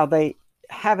 and how they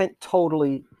haven't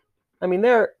totally. I mean,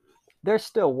 they're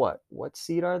still what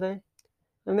seed are they?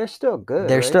 And they're still good.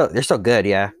 They're still good.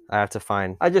 Yeah, I have to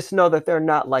find. I just know that they're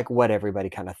not like what everybody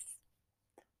kind of.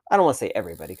 I don't want to say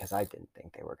everybody because I didn't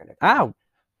think they were going to. Oh,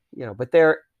 but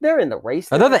they're in the race.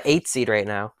 They're the 8th seed right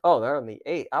now. Oh, they're on the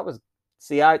 8.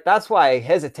 That's why I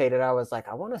hesitated. I was like,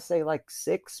 I want to say like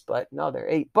 6, but no, they're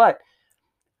 8. But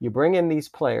you bring in these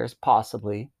players,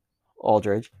 possibly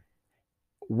Aldridge.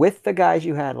 with the guys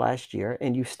you had last year,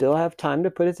 and you still have time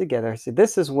to put it together. So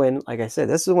this is when, like I said,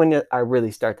 this is when I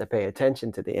really start to pay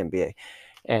attention to the NBA,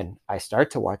 and I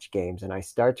start to watch games, and I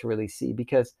start to really see,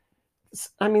 because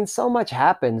I mean, so much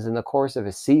happens in the course of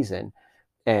a season,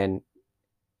 and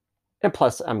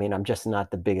plus, I mean, I'm just not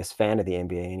the biggest fan of the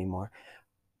NBA anymore,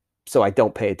 so I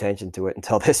don't pay attention to it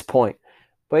until this point.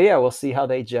 But yeah, we'll see how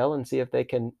they gel and see if they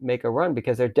can make a run,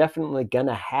 because they're definitely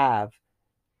gonna have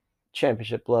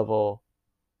championship level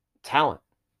talent.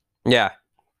 Yeah.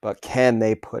 But can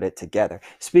they put it together?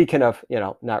 Speaking of,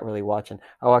 not really watching,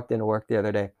 I walked into work the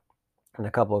other day, and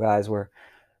a couple of guys were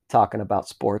talking about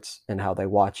sports and how they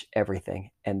watch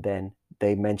everything, and then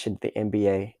they mentioned the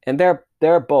NBA, and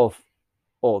they're both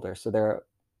older, so they're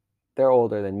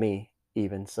older than me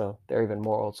even, so they're even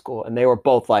more old school, and they were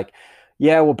both like,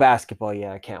 yeah, well, basketball,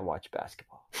 yeah, I can't watch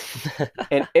basketball.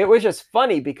 And it was just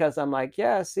funny, because I'm like,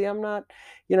 yeah, see, I'm not,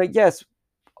 yes,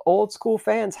 old school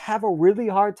fans have a really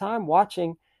hard time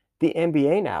watching the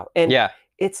NBA now. And yeah,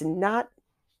 it's not,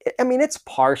 I mean, it's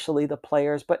partially the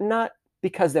players, but not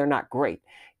because they're not great.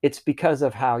 It's because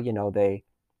of how,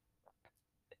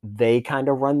 they kind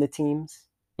of run the teams.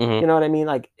 mm-hmm. You know what I mean?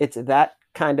 Like, it's that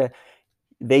kind of,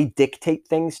 they dictate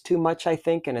things too much, I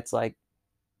think. And it's like,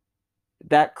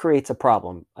 that creates a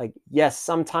problem. Like, yes,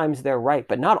 sometimes they're right,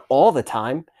 but not all the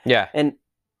time. Yeah. And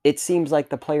it seems like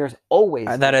the players always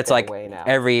that it's like now.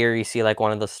 Every year you see like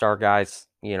one of the star guys,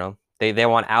 they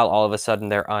want out, all of a sudden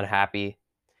they're unhappy.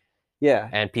 Yeah.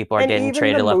 And people are getting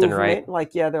traded left and right.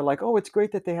 Like, yeah, they're like, oh, it's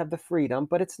great that they have the freedom,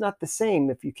 but it's not the same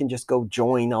if you can just go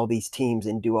join all these teams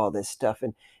and do all this stuff.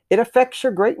 And it affects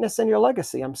your greatness and your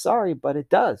legacy. I'm sorry, but it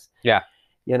does. Yeah.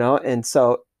 And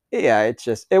so, yeah,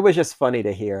 it was just funny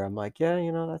to hear. I'm like, yeah,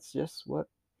 that's just what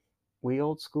we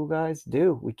old school guys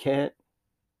do. We can't,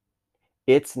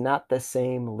 it's not the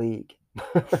same league.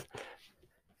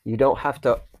 You don't have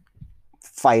to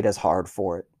fight as hard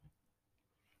for it.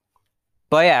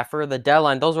 But yeah, for the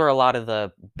deadline, those were a lot of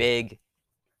the big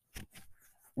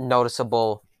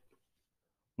noticeable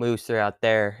moves throughout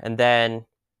there. And then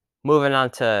moving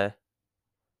on to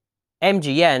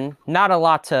MGN, not a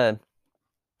lot to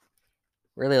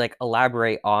really like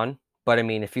elaborate on. But I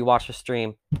mean, if you watch the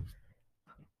stream,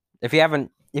 if you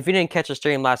didn't catch the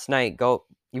stream last night,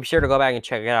 be sure to go back and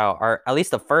check it out. Or at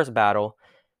least the first battle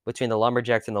between the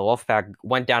Lumberjacks and the Wolfpack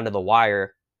went down to the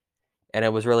wire. And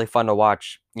it was really fun to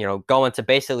watch, going to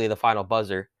basically the final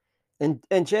buzzer. And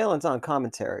Jalen's on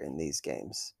commentary in these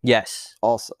games. Yes.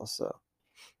 Also, so.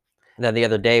 And then the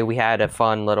other day we had a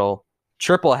fun little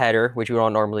triple header, which we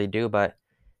don't normally do, but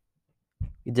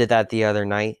we did that the other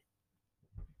night.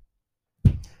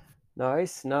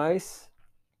 Nice.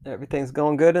 Everything's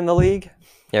going good in the league?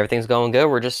 Everything's going good.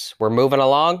 We're moving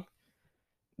along,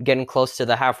 getting close to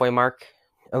the halfway mark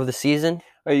of the season.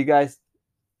 Are you guys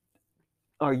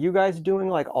doing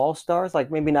like all-stars?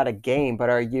 Like, maybe not a game, but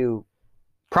are you?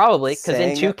 Probably, because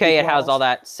in 2K it has all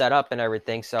that set up and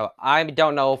everything. So I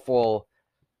don't know if we'll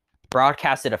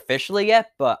broadcast it officially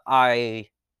yet, but if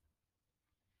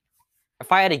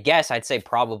I had to guess, I'd say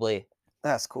probably.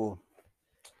 That's cool.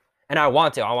 And I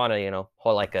want to,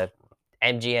 hold like a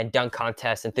MGN dunk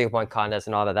contest and 3-point contest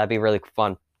and all that. That'd be really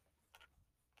fun.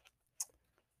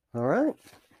 All right.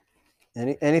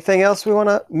 Anything else we want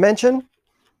to mention?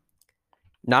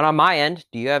 Not on my end.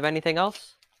 Do you have anything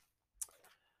else?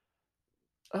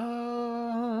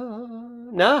 Nah.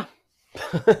 All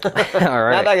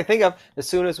right. Not that I can think of. As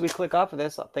soon as we click off of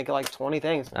this, I'll think of like 20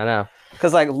 things. I know.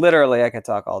 Because like literally I could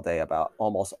talk all day about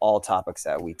almost all topics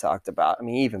that we talked about. I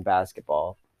mean, even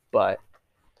basketball, but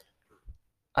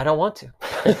I don't want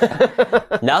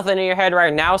to. Nothing in your head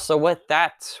right now. So with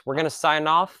that, we're going to sign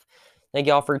off. Thank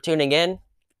you all for tuning in.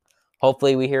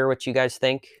 Hopefully we hear what you guys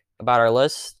think about our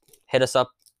list. Hit us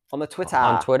up on the Twitter.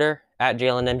 On Twitter at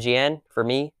JalenMGN for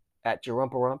me. At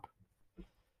Jerumparump.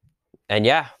 And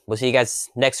yeah, we'll see you guys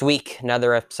next week.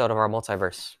 Another episode of our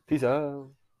Multiverse. Peace out.